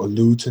people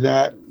allude to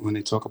that when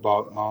they talk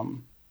about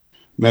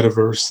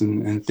metaverse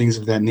and things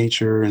of that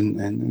nature,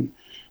 and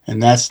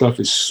that stuff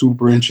is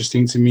super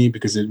interesting to me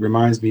because it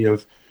reminds me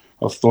of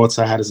thoughts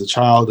I had as a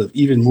child, of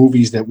even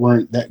movies that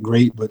weren't that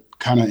great but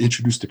kind of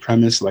introduced the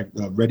premise, like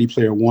the Ready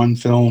Player One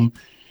film,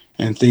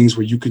 and things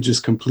where you could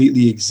just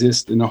completely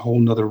exist in a whole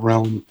nother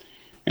realm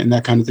and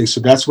that kind of thing. So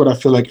that's what I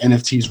feel like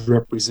NFTs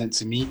represent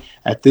to me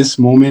at this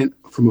moment.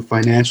 From a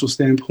financial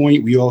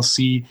standpoint, we all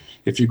see,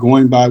 if you're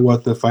going by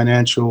what the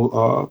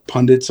financial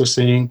pundits are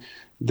saying,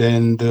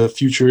 then the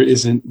future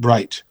isn't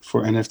bright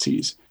for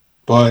NFTs.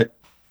 But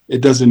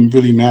it doesn't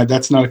really matter.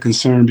 That's not a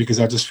concern because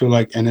I just feel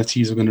like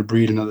NFTs are going to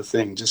breed another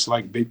thing, just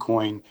like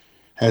Bitcoin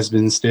has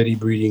been steady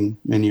breeding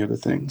many other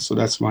things. So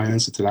that's my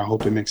answer to that. I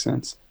hope it makes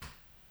sense.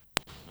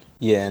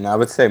 Yeah, and I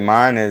would say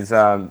mine is,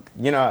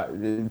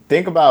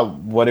 think about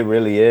what it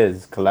really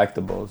is,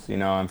 collectibles,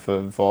 and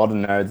for all the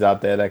nerds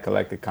out there that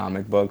collect the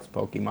comic books,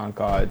 Pokemon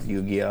cards,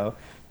 Yu-Gi-Oh,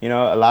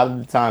 a lot of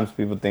the times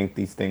people think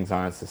these things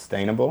aren't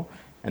sustainable,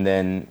 and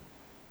then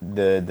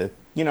the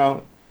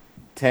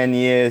 10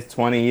 years,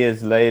 20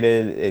 years later,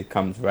 it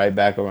comes right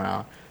back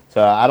around.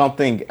 So I don't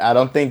think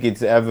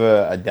it's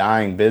ever a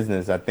dying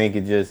business. I think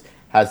it just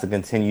has to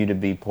continue to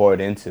be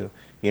poured into.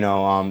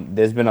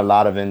 There's been a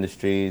lot of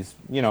industries,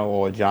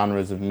 or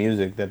genres of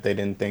music that they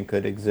didn't think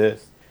could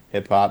exist.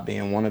 Hip hop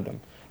being one of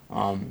them,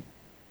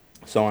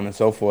 so on and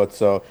so forth.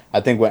 So I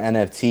think with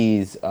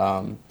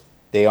NFTs,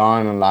 they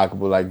are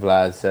unlockable, like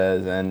Vlad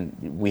says, and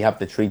we have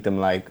to treat them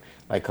like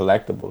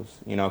collectibles.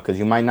 Because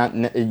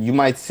you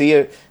might see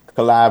a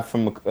collab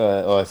from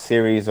or a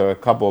series or a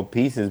couple of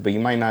pieces, but you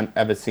might not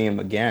ever see them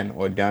again,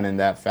 or done in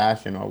that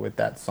fashion, or with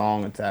that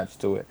song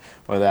attached to it,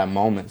 or that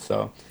moment.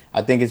 So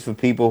I think it's for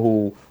people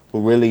who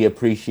really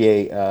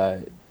appreciate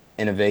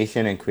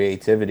innovation and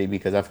creativity,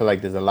 because I feel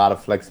like there's a lot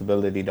of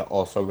flexibility to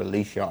also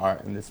release your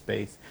art in this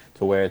space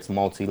to where it's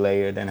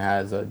multi-layered and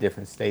has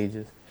different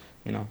stages.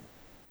 Hey,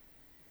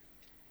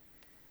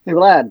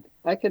 Vlad,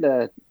 I could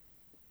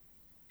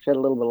shed a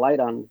little bit of light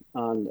on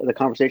the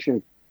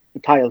conversation,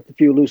 tie a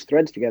few loose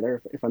threads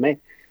together, if I may.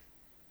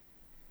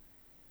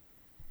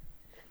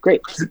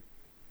 Great.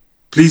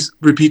 Please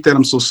repeat that.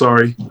 I'm so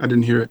sorry. I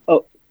didn't hear it.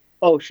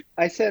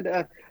 I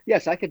said,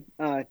 yes, I could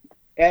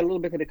add a little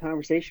bit to the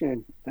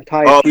conversation and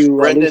tie a few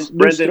loose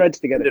threads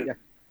together.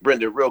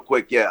 Brendan, real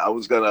quick, I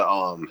was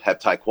gonna have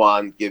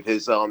Taekwon give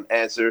his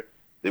answer.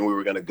 Then we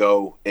were gonna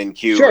go in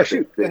queue. Sure,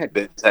 shoot. Go ahead.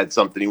 Vince had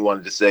something he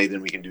wanted to say.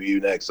 Then we can do you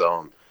next.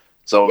 Go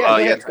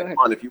ahead.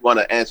 Taekwon, if you want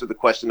to answer the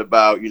question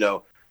about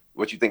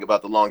what you think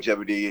about the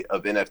longevity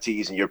of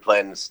NFTs and your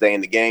plan to stay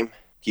in the game,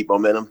 keep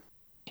momentum.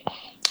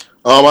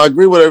 I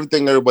agree with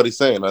everything everybody's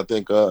saying. I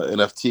think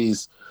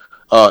NFTs,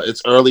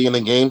 it's early in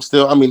the game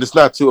still. I mean, it's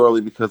not too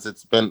early because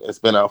it's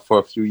been out for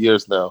a few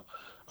years now.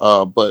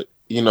 But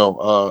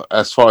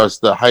as far as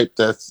the hype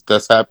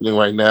that's happening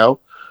right now,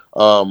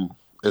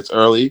 it's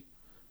early.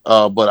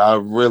 But I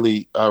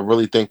really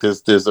think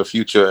there's a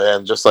future,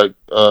 and just like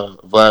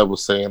Vlad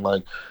was saying,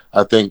 like,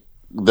 I think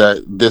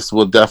that this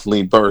will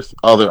definitely birth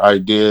other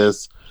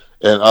ideas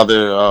and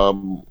other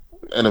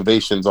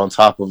innovations on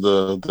top of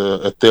the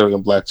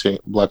Ethereum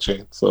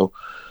blockchain. So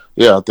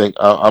yeah, I think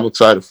I'm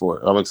excited for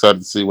it. I'm excited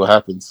to see what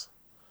happens.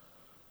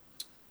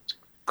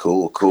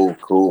 Cool.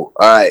 All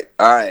right.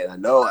 I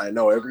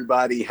know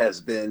everybody has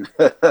been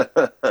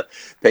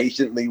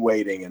patiently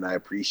waiting, and I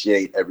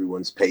appreciate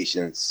everyone's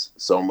patience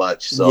so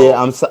much. So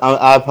Yeah,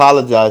 I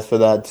apologize for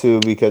that too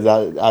because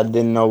I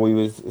didn't know we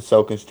was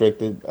so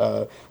constricted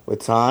with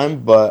time.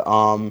 But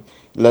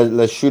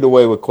let's shoot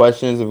away with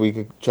questions if we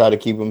could try to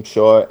keep them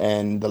short.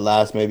 And the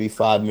last maybe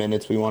 5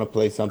 minutes, we want to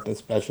play something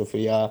special for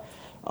y'all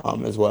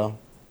as well.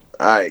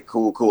 all right,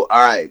 cool.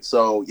 All right,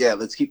 so yeah,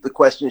 let's keep the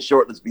questions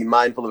short. Let's be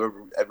mindful of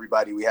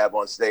everybody we have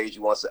on stage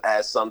who wants to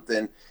ask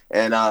something.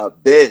 And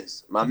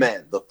Biz, my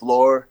man, the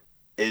floor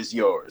is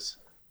yours.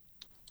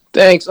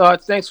 Thanks,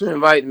 Art. Thanks for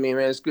inviting me,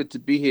 man. It's good to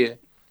be here.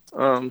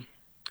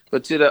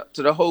 But to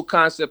the whole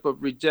concept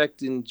of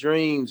rejecting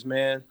dreams,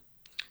 man,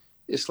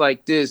 it's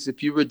like this.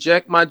 If you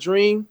reject my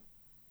dream,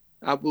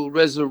 I will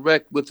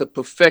resurrect with a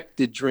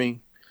perfected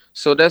dream.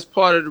 So that's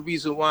part of the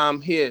reason why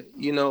I'm here.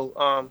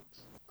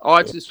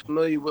 Arch is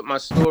familiar with my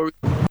story.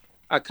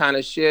 I kind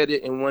of shared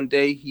it, and one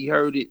day he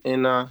heard it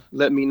and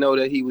let me know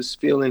that he was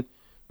feeling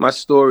my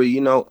story.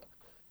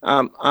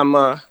 I'm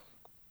a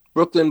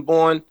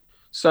Brooklyn-born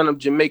son of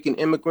Jamaican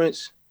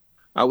immigrants.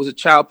 I was a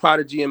child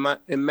prodigy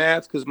in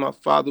math because my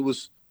father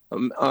was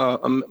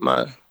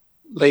my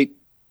late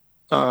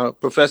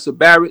Professor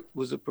Barrett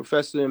was a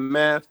professor in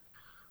math,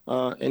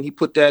 and he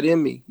put that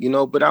in me.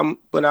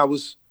 But I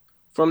was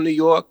from New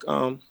York.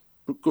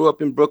 Grew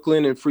up in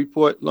Brooklyn and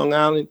Freeport, Long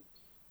Island.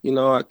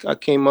 I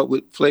came up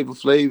with Flavor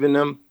Flav in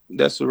them.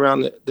 That's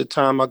around the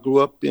time I grew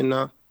up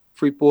in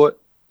Freeport.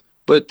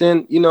 But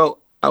then,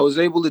 I was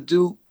able to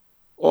do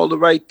all the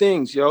right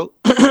things, yo.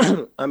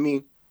 I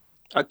mean,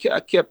 I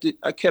kept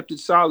it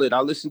solid. I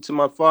listened to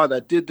my father.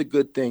 I did the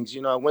good things.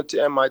 I went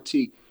to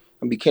MIT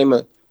and became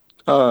an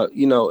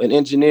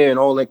engineer and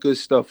all that good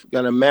stuff.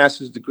 Got a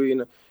master's degree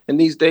and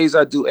these days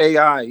I do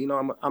AI.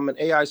 I'm an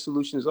AI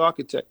solutions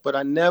architect. But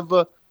I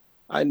never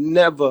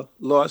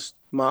lost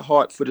my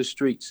heart for the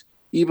streets.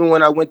 Even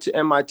when I went to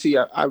MIT,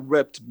 I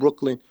repped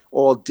Brooklyn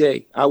all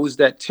day. I was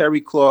that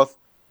terry cloth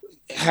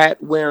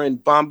hat wearing,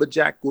 bomber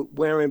jacket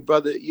wearing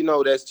brother.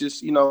 That's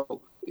just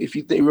if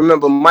you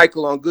remember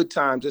Michael on Good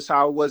Times, that's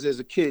how I was as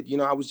a kid.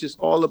 I was just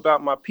all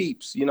about my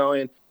peeps.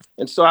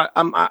 And so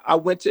I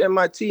went to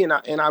MIT and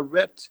I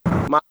repped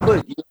my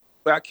hood,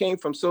 where I came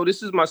from. So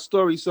this is my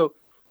story. So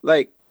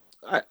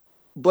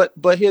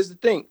but here's the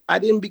thing. I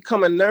didn't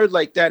become a nerd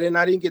like that, and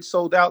I didn't get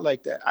sold out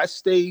like that. I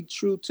stayed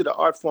true to the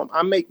art form.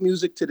 I make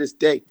music to this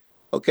day,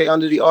 okay,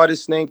 under the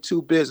artist name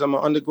 2Biz. I'm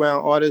an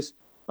underground artist.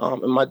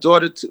 And my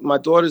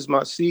daughter's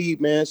my seed,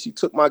 man. She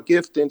took my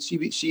gift, and she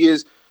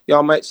is,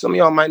 some of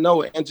y'all might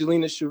know her,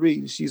 Angelina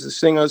Cherie. She's a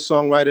singer,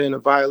 songwriter, and a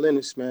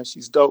violinist, man.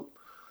 She's dope.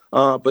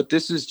 But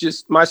this is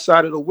just my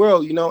side of the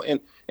world, and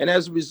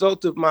as a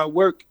result of my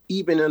work,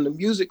 even on the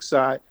music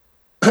side,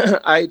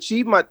 I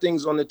achieved my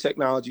things on the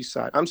technology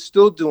side. I'm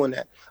still doing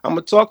that. I'm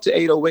gonna talk to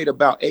 808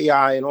 about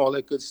AI and all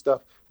that good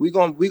stuff. We're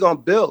gonna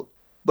build.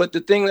 But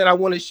the thing that I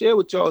want to share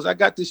with y'all is I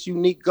got this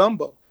unique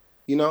gumbo,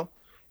 and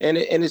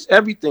it's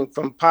everything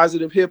from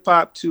positive hip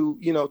hop to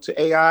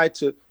to AI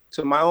to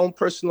my own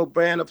personal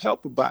brand of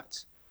helper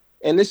bots.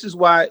 And this is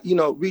why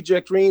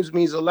Reject Dreams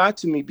means a lot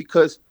to me,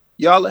 because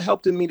y'all are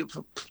helping me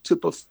to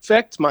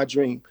perfect my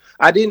dream.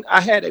 I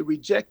had a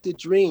rejected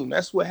dream.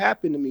 That's what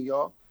happened to me,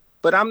 y'all.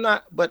 But I'm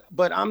not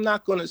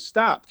gonna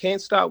stop.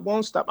 Can't stop,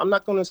 won't stop. I'm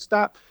not gonna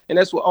stop. And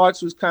that's what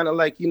Arts was kind of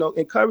like,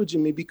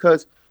 encouraging me,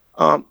 because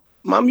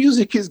my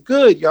music is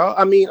good, y'all.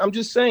 I mean, I'm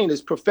just saying,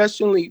 it's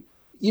professionally,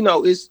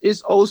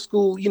 it's old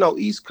school,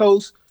 East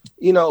Coast,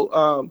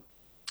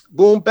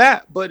 boom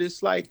bap. But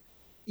it's like,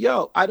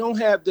 yo, I don't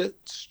have the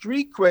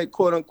street cred,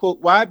 quote unquote.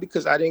 Why?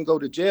 Because I didn't go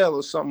to jail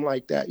or something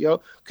like that,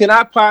 yo. Can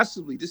I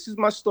possibly, this is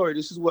my story,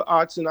 this is what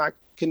Arts and I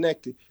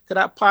connected. Could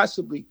I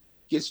possibly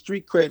get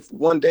street cred for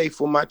one day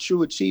for my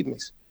true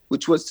achievements,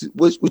 which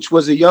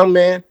was a young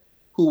man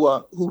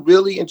who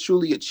really and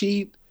truly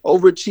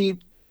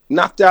overachieved,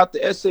 knocked out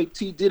the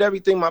SAT, did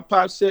everything my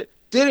pop said,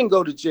 didn't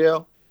go to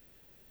jail.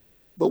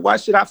 But why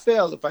should I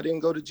fail if I didn't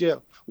go to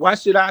jail? Why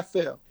should I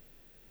fail?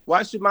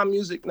 Why should my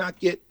music not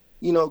get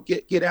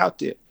out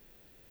there?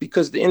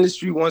 Because the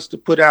industry wants to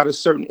put out a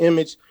certain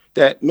image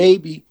that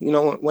maybe,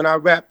 when I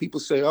rap, people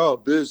say, oh,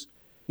 Biz,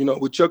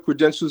 with your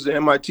credentials at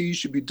MIT, you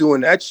should be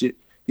doing that shit.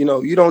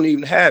 You don't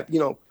even have,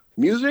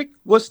 music.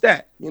 What's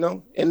that?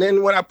 And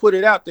then when I put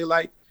it out, it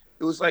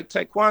was like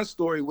Taekwon's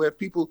story, where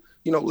people,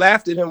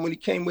 laughed at him when he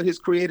came with his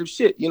creative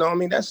shit. I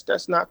mean,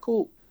 that's not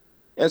cool.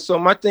 And so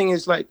my thing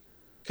is like,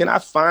 can I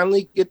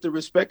finally get the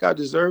respect I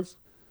deserve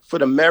for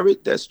the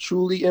merit that's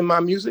truly in my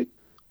music?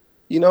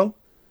 And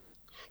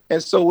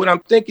so what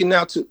I'm thinking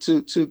now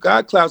to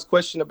God Cloud's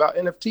question about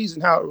NFTs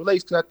and how it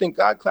relates, because I think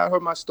God Cloud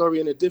heard my story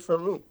in a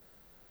different room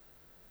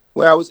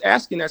where I was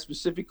asking that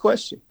specific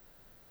question.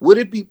 Would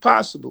it be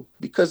possible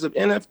because of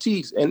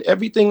NFTs and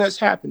everything that's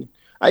happening?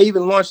 I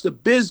even launched a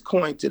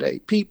Bizcoin today.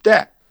 Peep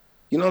that.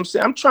 You know what I'm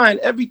saying? I'm trying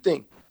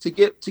everything to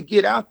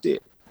get out there.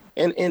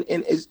 And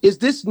is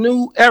this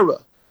new era,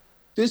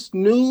 this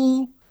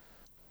new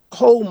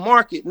whole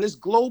market and this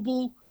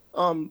global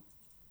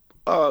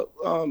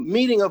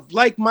meeting of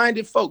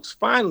like-minded folks,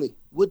 finally,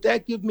 would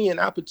that give me an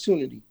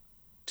opportunity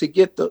to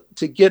get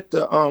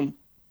the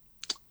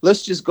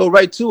Let's just go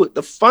right to it.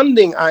 The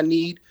funding I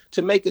need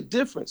to make a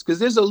difference, because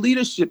there's a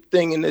leadership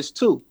thing in this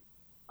too.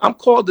 I'm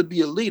called to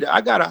be a leader.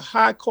 I got a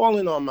high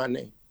calling on my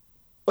name.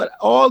 But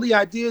all the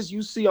ideas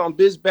you see on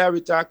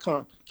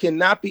bizbarrett.com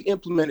cannot be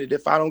implemented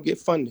if I don't get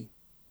funding.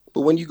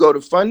 But when you go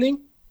to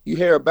funding, you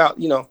hear about,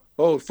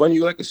 fund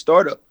you like a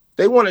startup.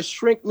 They want to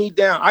shrink me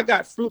down. I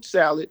got fruit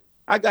salad.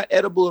 I got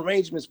edible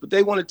arrangements, but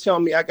they want to tell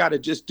me I got to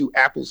just do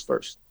apples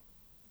first.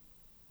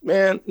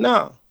 Man,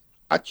 no,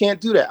 I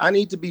can't do that. I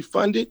need to be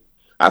funded.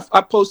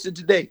 I posted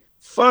today,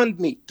 fund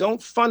me.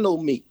 Don't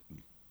funnel me.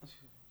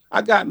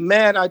 I got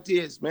mad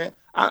ideas, man.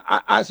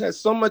 I have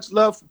so much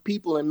love for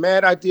people and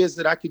mad ideas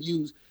that I could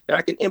use, that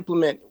I can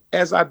implement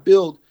as I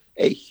build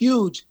a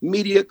huge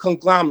media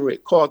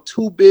conglomerate called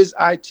 2Biz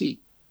IT.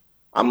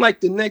 I'm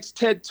like the next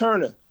Ted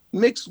Turner,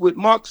 mixed with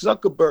Mark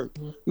Zuckerberg,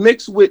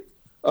 mixed with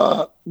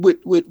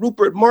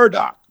Rupert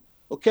Murdoch.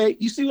 Okay,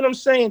 you see what I'm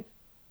saying?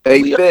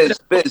 Hey,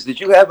 Biz, did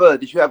you have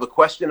a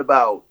question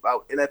about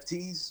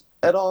NFTs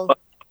at all?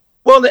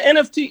 Well, the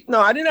NFT, no,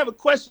 I didn't have a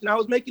question. I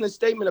was making a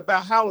statement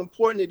about how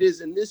important it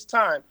is in this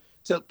time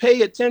to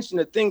pay attention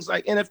to things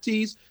like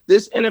NFTs,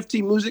 this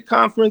NFT music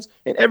conference,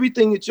 and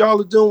everything that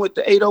y'all are doing with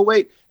the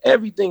 808.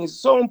 Everything is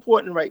so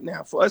important right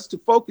now for us to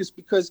focus,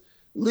 because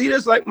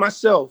leaders like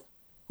myself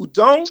who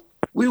don't,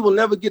 we will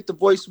never get the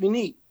voice we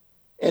need.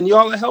 And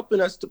y'all are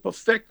helping us to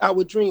perfect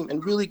our dream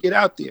and really get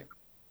out there.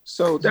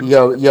 So that's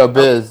yo,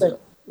 Biz.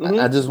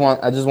 I just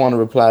want to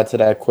reply to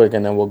that quick,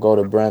 and then we'll go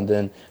to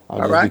Brendan.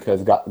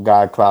 Because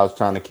God Cloud's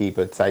trying to keep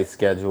a tight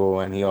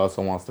schedule, and he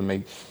also wants to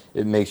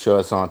make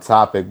sure it's on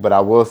topic. But I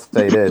will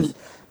say this: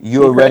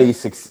 you already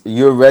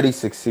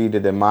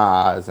succeeded in my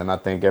eyes, and I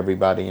think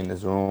everybody in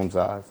this room's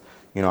eyes.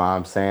 You know what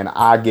I'm saying?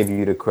 I give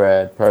you the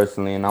cred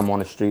personally, and I'm on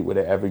the street with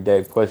it every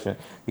day pushing,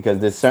 because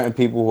there's certain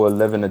people who are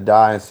living to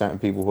die and certain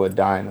people who are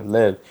dying to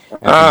live.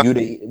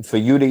 And for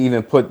you to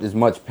even put as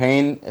much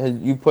pain as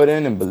you put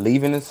in and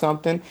believing in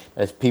something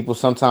as people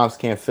sometimes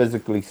can't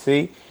physically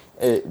see,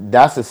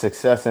 that's a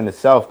success in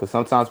itself, because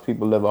sometimes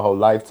people live a whole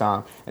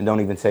lifetime and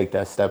don't even take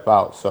that step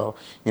out. So,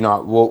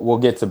 we'll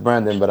get to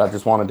Brendan, but I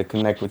just wanted to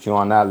connect with you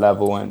on that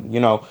level.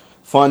 And,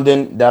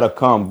 funding, that'll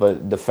come.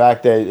 But the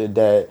fact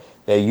that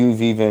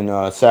you've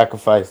even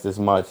sacrificed this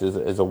much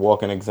is a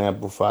walking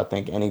example for, I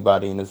think,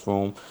 anybody in this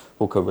room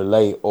who could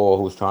relate or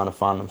who's trying to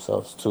find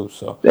themselves too.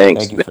 So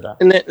thank you for that.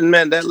 And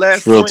man, that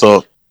last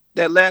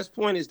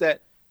point is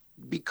that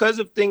because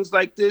of things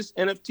like this,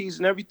 NFTs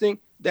and everything,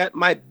 that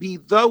might be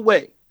the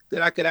way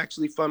that I could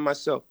actually fund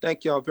myself.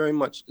 Thank y'all very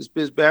much. It's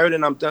Biz Barrett,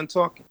 and I'm done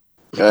talking.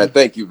 All right,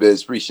 thank you,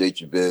 Biz.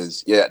 Appreciate you,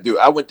 Biz. Yeah, dude,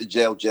 I went to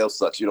jail. Jail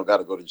sucks. You don't got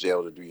to go to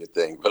jail to do your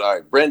thing. But all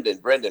right, Brendan,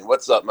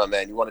 what's up, my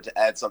man? You wanted to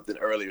add something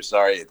earlier.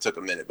 Sorry, it took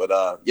a minute.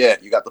 But yeah,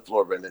 you got the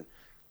floor, Brendan.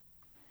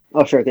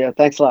 Oh, sure. Yeah,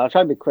 thanks a lot. I'll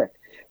try to be quick.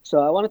 So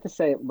I wanted to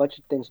say a bunch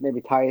of things,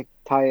 maybe tie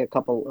a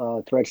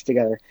couple threads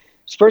together.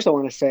 So first, I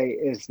want to say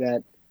is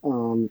that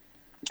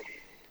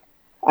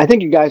I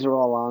think you guys are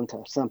all on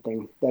to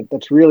something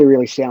that's really,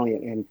 really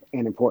salient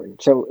and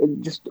important. So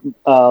just do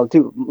a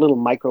little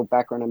micro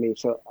background on me.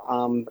 So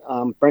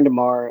I'm Brendan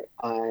Marr.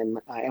 I'm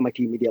an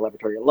MIT Media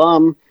Laboratory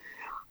alum.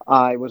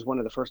 I was one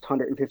of the first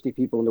 150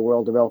 people in the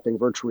world developing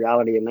virtual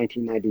reality in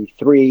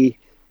 1993.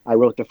 I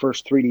wrote the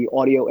first 3D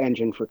audio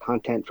engine for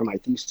content for my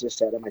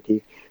thesis at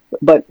MIT.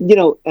 But,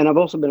 and I've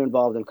also been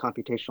involved in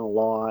computational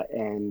law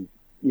and,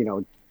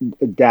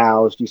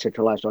 DAOs,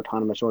 decentralized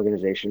autonomous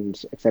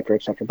organizations, et cetera,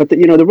 et cetera. But the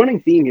running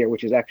theme here,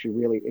 which is actually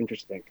really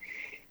interesting,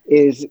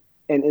 is,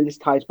 and this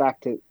ties back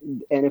to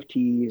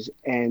NFTs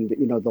and,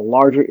 the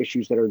larger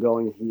issues that are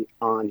going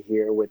on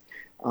here with,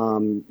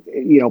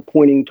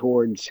 pointing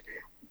towards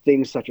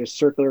things such as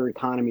circular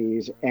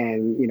economies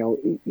and,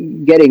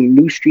 getting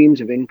new streams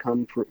of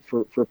income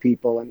for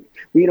people. And,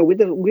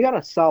 we got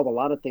to solve a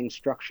lot of things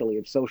structurally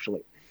and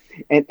socially.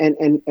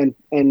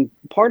 And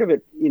part of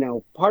it,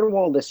 part of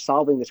all this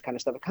solving this kind of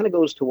stuff, it kind of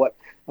goes to what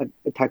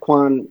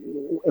Taekwon,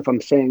 if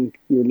I'm saying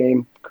your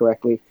name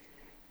correctly,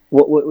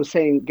 what was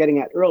saying, getting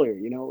at earlier,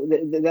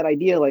 that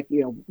idea, like,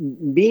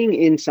 being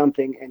in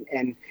something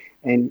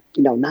and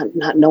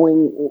not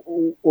knowing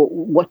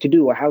what to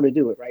do or how to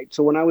do it, right?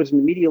 So when I was in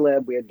the Media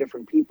Lab, we had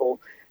different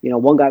people.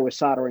 One guy was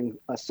soldering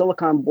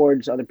silicon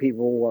boards, other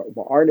people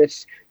were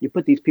artists. You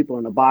put these people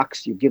in a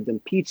box, you give them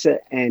pizza,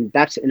 and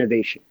that's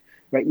innovation.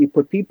 Right, you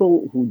put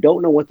people who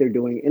don't know what they're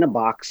doing in a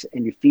box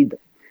and you feed them,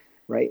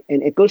 right?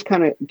 And it goes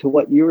kind of to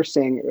what you were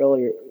saying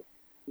earlier,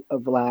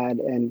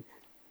 Vlad and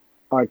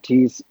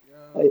Artis,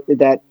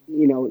 that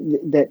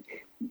that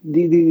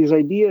these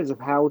ideas of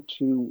how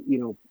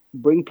to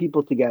bring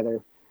people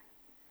together,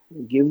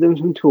 give them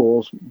some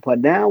tools, but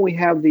now we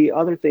have the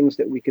other things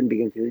that we can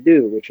begin to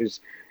do, which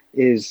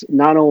is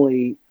not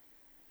only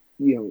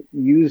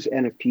use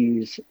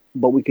NFTs,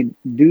 but we could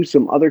do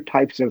some other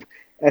types of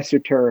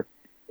esoteric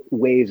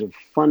ways of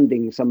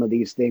funding some of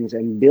these things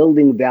and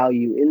building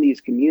value in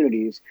these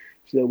communities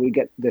so that we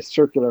get the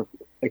circular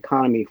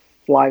economy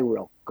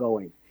flywheel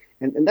going.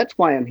 And that's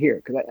why I'm here,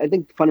 because I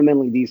think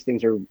fundamentally these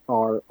things are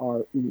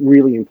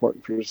really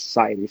important for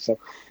society. So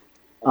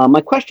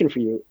my question for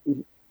you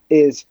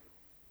is,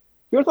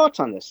 Your thoughts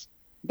on this?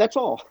 That's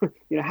all.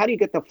 How do you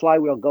get the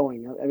flywheel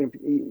going? I mean,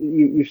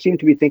 you seem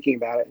to be thinking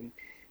about it, and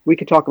we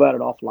could talk about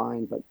it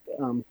offline. But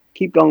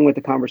keep going with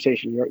the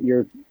conversation.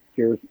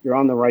 You're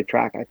on the right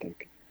track, I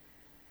think.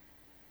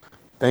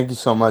 Thank you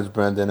so much,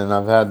 Brendan. And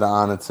I've had the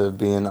honor to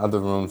be in other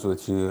rooms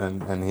with you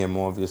and hear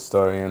more of your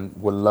story and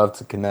would love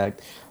to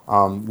connect.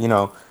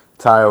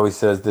 Ty always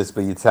says this,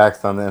 but you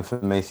taxed on the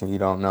information you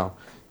don't know.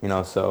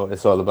 So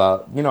it's all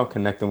about,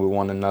 connecting with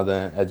one another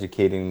and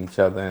educating each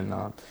other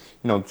and,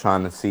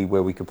 trying to see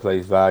where we could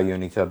place value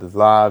in each other's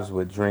lives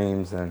with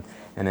dreams and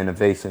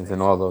innovations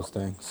and all those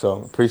things.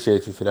 So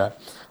appreciate you for that.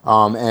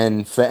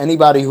 And for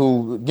anybody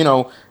who,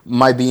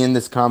 might be in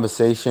this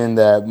conversation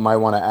that might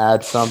want to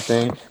add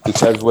something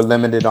because we're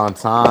limited on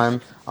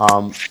time,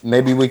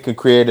 maybe we could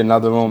create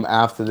another room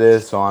after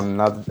this on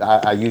another.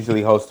 I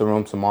usually host a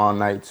room tomorrow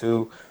night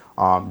too,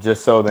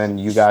 just so then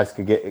you guys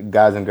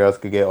and girls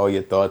could get all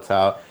your thoughts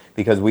out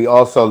because we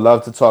also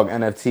love to talk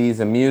NFTs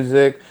and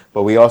music,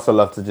 but we also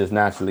love to just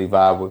naturally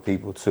vibe with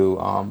people too.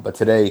 But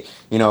today,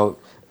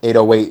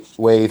 808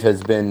 Wave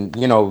has been,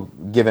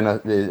 giving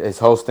us, is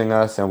hosting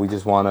us, and we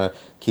just want to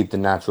keep the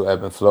natural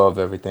ebb and flow of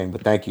everything.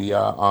 But thank you,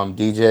 y'all.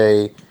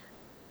 DJ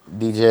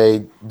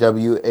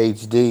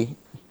WHD,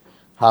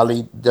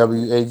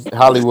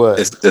 Hollywood.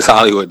 It's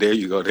Hollywood. There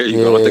you go. There you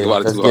go. Don't think Yeah,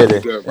 about it let's too get hard. You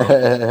it. good, bro?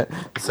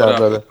 What's What up, up?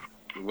 brother?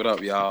 What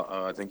up,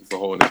 y'all? Thank you for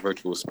holding this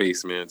virtual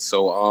space, man.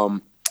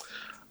 So,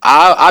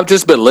 I've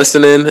just been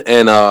listening,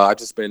 and I've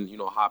just been,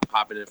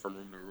 hopping in from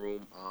room to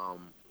room,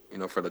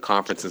 for the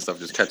conference and stuff,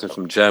 just catching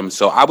some gems.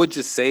 So I would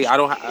just say I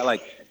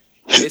like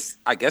this.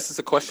 I guess it's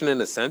a question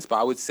in a sense, but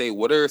I would say,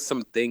 what are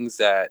some things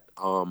that,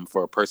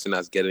 for a person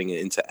that's getting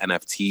into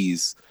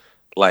NFTs,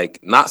 like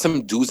not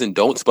some do's and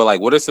don'ts, but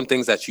like what are some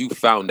things that you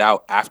found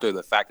out after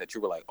the fact that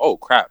you were like, oh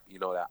crap,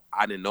 that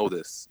I didn't know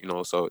this,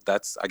 So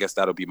I guess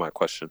that'll be my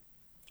question.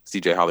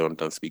 CJ Hollywood, I'm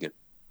done speaking.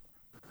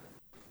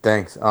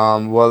 Thanks.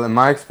 Well, in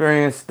my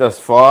experience thus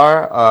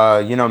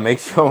far, make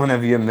sure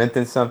whenever you're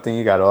minting something,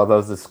 you got all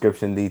those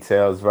description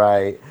details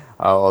right,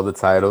 all the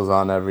titles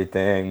on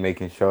everything,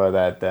 making sure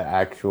that the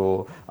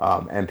actual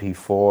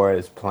MP4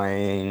 is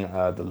playing,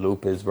 the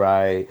loop is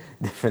right,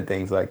 different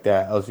things like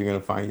that. Else you're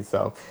gonna find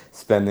yourself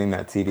spending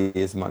that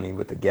tedious money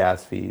with the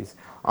gas fees.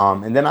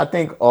 And then I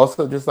think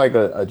also just like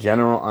a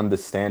general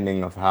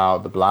understanding of how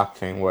the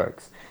blockchain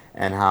works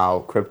and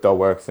how crypto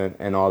works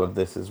and all of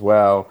this as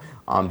well.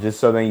 Just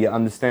so then you're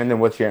understanding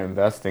what you're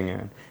investing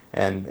in.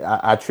 And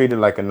I treat it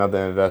like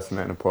another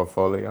investment in a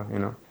portfolio.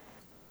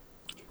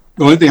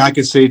 The only thing I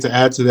can say to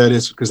add to that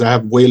is because I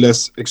have way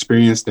less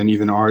experience than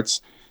even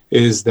Arts,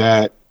 is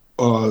that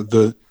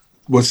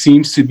what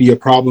seems to be a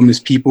problem is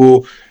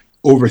people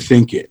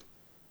overthink it.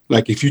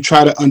 Like if you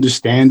try to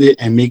understand it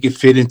and make it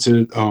fit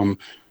into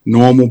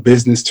normal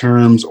business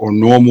terms or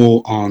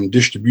normal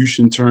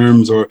distribution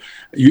terms, or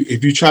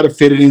if you try to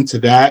fit it into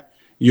that,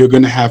 you're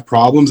going to have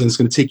problems and it's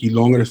going to take you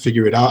longer to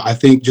figure it out. I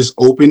think just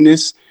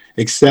openness,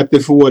 accept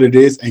it for what it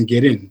is and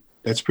get in.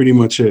 That's pretty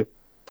much it.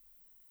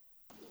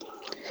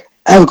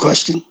 I have a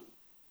question.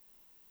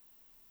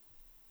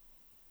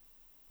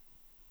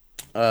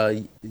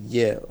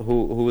 Yeah.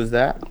 Who was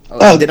that?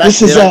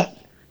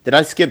 Did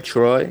I skip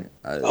Troy?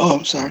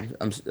 I'm sorry.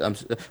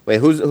 Wait.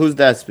 Who's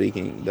that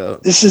speaking though?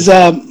 This is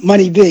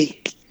Money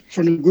B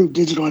from the group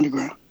Digital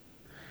Underground.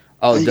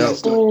 Oh, dope.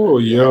 Oh,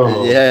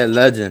 yo. Yeah,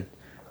 legend.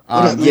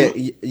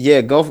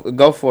 Yeah.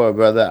 Go for it,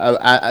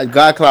 brother.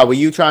 God Cloud, were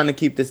you trying to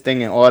keep this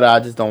thing in order? I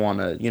just don't want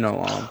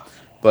to,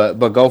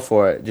 but go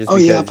for it. Just I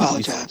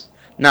apologize.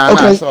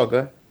 Nah, it's all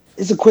good.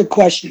 It's a quick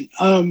question.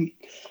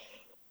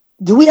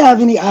 Do we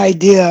have any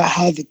idea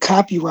how the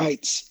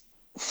copyrights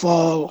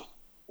fall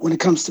when it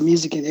comes to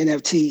music and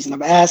NFTs? And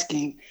I'm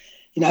asking,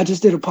 I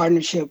just did a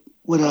partnership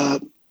with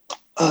a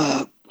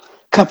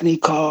company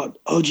called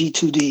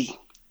OG2D,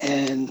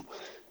 and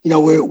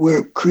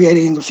we're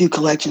creating a few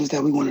collections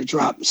that we want to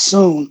drop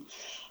soon.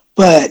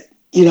 But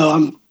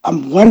I'm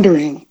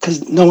wondering,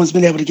 because no one's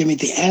been able to give me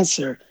the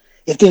answer,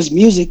 if there's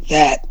music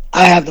that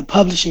I have the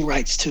publishing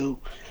rights to,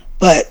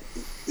 but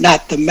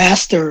not the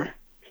master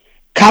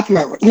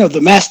copyright,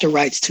 the master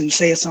rights to,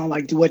 say a song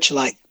like Do What You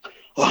Like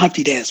or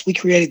Humpty Dance. We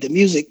created the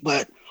music,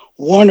 but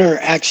Warner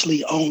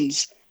actually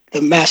owns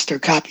the master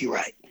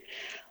copyright.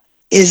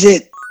 Is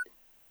it,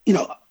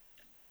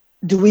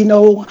 do we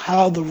know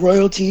how the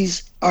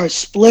royalties are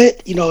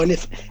split? And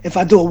if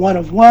I do a one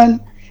of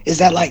one, is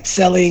that like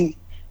selling,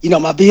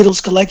 my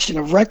Beatles collection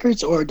of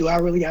records, or do I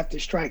really have to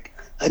strike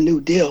a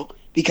new deal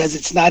because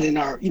it's not in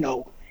our,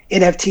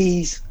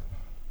 NFTs?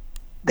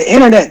 The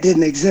internet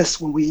didn't exist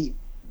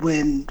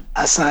when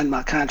I signed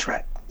my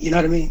contract. You know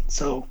what I mean?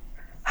 So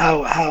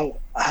how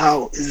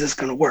is this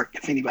going to work,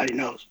 if anybody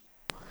knows?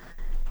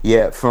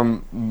 Yeah,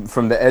 from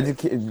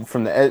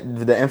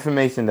the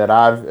information that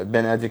I've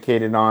been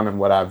educated on and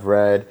what I've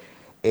read,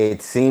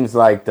 it seems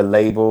like the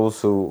labels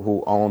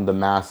who own the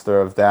master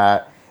of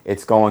that,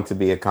 it's going to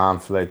be a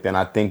conflict. And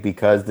I think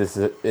because this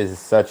is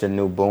such a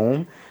new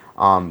boom,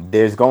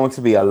 there's going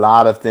to be a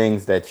lot of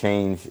things that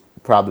change,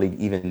 probably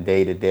even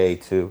day to day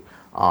too.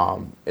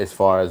 as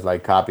far as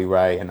like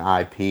copyright and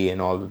IP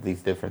and all of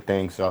these different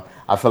things. So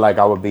I feel like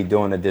I would be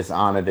doing a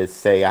dishonor to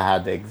say I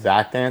had the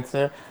exact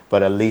answer,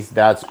 but at least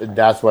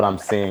that's what I'm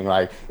seeing.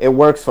 Like it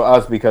works for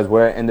us because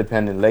we're an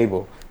independent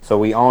label. So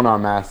we own our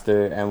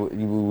master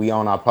and we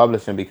own our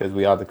publishing because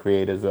we are the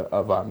creators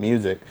of our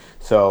music.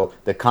 So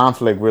the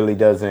conflict really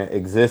doesn't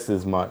exist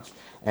as much.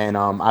 And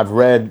I've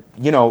read,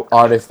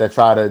 artists that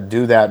try to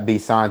do that, be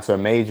signed to a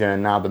major,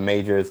 and now the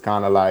major is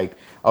kind of like,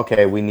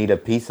 okay, we need a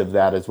piece of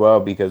that as well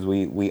because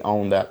we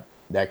own that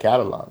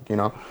catalog.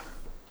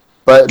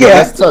 But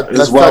Yeah, It's let's Wild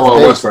touch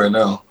Wild West base. right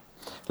now.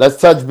 Let's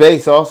touch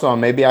base also, and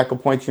maybe I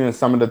could point you in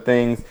some of the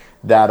things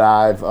that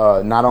I've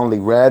not only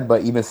read,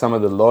 but even some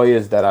of the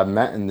lawyers that I've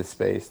met in this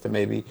space to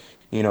maybe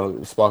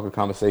spark a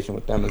conversation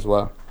with them as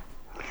well.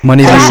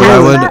 Money B,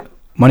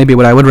 absolutely.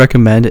 what I would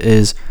recommend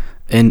is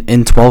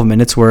in 12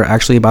 minutes we're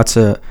actually about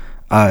to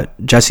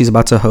Jesse's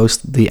about to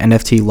host the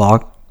NFT law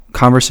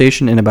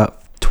conversation in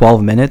about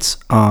 12 minutes.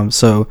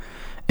 So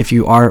if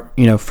you are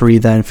free,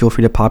 then feel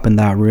free to pop in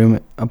that room,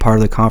 a part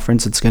of the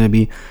conference. He's going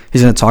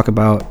to talk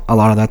about a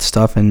lot of that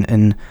stuff,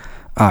 and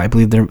I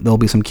believe there'll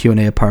be some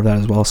Q&A a part of that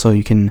as well. So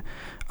you can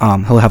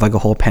he'll have like a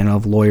whole panel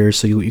of lawyers,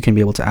 so you can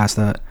be able to ask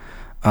that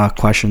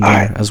question All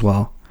there right, as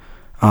well.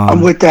 I'm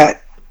with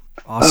that.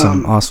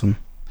 Awesome.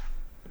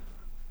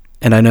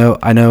 And I know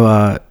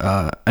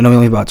we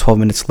only have about 12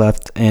 minutes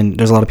left, and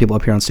there's a lot of people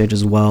up here on stage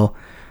as well.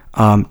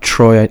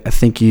 Troy, I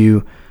think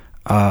you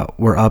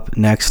were up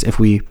next. If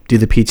we do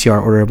the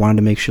PTR order, I wanted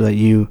to make sure that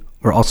you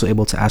were also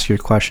able to ask your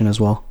question as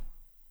well.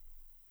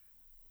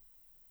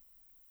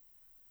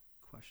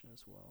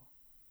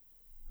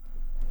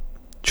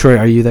 Troy,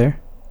 are you there?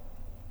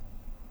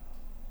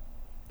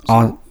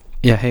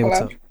 Yeah, hey, what's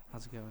Hello. up?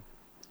 How's it going?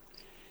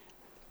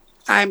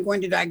 I'm going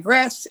to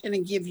digress and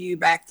then give you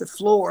back the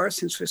floor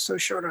since we're so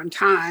short on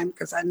time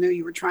because I knew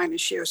you were trying to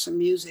share some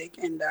music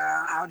and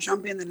I'll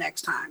jump in the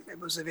next time. It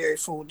was a very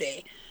full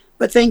day,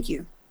 but thank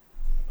you.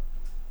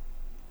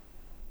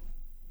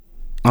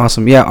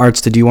 Awesome. Yeah, Arts,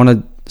 did you want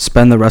to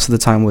spend the rest of the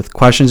time with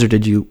questions, or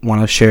did you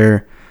want to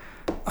share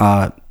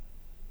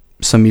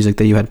some music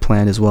that you had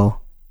planned as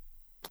well?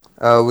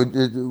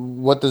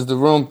 What does the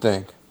room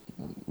think?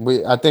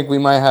 I think we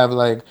might have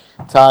like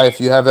Ty, if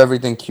you have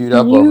everything queued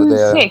up over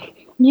there.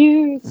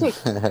 Music.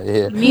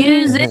 Yeah.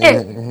 Music.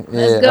 Let's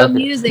Yeah. go, Okay.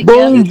 music. Yep.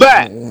 Boom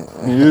back.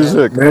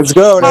 Music. Let's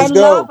go. I Let's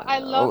go.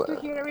 love to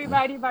hear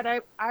everybody, but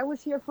I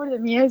was here for the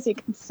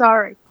music. I'm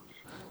sorry.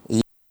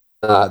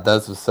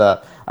 That's what's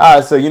up. All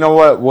right, so you know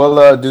what?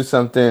 We'll do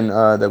something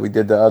that we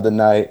did the other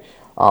night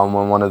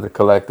when one of the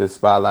collectors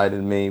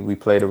spotlighted me. We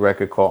played a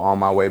record called "On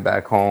My Way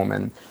Back Home,"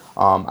 and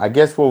I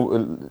guess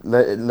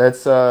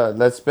let's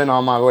spin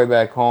 "On My Way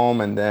Back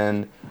Home," and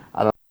then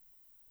I don't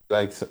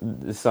like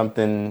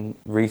something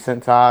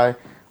recent, Ty,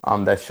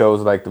 that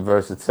shows like the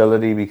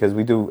versatility because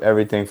we do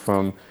everything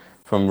from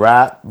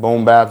rap,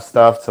 boom bap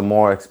stuff to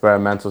more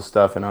experimental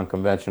stuff and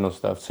unconventional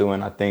stuff too.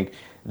 And I think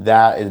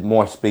that is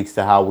more speaks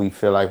to how we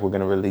feel like we're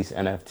gonna release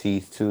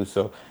NFTs too.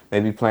 So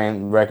maybe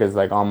playing records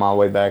like "On My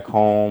Way Back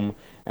Home"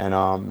 and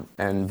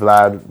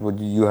Vlad, would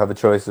you have a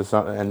choice or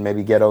something? And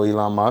maybe Ghetto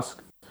Elon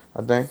Musk,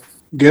 I think.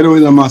 Ghetto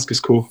Elon Musk is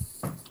cool.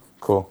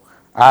 Cool.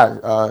 All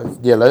right,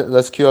 yeah,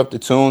 let's cue up the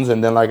tunes,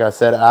 and then, like I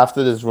said,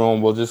 after this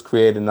room, we'll just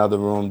create another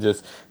room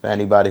just for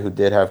anybody who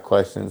did have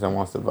questions and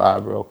wants to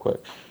vibe real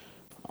quick.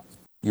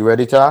 You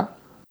ready, Ty?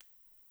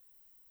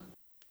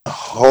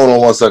 Hold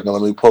on 1 second.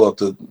 Let me pull up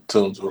the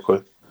tunes real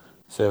quick.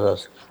 Save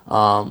us.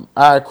 All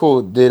right,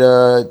 cool. Did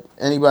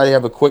anybody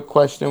have a quick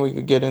question we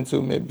could get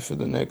into maybe for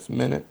the next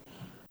minute?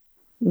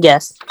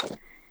 Yes.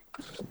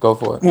 Go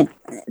for it.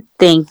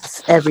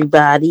 Thanks,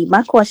 everybody.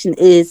 My question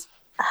is,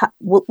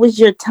 what was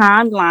your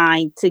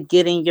timeline to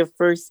getting your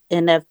first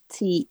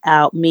NFT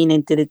out?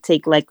 Meaning, did it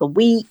take like a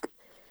week?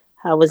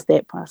 How was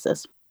that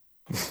process?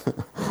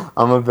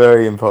 I'm a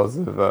very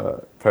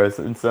impulsive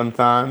person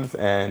sometimes,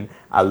 and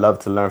I love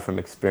to learn from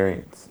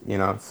experience.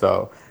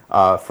 So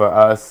for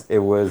us, it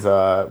was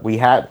we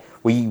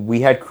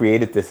had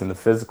created this in the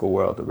physical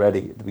world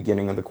already. At the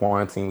beginning of the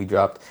quarantine, we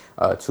dropped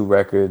 2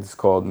 records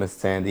called Miss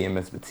Tandy and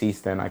Miss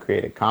Batista, and I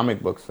created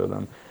comic books for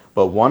them.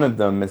 But one of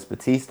them, Miss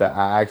Batista,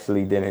 I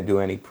actually didn't do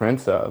any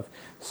prints of.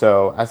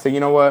 So I said, you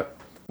know what?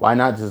 Why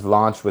not just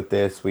launch with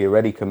this? We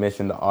already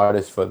commissioned the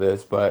artist for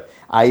this, but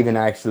I even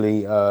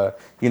actually,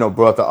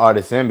 brought the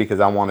artists in because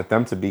I wanted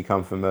them to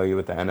become familiar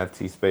with the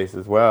NFT space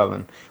as well.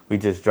 And we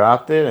just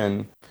dropped it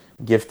and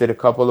gifted a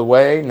couple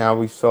away. Now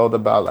we sold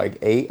about like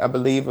 8, I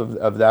believe,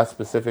 of that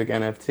specific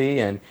NFT,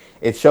 and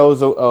it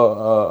shows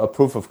a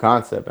proof of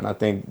concept. And I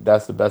think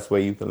that's the best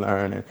way you can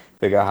learn and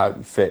figure out how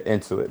you fit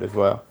into it as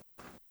well.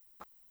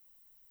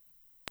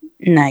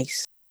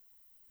 Nice.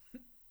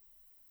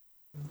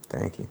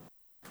 Thank you.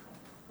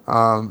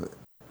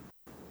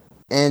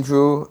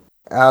 Andrew,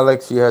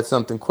 Alex, you had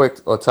something quick,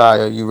 or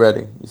Ty, are you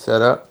ready? You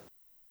set up?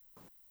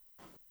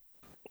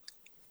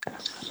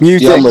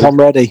 Music. Yeah, I'm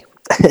ready.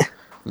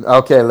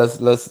 Okay,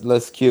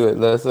 let's cue it.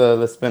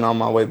 Let's spin "On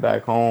My Way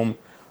Back Home,"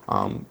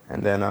 and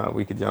then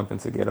we could jump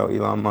into Ghetto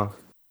Elon Musk.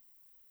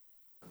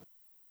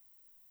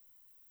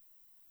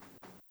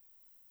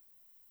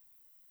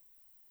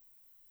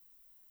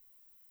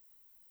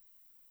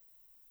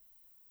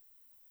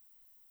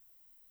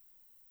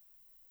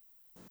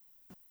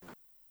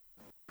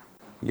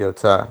 Yo,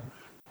 Ty,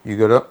 you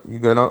good up? You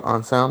good up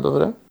on sound over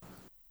there?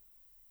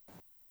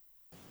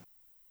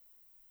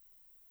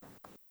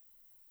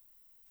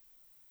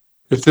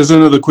 If there's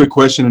another quick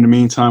question in the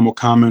meantime or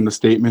comment or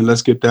statement,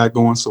 let's get that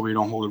going so we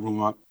don't hold the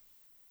room up.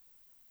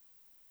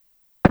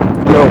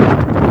 Yo,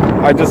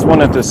 I just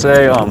wanted to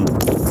say on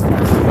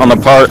the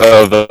part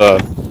of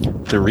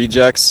the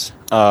rejects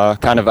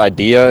kind of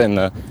idea and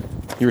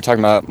you were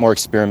talking about more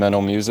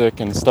experimental music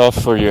and stuff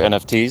for your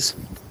NFTs.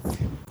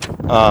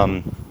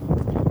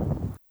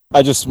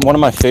 One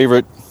of my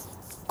favorite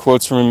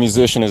quotes from a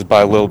musician is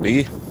by Lil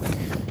B,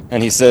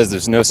 and he says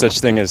there's no such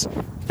thing as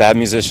bad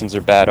musicians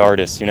or bad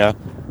artists, you know?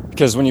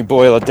 Because when you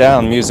boil it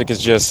down, music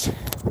is just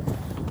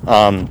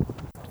an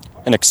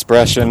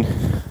expression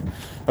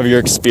of your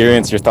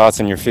experience, your thoughts,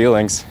 and your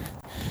feelings.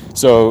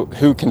 So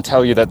who can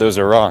tell you that those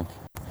are wrong?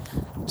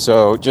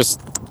 So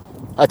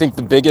I think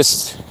the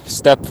biggest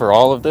step for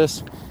all of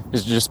this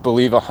is just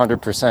believe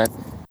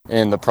 100%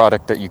 in the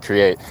product that you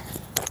create.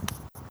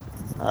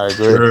 I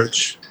agree.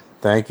 Church.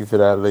 Thank you for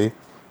that, Lee.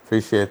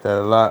 Appreciate that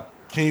a lot.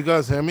 Can you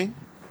guys hear me?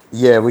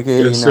 Yeah, we can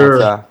hear Yes, you sir.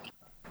 now,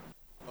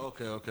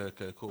 Ty.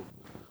 Okay, cool.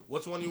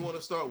 Which one you want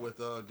to start with?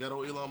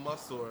 Ghetto Elon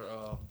Musk or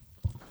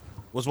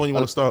which one you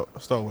want to start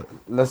with?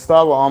 Let's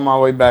start with On My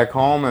Way Back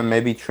Home and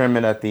maybe trim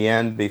it at the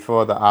end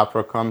before the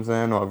opera comes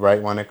in or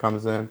right when it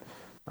comes in,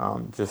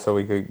 just so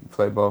we could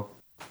play both.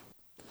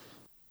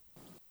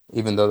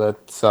 Even though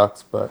that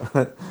sucks,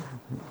 but...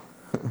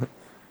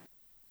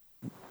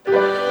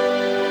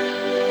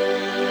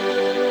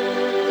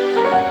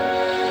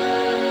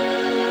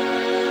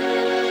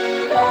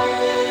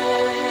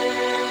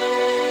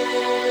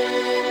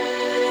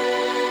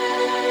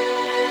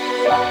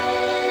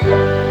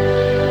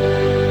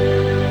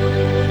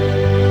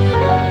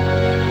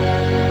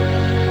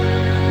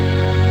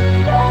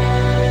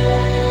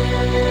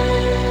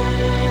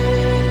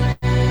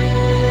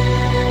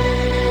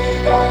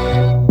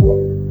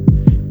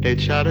 They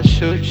try to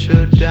shoot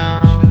you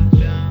down.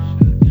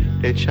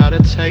 They try to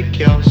take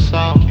your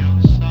soul.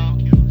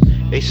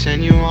 They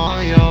send you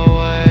on your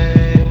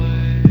way.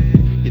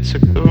 You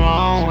took the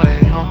wrong way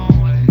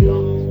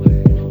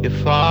home. You're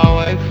far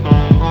away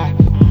from home.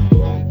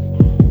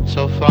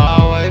 So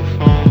far away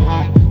from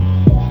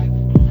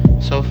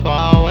home. So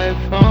far away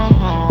from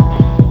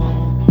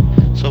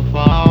home. So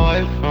far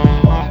away from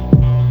home.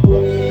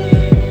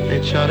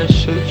 They try to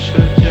shoot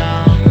you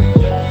down.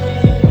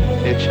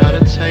 They try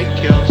to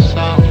take your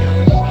soul.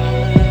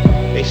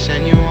 They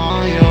send you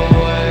on your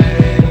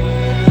way.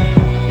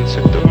 You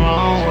took the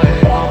wrong way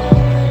home.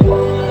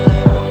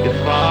 You're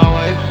far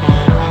away from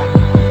home.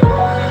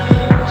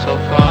 So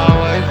far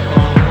away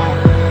from home.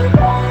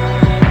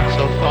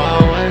 So far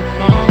away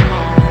from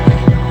home.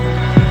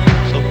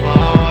 So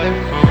far away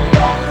from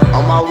home.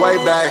 On my way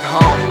back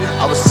home,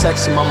 I was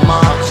texting my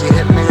mom. She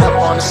hit me up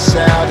on the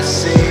cell to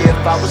see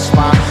if I was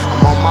fine.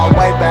 I'm on my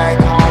way back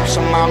home,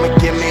 so mama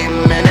give me a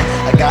minute.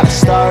 I got a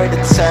story to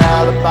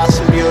tell about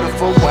some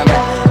beautiful women,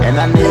 and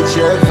I need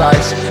your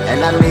advice,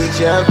 and I need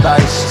your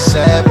advice. She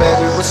said,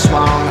 baby, what's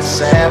wrong? I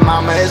said,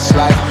 mama, it's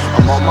life.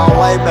 I'm on my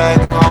way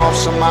back home,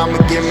 so mama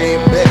give me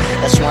a bit.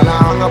 That's when I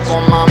hung up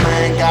on mama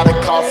and got a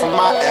call from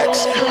my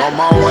ex. On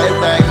my way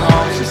back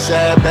home, she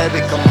said,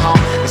 baby, come home.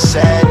 I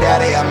said,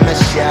 daddy, I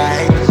miss you,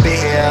 I hate to be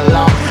here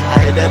alone. I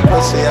hit that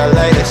pussy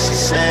later, she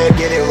said,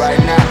 get it right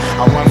now.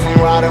 I went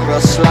from riding real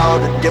slow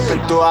to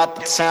dipping throughout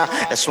the town.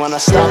 That's when I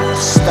stopped at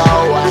the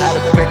store, I had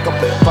to pick up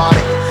a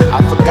body.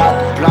 I forgot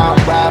the blunt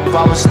rap,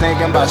 I was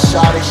thinking about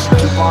shawty. She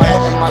keep on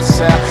hitting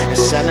myself and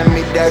sending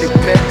me dirty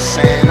pics,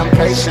 saying I'm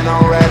patient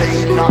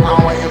already, you know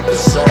I'm waiting for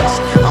sex.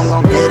 I'm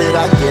gon' get it,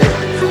 I get it.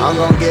 I'm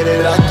gon' get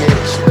it, I get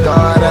it. She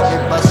throw it at me,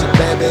 bust it,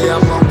 baby,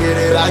 I'm gon' get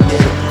it, I get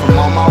it. I'm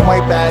on my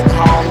way back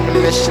home, the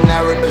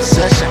missionary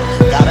position.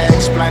 Gotta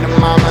explain to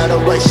mama the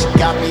way she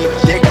got me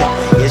addicted.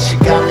 Yeah, she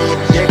got me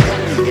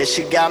addicted. Yeah,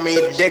 she got me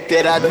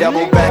addicted. I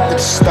double back to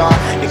the store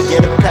to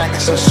get a pack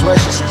of some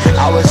swishes.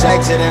 I was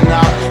exiting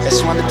out,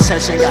 that's when the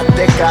tension got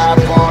thicker. I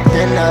bumped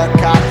in the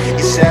car.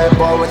 He said,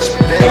 boy, what you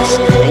bitch?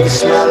 And you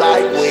smell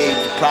like weed,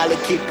 you probably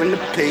keeping the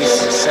peace.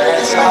 He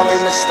said, sorry,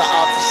 Mr.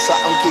 Officer,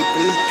 I'm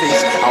keeping the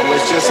peace. I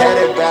was just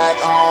headed back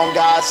home,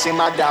 God, see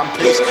my damn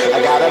peace.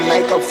 I gotta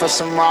make up for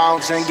some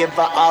wrongs and give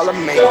her all of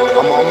me.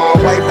 I'm on my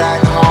way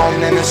back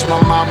home, and it's my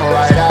mama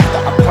right after.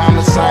 I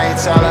promise I ain't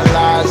telling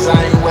lies,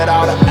 I ain't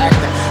without an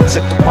acting.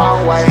 Took the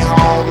wrong way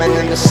home, and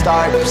then the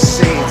story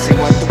proceeds. He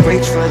went to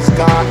reach for his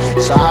gun,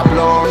 so I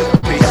blow him to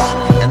pieces.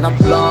 And I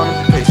blow him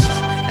to pieces.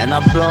 And I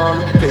blow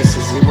him to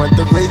pieces. He went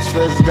to reach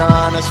for his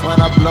gun, that's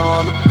when I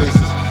blow him to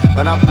pieces.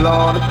 When I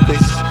blow him to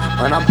pieces.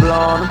 When I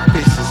blow him to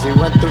pieces. He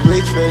went to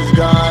reach for his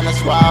gun,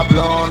 that's why I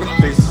blow him to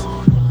pieces.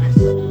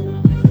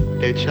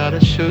 They try to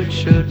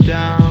shoot you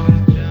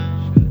down.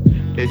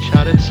 They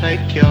try to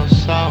take your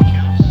soul.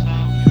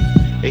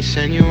 They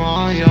send you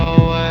on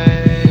your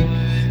way.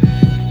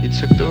 You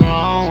took the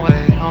wrong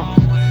way home.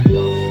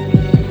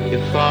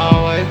 You're far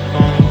away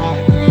from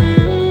home.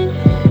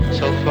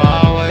 So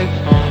far away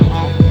from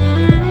home.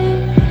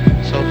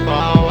 So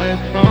far away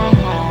from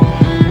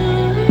home.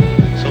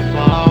 So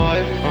far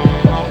away from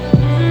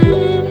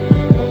home.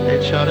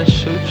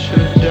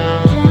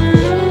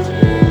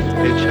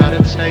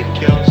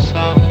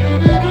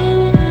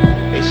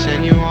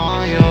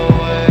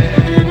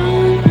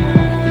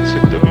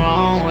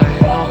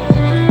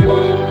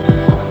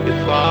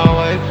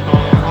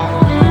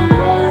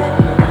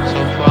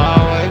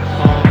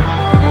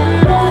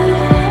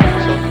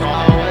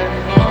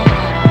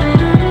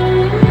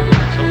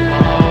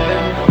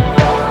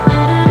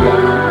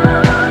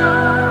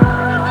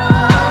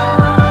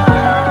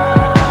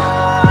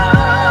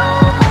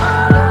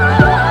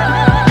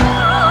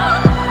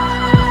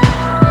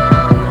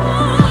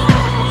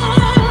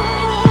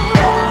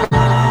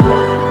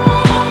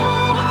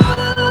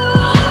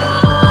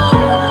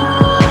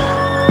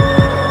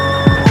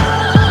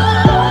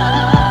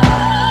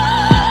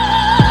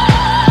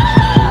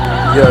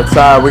 Yo,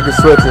 Ty, we can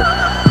switch it.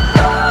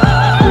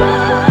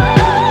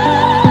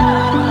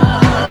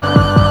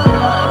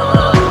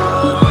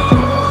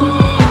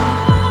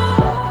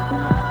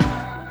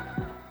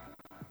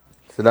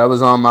 So that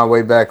was On My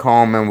Way Back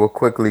Home, and we'll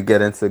quickly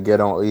get into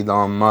Get On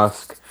Elon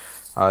Musk.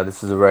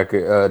 This is a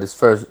record.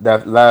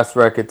 That last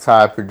record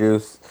Ty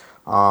produced,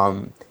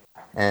 and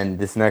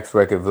this next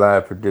record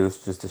Vlad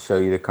produced, just to show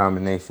you the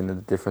combination of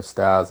the different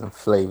styles and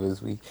flavors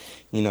we,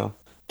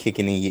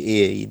 kicking in your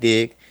ear. You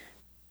dig?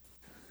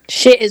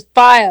 Shit is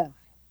fire.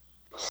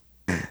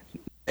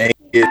 Thank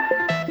you.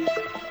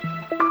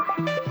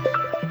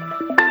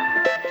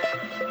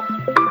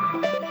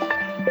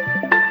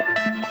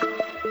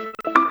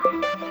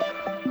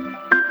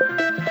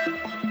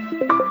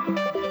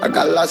 I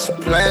got lots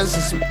of plans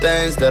and some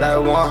things that I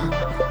want.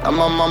 I'm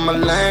on mama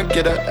land,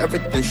 get her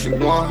everything she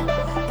want.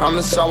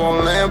 Promise I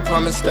won't land,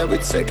 promise that we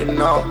taking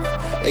off.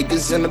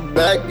 Acres in the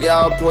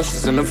backyard,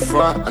 Porsches in the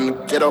front. I'm the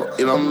ghetto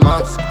Elon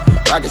Musk.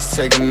 Rockets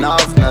taking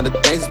off, now the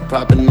things are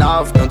popping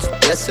off. Don't you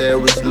dare say it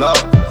was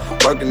love.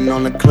 Working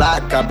on the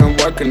clock, I've been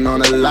working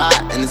on a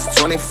lot. And it's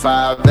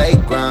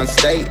 25-8 ground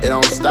state, it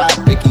don't stop.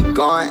 It keep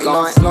going,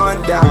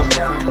 slowing down.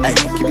 Hey,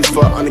 keep your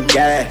foot on the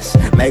gas,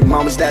 make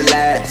moments that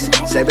last.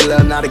 Save a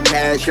little now the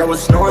cash, yo,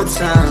 it's no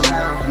time.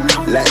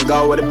 Letting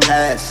go with the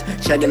past,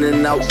 checking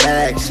in out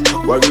bags.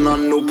 Working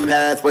on a new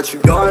path, what you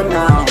doing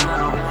now?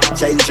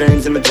 Chasing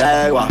dreams in my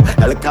Jaguar,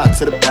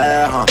 helicopter to the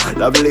pad,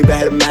 Lovely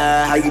better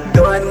man, how you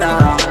doing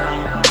now?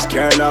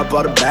 Carrying up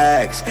all the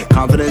bags,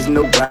 confidence in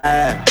the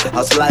bag.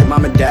 Hustle like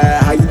mom and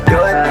dad, how you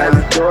doing now?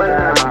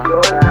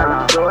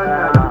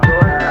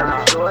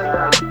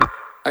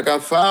 I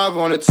got 5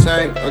 on the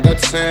tank, I got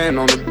 10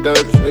 on the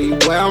dirt. Show you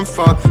where I'm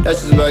from,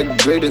 that's just like a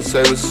greet and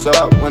say what's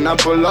up. When I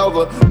pull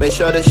over, make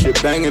sure that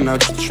shit banging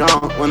out your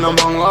trunk. When I'm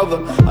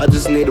hungover, I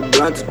just need a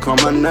blunt to calm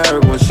my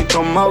nerve. When she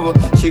come over,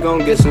 she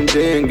gon' get some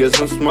D and get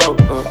some smoke,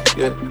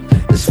 yeah.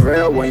 It's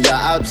real when y'all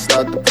out,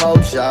 start the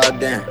poach, y'all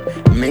damn.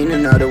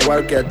 Meaning of the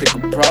work ethic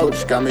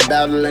approach got me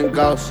battling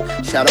ghosts.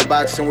 Shadow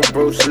boxing with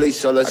Bruce Lee,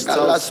 so let's talk. I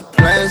got lots of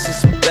plans and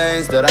some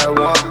things that I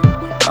want.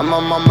 I'm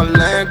on mama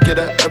land, get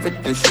her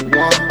everything she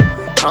want.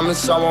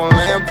 Promise I won't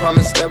land,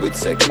 promise that we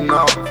taking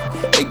off.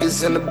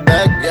 Acres in the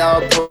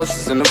backyard,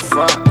 Porsches in the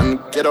front. I'm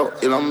the ghetto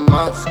Elon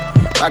Musk.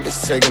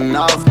 Rockets taking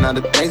off, now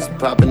the things are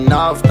popping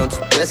off. Don't you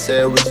dare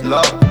say it was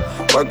love.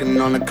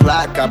 Working on the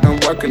clock, I've been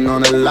working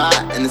on a lot.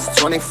 And it's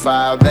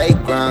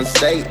 25-8 ground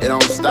state, it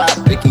don't stop.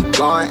 It keep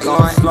going,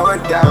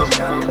 slowing down.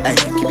 Hey,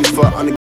 keep your foot on the